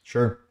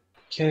 Sure.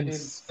 Can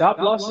stop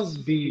losses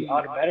be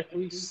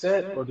automatically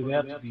set, or do they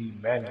have to be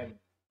manual?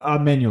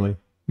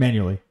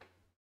 Manually.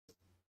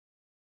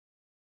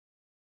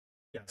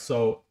 Yeah.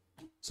 So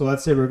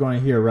let's say we're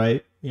going here,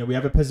 right? We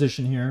have a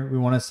position here. We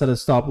want to set a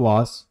stop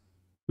loss.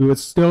 We would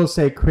still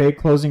say create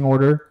closing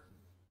order,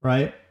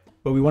 right?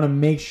 But we want to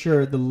make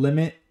sure the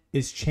limit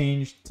is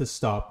changed to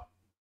stop.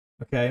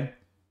 Okay.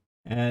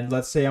 And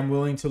let's say I'm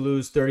willing to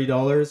lose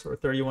 $30 or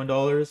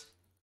 $31.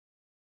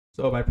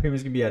 So my premium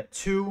is going to be at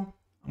 2.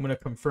 I'm going to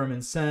confirm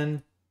and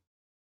send.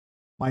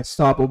 My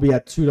stop will be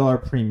at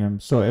 $2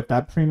 premium. So if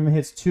that premium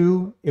hits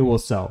 2, it will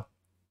sell.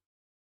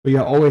 But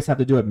you always have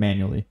to do it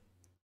manually.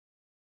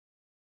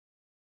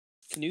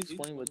 Can you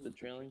explain what the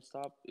trailing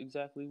stop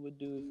exactly would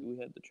do if we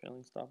had the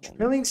trailing stop on?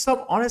 Trailing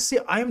stop, honestly,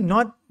 I'm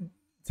not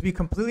to be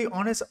completely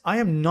honest, I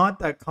am not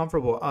that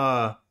comfortable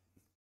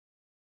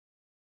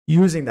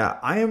using that.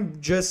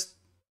 I'm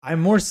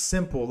more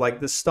simple. Like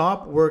the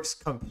stop works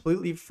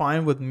completely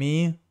fine with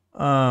me.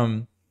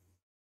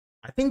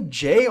 I think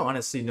Jay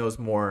honestly knows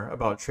more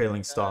about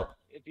trailing stop.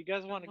 If you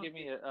guys want to give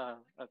me a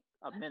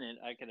minute,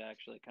 I could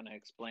actually kind of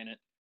explain it.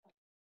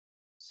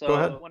 Go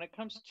ahead. So when it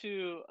comes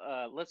to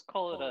let's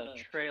call it a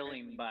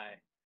trailing buy.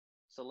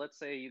 So let's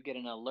say you get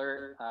an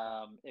alert.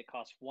 It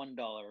costs $1,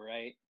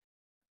 right?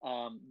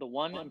 The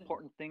one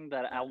important thing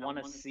that I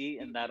want to see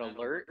in that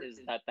alert is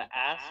that the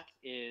ask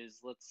is,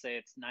 let's say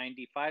it's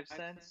 95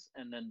 cents,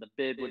 and then the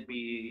bid would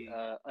be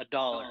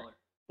 $1.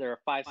 They're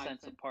 5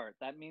 cents apart.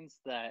 That means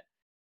that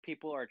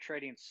people are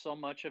trading so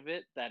much of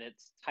it that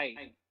it's tight.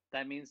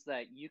 That means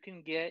that you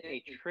can get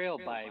a trail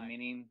buy,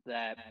 meaning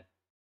that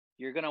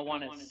you're going to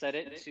want to set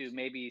it to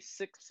maybe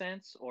 6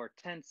 cents or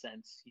 10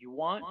 cents. You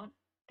want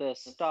the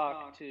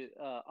stock to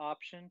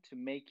option to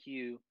make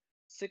you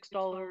 $6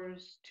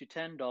 to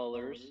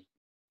 $10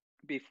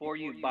 before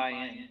you buy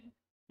in.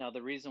 Now,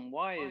 the reason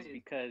why is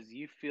because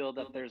you feel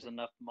that there's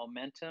enough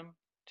momentum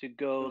to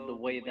go the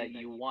way that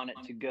you want it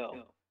to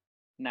go.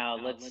 Now,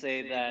 let's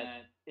say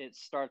that it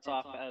starts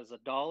off as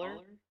 $1,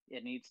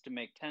 it needs to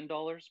make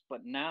 $10,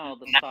 but now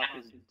the stock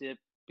is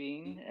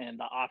dipping and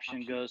the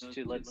option goes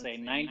to, let's say,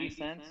 90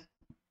 cents,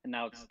 and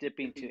now it's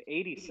dipping to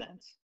 80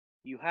 cents.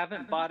 You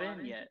haven't bought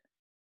in yet.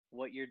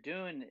 What you're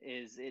doing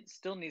is it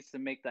still needs to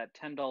make that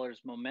 $10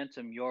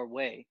 momentum your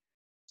way.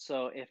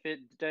 So if it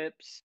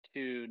dips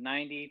to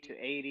 90 to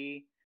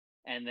 80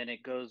 and then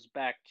it goes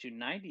back to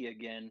 90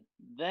 again,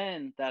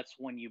 then that's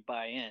when you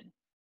buy in.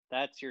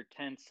 That's your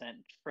 10-cent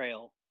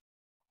trail.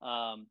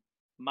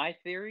 My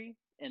theory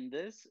in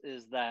this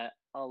is that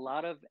a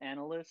lot of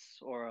analysts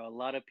or a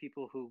lot of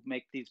people who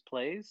make these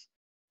plays,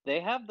 they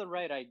have the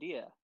right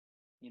idea.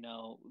 You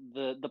know,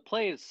 the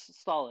play is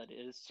solid, it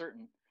is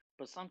certain,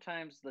 but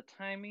sometimes the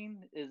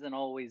timing isn't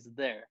always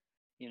there.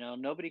 You know,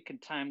 nobody can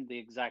time the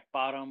exact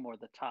bottom or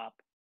the top.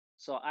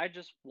 So I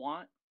just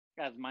want,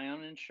 as my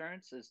own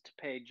insurance, is to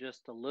pay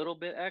just a little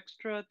bit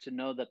extra to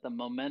know that the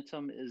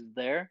momentum is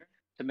there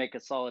to make a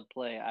solid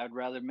play. I'd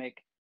rather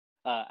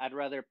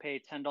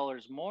pay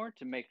 $10 more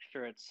to make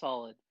sure it's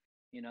solid.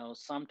 You know,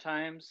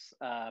 sometimes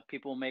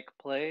people make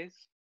plays,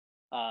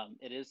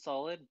 it is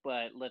solid,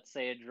 but let's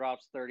say it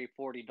drops $30,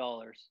 $40.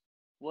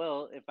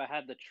 Well, if I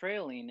had the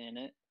trailing in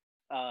it,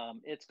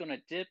 it's going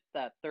to dip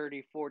that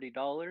 $30,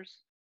 $40,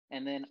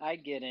 and then I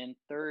get in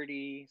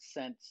 30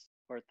 cents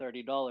or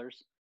 $30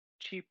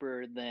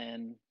 cheaper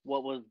than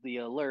what was the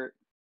alert,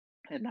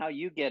 and now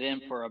you get in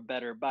for a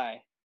better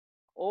buy.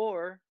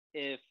 Or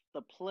if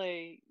the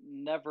play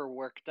never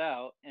worked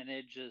out and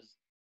it just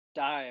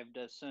dived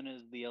as soon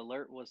as the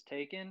alert was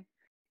taken,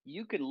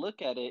 you could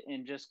look at it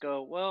and just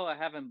go, well, I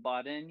haven't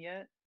bought in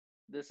yet.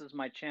 This is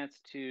my chance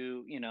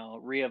to, you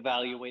know,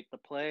 reevaluate the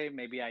play.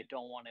 Maybe I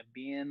don't want to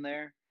be in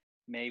there.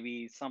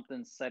 Maybe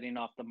something's setting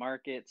off the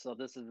market, so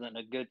this isn't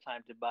a good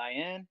time to buy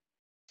in.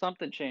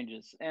 Something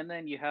changes, and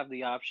then you have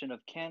the option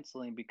of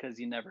canceling because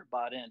you never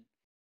bought in.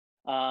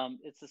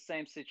 It's the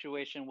same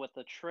situation with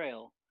a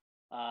trail.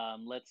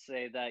 Let's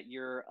say that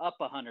you're up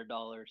 $100.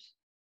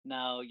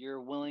 Now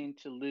you're willing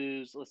to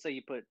lose, let's say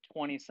you put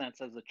 20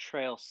 cents as a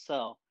trail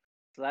sell.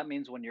 So that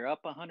means when you're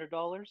up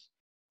 $100,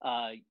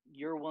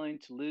 you're willing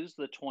to lose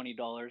the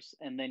 $20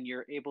 and then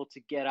you're able to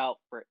get out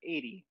for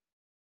 80.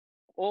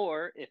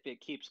 Or if it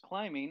keeps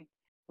climbing,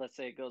 let's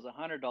say it goes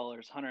 $100,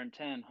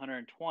 110,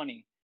 120,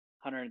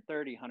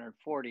 130,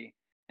 140,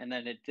 and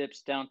then it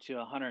dips down to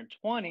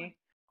 120.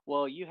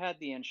 Well, you had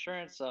the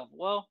insurance of,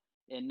 well,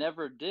 it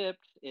never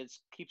dipped. It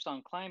keeps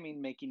on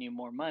climbing, making you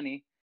more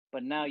money.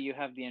 But now you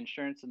have the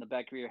insurance in the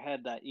back of your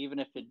head that even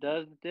if it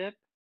does dip,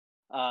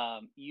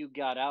 you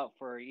got out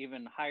for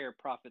even higher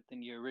profit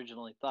than you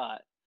originally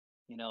thought.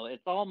 You know,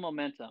 it's all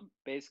momentum.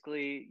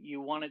 Basically,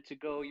 you want it to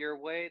go your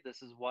way.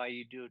 This is why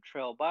you do a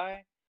trail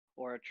buy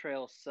or a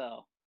trail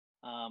sell.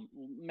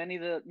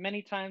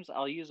 Many times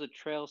I'll use a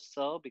trail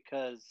sell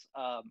because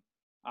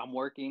I'm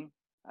working.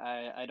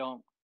 I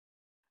don't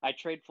I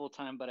trade full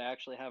time, but I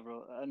actually have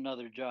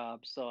another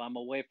job, so I'm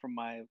away from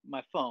my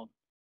phone.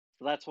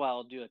 So that's why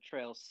I'll do a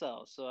trail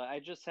sell. So I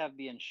just have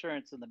the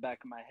insurance in the back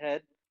of my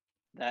head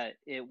that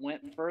it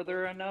went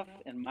further enough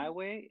in my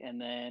way, and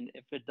then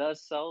if it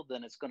does sell,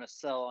 then it's going to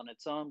sell on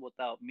its own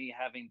without me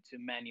having to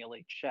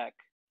manually check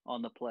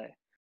on the play.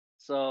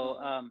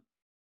 So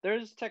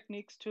there's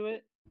techniques to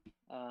it.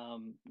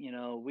 You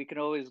know, we can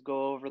always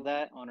go over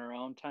that on our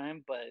own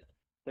time, but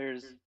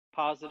there's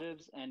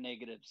positives and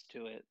negatives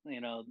to it. You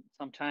know,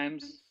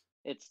 sometimes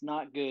it's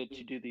not good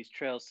to do these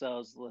trail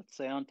sales, let's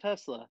say on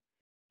Tesla,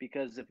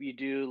 because if you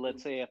do,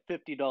 let's say, a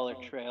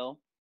 $50 trail,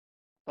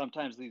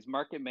 sometimes these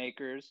market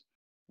makers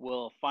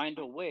will find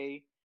a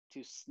way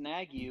to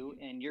snag you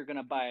and you're going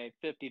to buy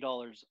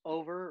 $50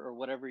 over or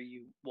whatever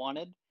you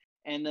wanted,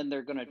 and then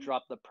they're going to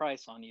drop the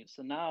price on you.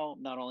 So now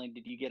not only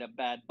did you get a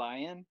bad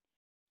buy-in,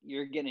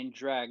 you're getting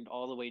dragged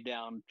all the way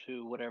down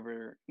to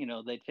whatever, you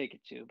know, they take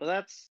it to. But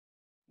that's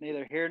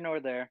neither here nor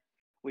there.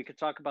 We could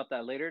talk about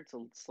that later. It's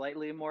a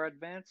slightly more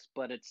advanced,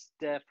 but it's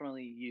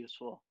definitely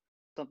useful.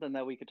 Something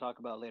that we could talk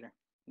about later.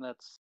 And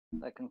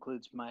that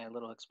concludes my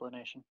little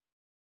explanation.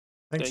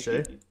 Thanks,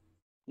 Jay.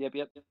 Yep.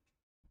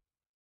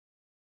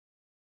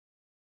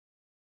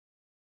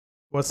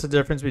 What's the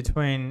difference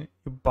between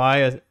you buy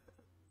a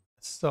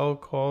sell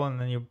call and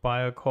then you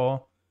buy a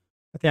call?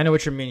 I think I know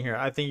what you're meaning here.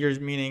 I think you're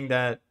meaning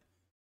that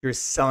you're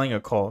selling a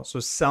call. So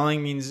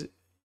selling means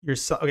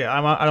okay.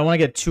 I don't want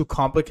to get too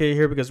complicated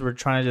here because we're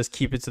trying to just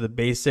keep it to the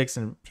basics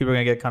and people are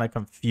gonna get kind of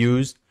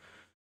confused.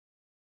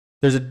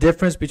 There's a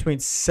difference between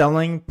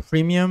selling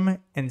premium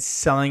and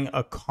selling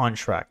a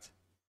contract.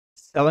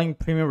 Selling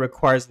premium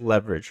requires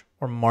leverage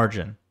or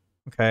margin.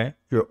 Okay,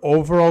 your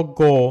overall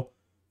goal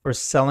for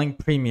selling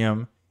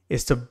premium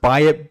is to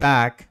buy it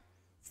back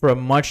for a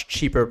much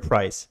cheaper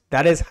price.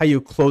 That is how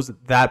you close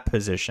that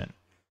position.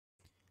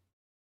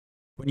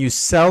 When you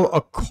sell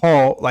a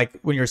call, like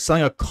when you're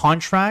selling a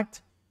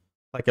contract,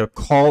 like a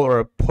call or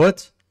a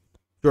put,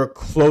 you're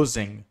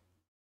closing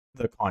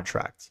the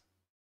contract,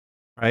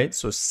 right?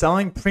 So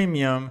selling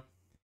premium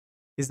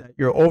is that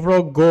your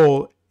overall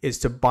goal is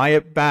to buy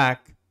it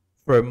back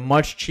for a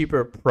much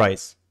cheaper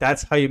price.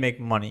 That's how you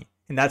make money,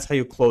 and that's how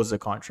you close the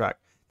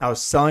contract. Now,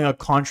 selling a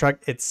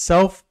contract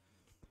itself,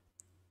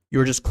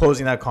 you're just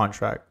closing that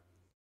contract.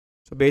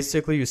 So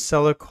basically, you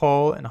sell a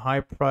call in high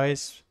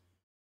price,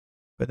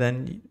 but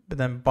then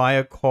buy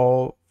a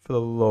call for the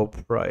low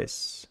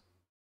price.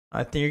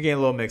 I think you're getting a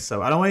little mixed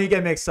up. I don't want you to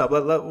get mixed up.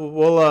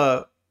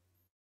 We'll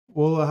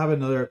have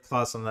another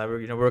class on that.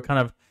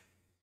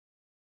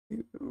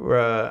 We're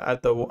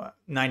at the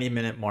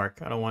 90-minute mark.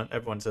 I don't want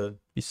everyone to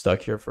be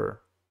stuck here for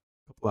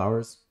a couple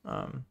hours.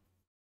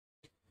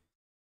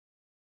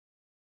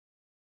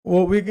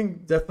 Well, we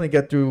can definitely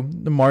get through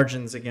the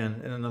margins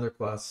again in another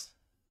class.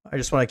 I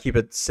just want to keep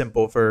it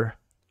simple for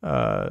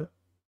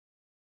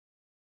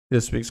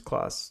this week's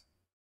class.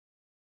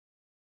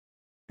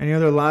 Any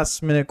other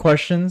last minute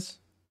questions?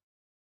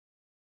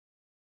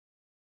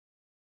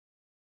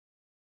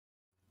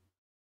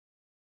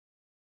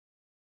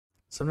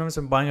 Sometimes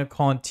I'm buying a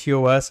call in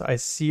TOS, I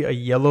see a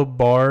yellow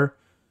bar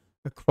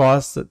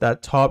across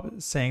that top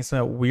saying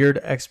some weird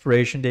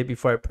expiration date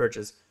before I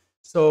purchase.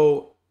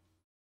 So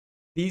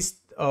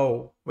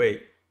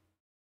wait.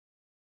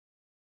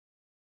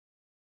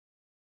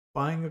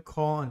 Buying a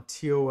call on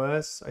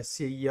TOS, I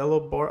see a yellow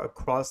bar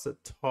across the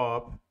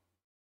top.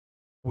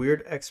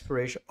 Weird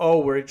expiration.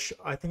 Oh,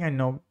 I think I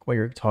know what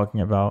you're talking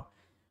about.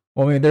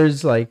 Well, I mean,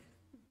 there's like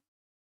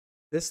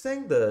this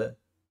thing, I'm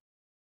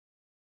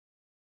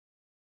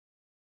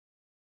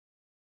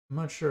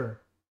not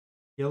sure.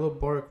 Yellow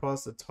bar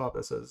across the top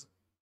that says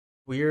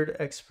weird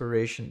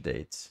expiration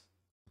dates.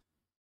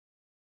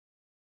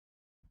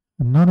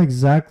 I'm not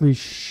exactly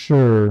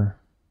sure.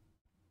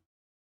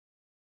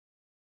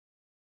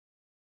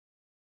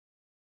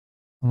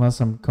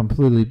 Unless I'm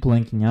completely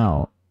blanking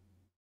out.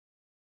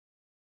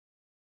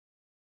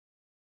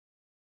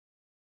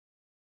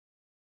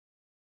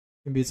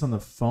 Maybe it's on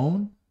the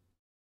phone?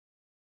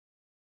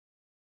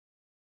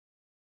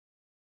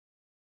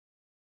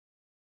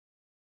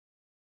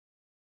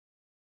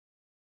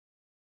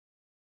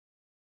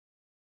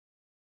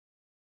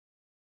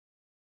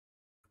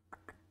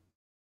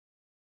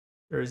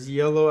 There's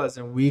yellow as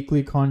in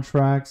weekly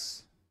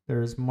contracts.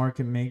 There's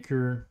market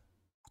maker.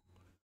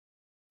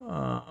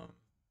 That's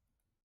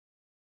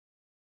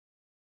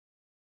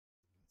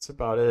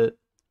about it.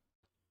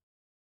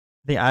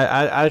 I think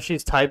I actually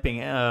is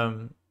typing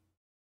a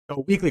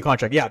weekly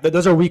contract. Yeah,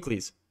 those are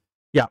weeklies.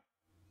 Yeah,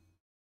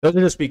 those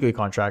are just weekly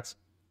contracts.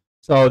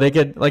 So they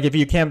could, like, if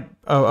you can't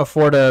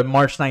afford a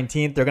March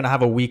 19th, they're gonna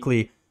have a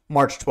weekly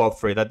March 12th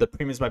free. That the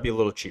premiums might be a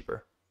little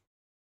cheaper.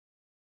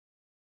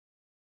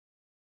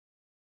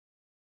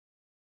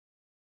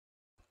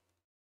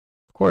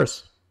 Of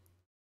course.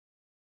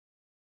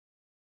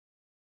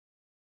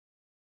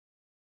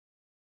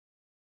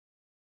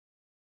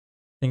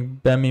 I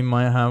think Bemi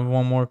might have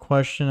one more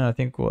question. I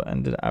think we'll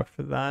end it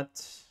after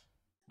that.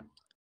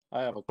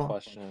 I have a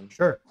question.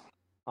 Sure.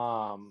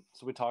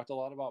 So we talked a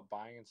lot about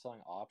buying and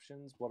selling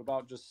options. What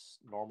about just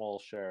normal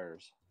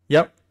shares?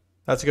 Yep,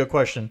 that's a good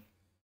question.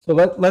 So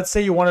let's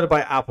say you wanted to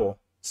buy Apple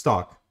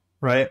stock,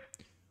 right?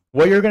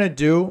 What you're gonna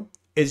do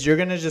is you're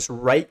gonna just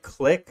right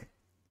click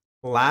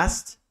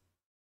last,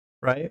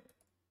 right?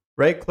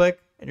 Right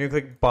click and you're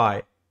gonna click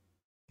buy.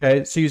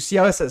 Okay, so you see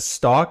how it says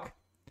stock?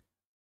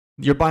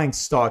 You're buying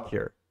stock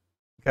here.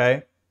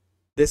 Okay,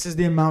 this is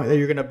the amount that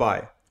you're gonna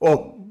buy.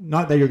 Well,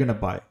 not that you're gonna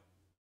buy.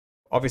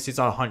 Obviously, it's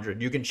not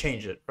 100. You can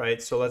change it,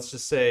 right? So let's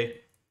just say,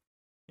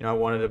 I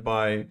wanted to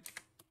buy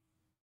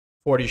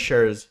 40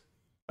 shares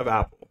of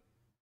Apple.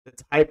 The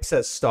type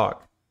says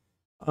stock.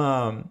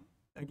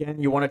 Again,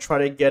 you want to try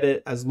to get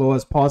it as low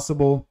as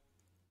possible.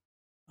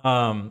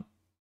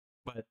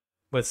 But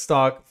with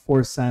stock,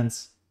 4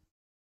 cents,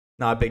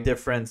 not a big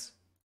difference.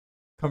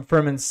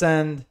 Confirm and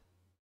send.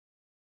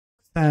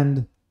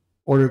 Send.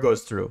 Order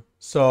goes through.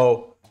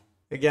 So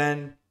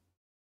again,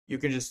 you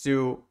can just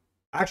do.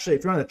 Actually,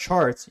 if you're on the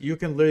charts, you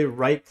can literally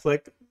right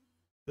click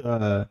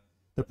the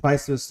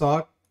price of the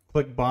stock,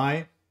 click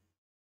buy,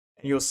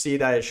 and you'll see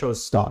that it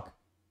shows stock,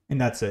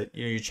 and that's it.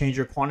 You change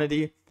your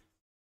quantity,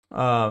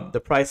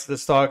 the price of the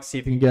stock, see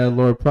if you can get a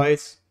lower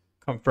price,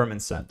 confirm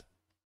and send.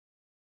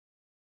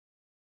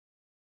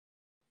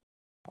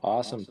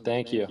 Awesome.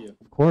 Thank you.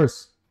 Of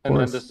course. And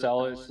then to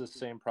sell it's the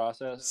same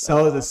process?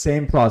 Sell is the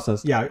same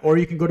process. Yeah. Or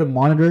you can go to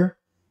monitor.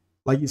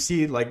 Like you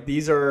see, like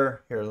these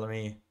are here. Let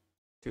me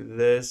do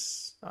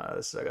this.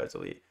 This is I got to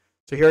delete.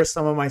 So here are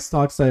some of my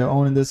stocks that I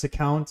own in this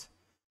account.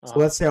 So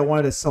let's say I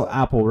wanted to sell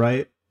Apple,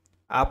 right?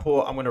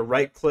 Apple, I'm going to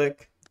right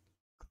click,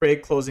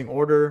 create closing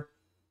order,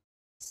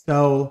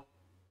 sell,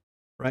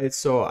 right?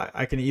 So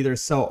I can either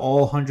sell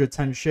all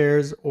 110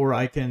 shares or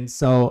I can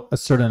sell a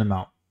certain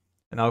amount.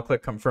 And I'll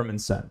click confirm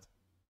and send.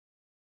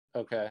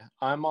 Okay.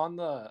 I'm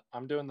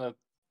doing the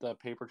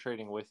paper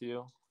trading with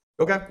you.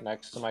 Okay.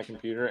 Next to my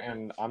computer,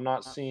 and I'm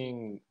not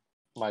seeing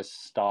my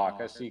stock.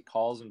 I see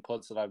calls and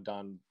puts that I've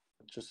done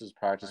just as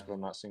practice, but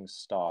I'm not seeing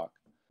stock.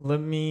 Let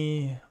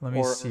me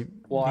see.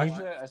 Well,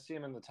 actually, I see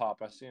them in the top.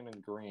 I see them in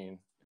green.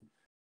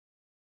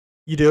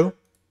 You do?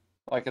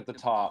 Like at the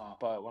top,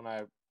 but when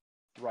I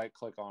right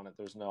click on it,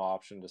 there's no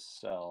option to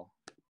sell.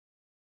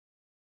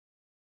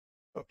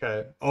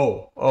 Okay.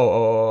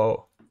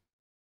 Oh.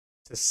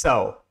 To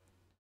sell.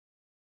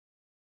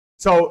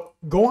 So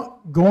go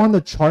on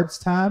the charts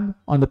tab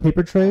on the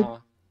paper trade.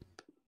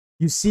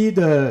 You see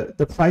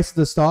the price of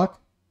the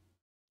stock?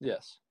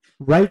 Yes.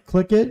 Right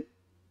click it.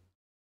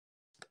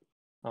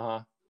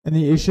 And then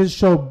it should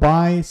show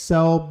buy,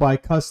 sell, buy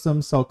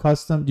custom, sell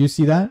custom. Do you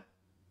see that?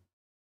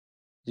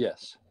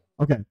 Yes.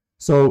 Okay.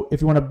 So if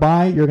you want to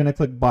buy, you're going to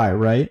click buy,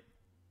 right?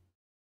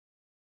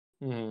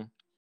 Mm-hmm.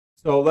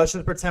 So let's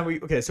just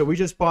pretend so we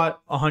just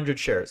bought 100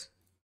 shares.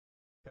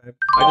 Okay.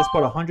 I just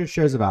bought 100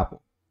 shares of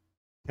Apple.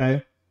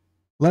 Okay.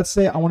 Let's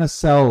say I want to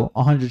sell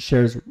 100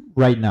 shares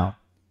right now.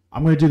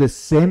 I'm going to do the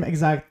same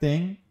exact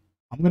thing.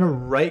 I'm going to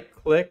right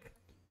click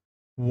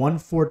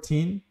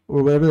 114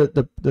 or whatever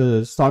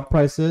the stock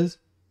price is.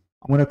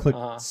 I'm going to click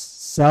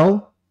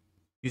sell.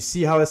 You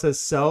see how it says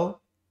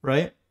sell,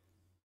 right?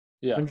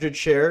 Yeah. 100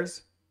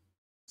 shares,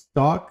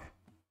 stock,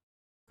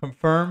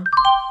 confirm,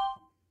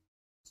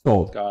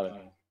 sold. Got it.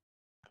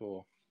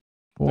 Cool.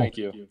 Thank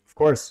you. Of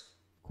course.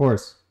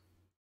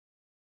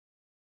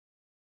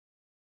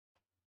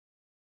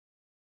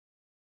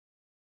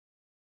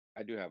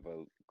 I do have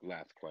a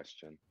last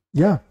question.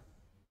 Yeah.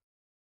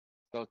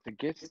 So to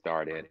get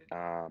started,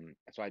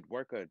 so I'd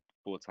work a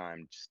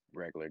full-time, just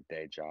regular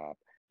day job.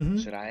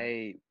 Should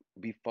I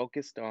be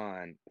focused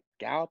on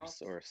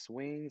scalps or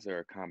swings or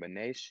a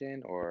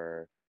combination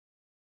or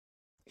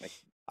like?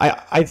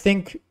 I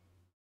think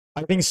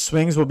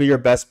swings will be your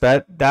best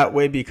bet that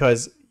way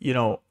because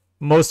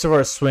most of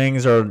our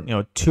swings are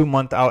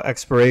 2-month out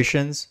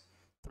expirations,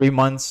 3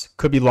 months,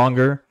 could be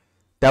longer.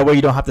 That way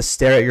you don't have to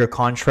stare at your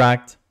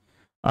contract.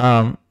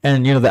 And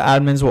the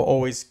admins will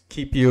always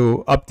keep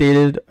you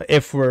updated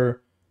if we're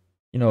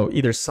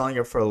either selling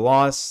it for a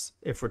loss,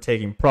 if we're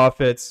taking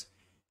profits.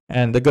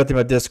 And the good thing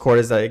about Discord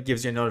is that it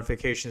gives you a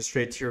notification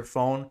straight to your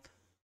phone.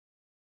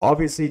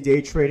 Obviously,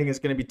 day trading is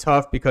going to be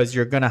tough because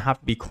you're going to have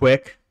to be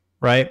quick,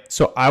 right?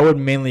 So I would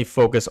mainly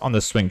focus on the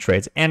swing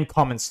trades and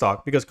common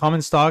stock, because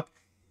common stock,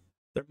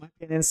 there might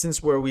be an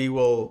instance where we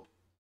will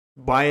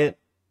buy it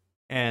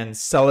and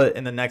sell it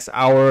in the next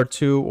hour or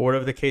two, or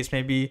whatever the case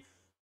may be.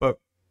 But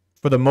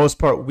for the most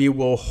part, we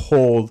will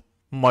hold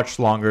much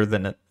longer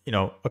than a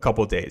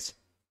couple of days.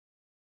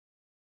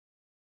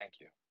 Thank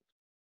you.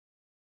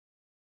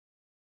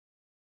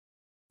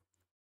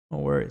 No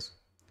worries.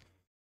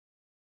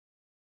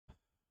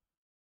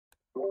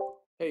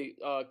 Hey,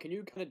 can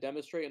you kind of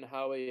demonstrate on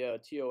how a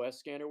TOS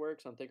scanner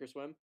works on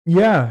Thinkorswim?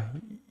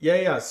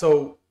 Yeah.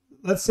 So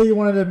let's say you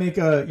wanted to make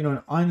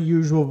an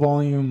unusual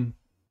volume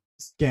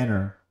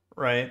scanner,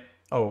 right?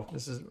 Oh,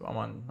 I'm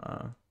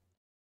on.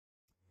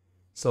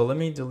 So let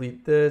me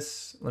delete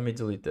this.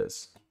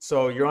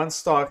 So you're on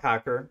Stock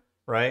Hacker,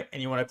 right?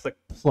 And you want to click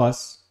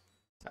plus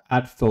to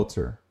add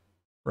filter,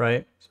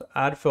 right? So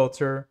add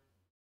filter,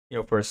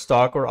 for a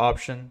stock or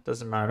option,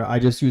 doesn't matter. I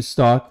just use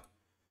stock.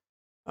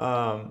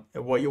 And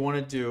what you want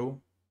to do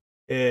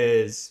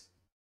is,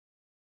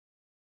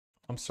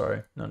 I'm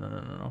sorry.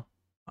 No.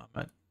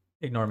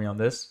 Ignore me on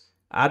this.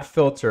 Add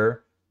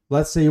filter.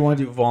 Let's say you want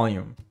to do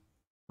volume,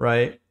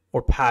 right?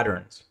 Or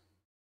patterns,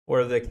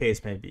 whatever the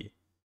case may be.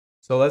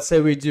 So let's say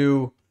we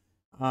do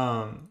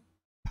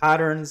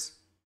patterns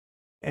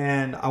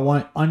and I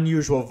want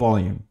unusual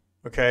volume.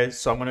 Okay,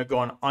 so I'm going to go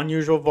on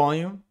unusual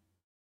volume,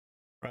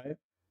 right?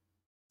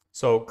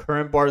 So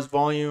current bars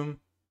volume,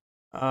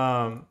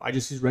 I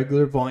just use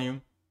regular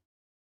volume.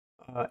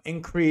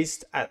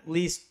 Increased at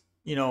least,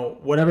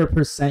 whatever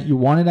percent you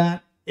want it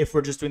at, if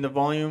we're just doing the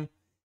volume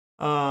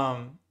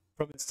from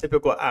its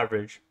typical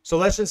average. So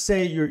let's just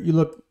say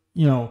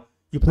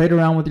you played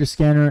around with your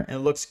scanner and it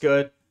looks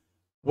good.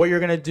 What you're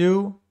going to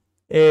do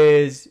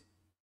is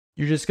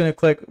you're just going to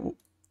click,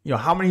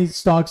 how many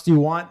stocks do you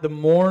want? The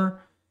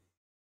more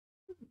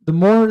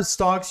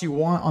stocks you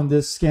want on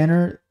this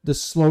scanner, the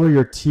slower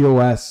your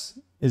TOS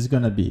is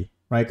going to be,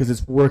 right? Because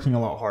it's working a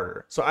lot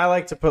harder. So I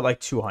like to put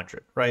like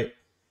 200, right?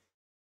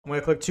 I'm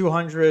going to click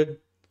 200,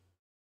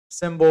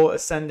 symbol,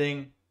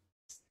 ascending,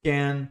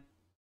 scan.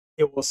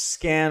 It will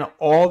scan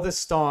all the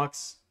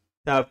stocks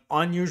that have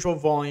unusual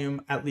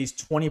volume, at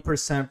least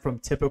 20% from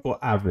typical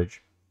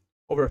average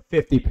over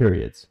 50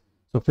 periods.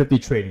 So 50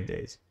 trading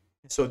days.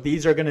 So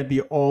these are going to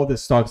be all the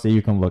stocks that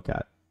you can look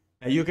at.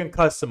 Now you can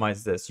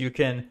customize this. You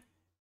can,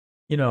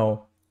 you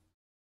know,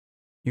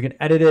 you can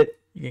edit it.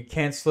 You can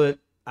cancel it,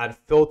 add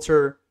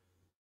filter,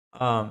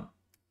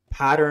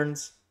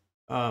 patterns,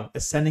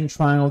 ascending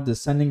triangle,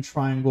 descending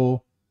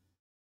triangle,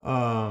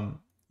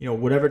 you know,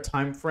 whatever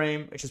time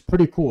frame, which is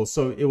pretty cool.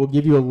 So it will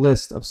give you a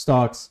list of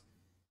stocks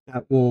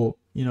that will,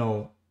 you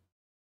know,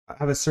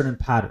 have a certain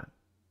pattern.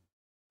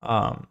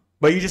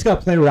 But you just got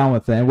to play around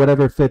with it, and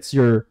whatever fits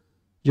your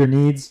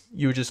needs,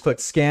 you just click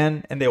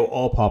scan and they will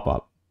all pop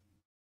up.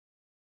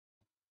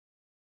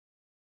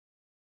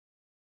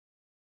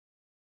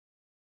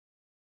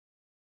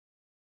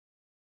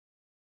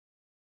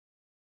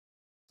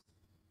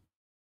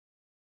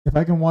 If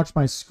I can watch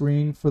my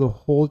screen for the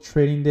whole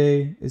trading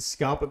day, is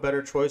scalp a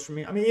better choice for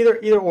me? I mean,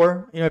 either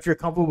or. You know, if you're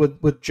comfortable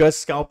with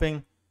just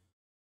scalping,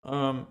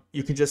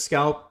 you can just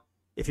scalp.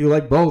 If you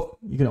like both,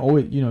 you can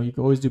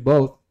always do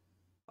both.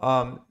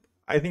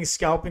 I think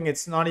scalping,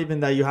 it's not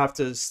even that you have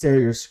to stare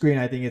at your screen.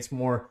 I think it's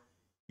more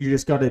you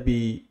just got to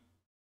be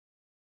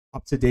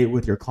up to date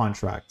with your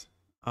contract.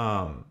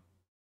 You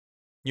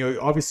know,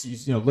 obviously,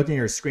 you know, looking at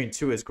your screen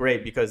too is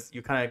great because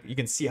you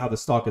can see how the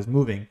stock is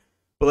moving.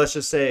 But let's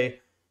just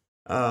say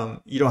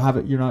you don't have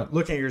it, you're not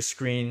looking at your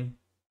screen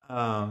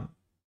for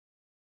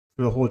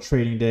the whole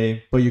trading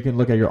day, but you can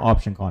look at your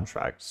option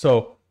contract.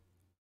 So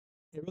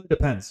it really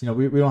depends. You know,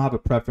 we don't have a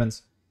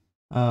preference.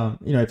 You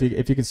know,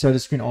 if you can stare at the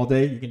screen all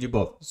day, you can do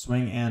both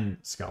swing and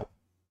scalp.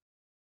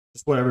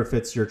 Just whatever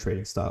fits your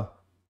trading style.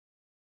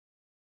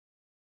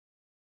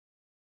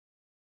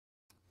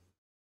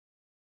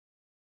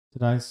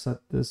 Did I set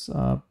this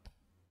up?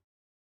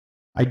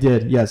 I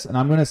did, yes. And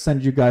I'm gonna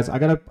send you guys. I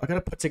gotta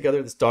put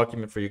together this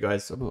document for you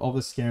guys of all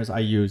the scanners I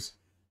use.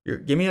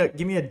 Give me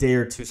a day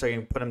or two so I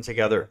can put them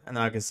together, and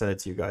then I can send it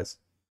to you guys.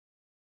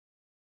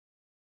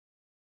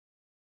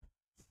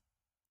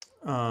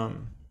 I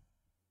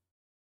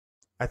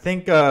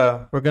think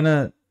we're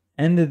gonna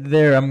end it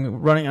there.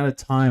 I'm running out of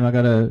time. I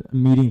got a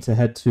meeting to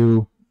head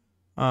to,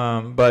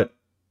 but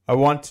I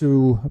want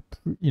to,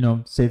 you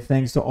know, say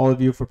thanks to all of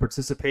you for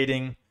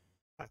participating.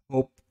 I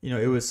hope, you know,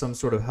 it was some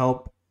sort of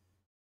help.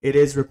 It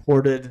is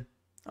recorded.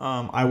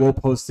 I will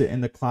post it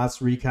in the class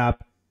recap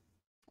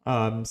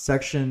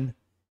section.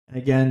 And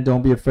again,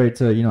 don't be afraid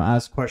to, you know,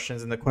 ask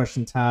questions in the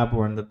question tab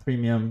or in the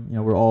premium. You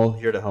know, we're all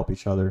here to help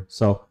each other.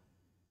 So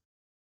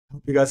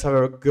hope you guys have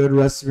a good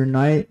rest of your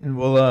night, and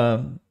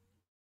we'll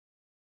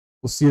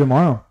see you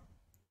tomorrow.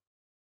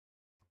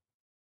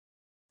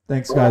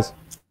 Thanks, guys.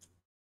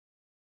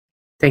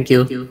 Thank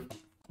you. Of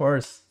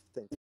course.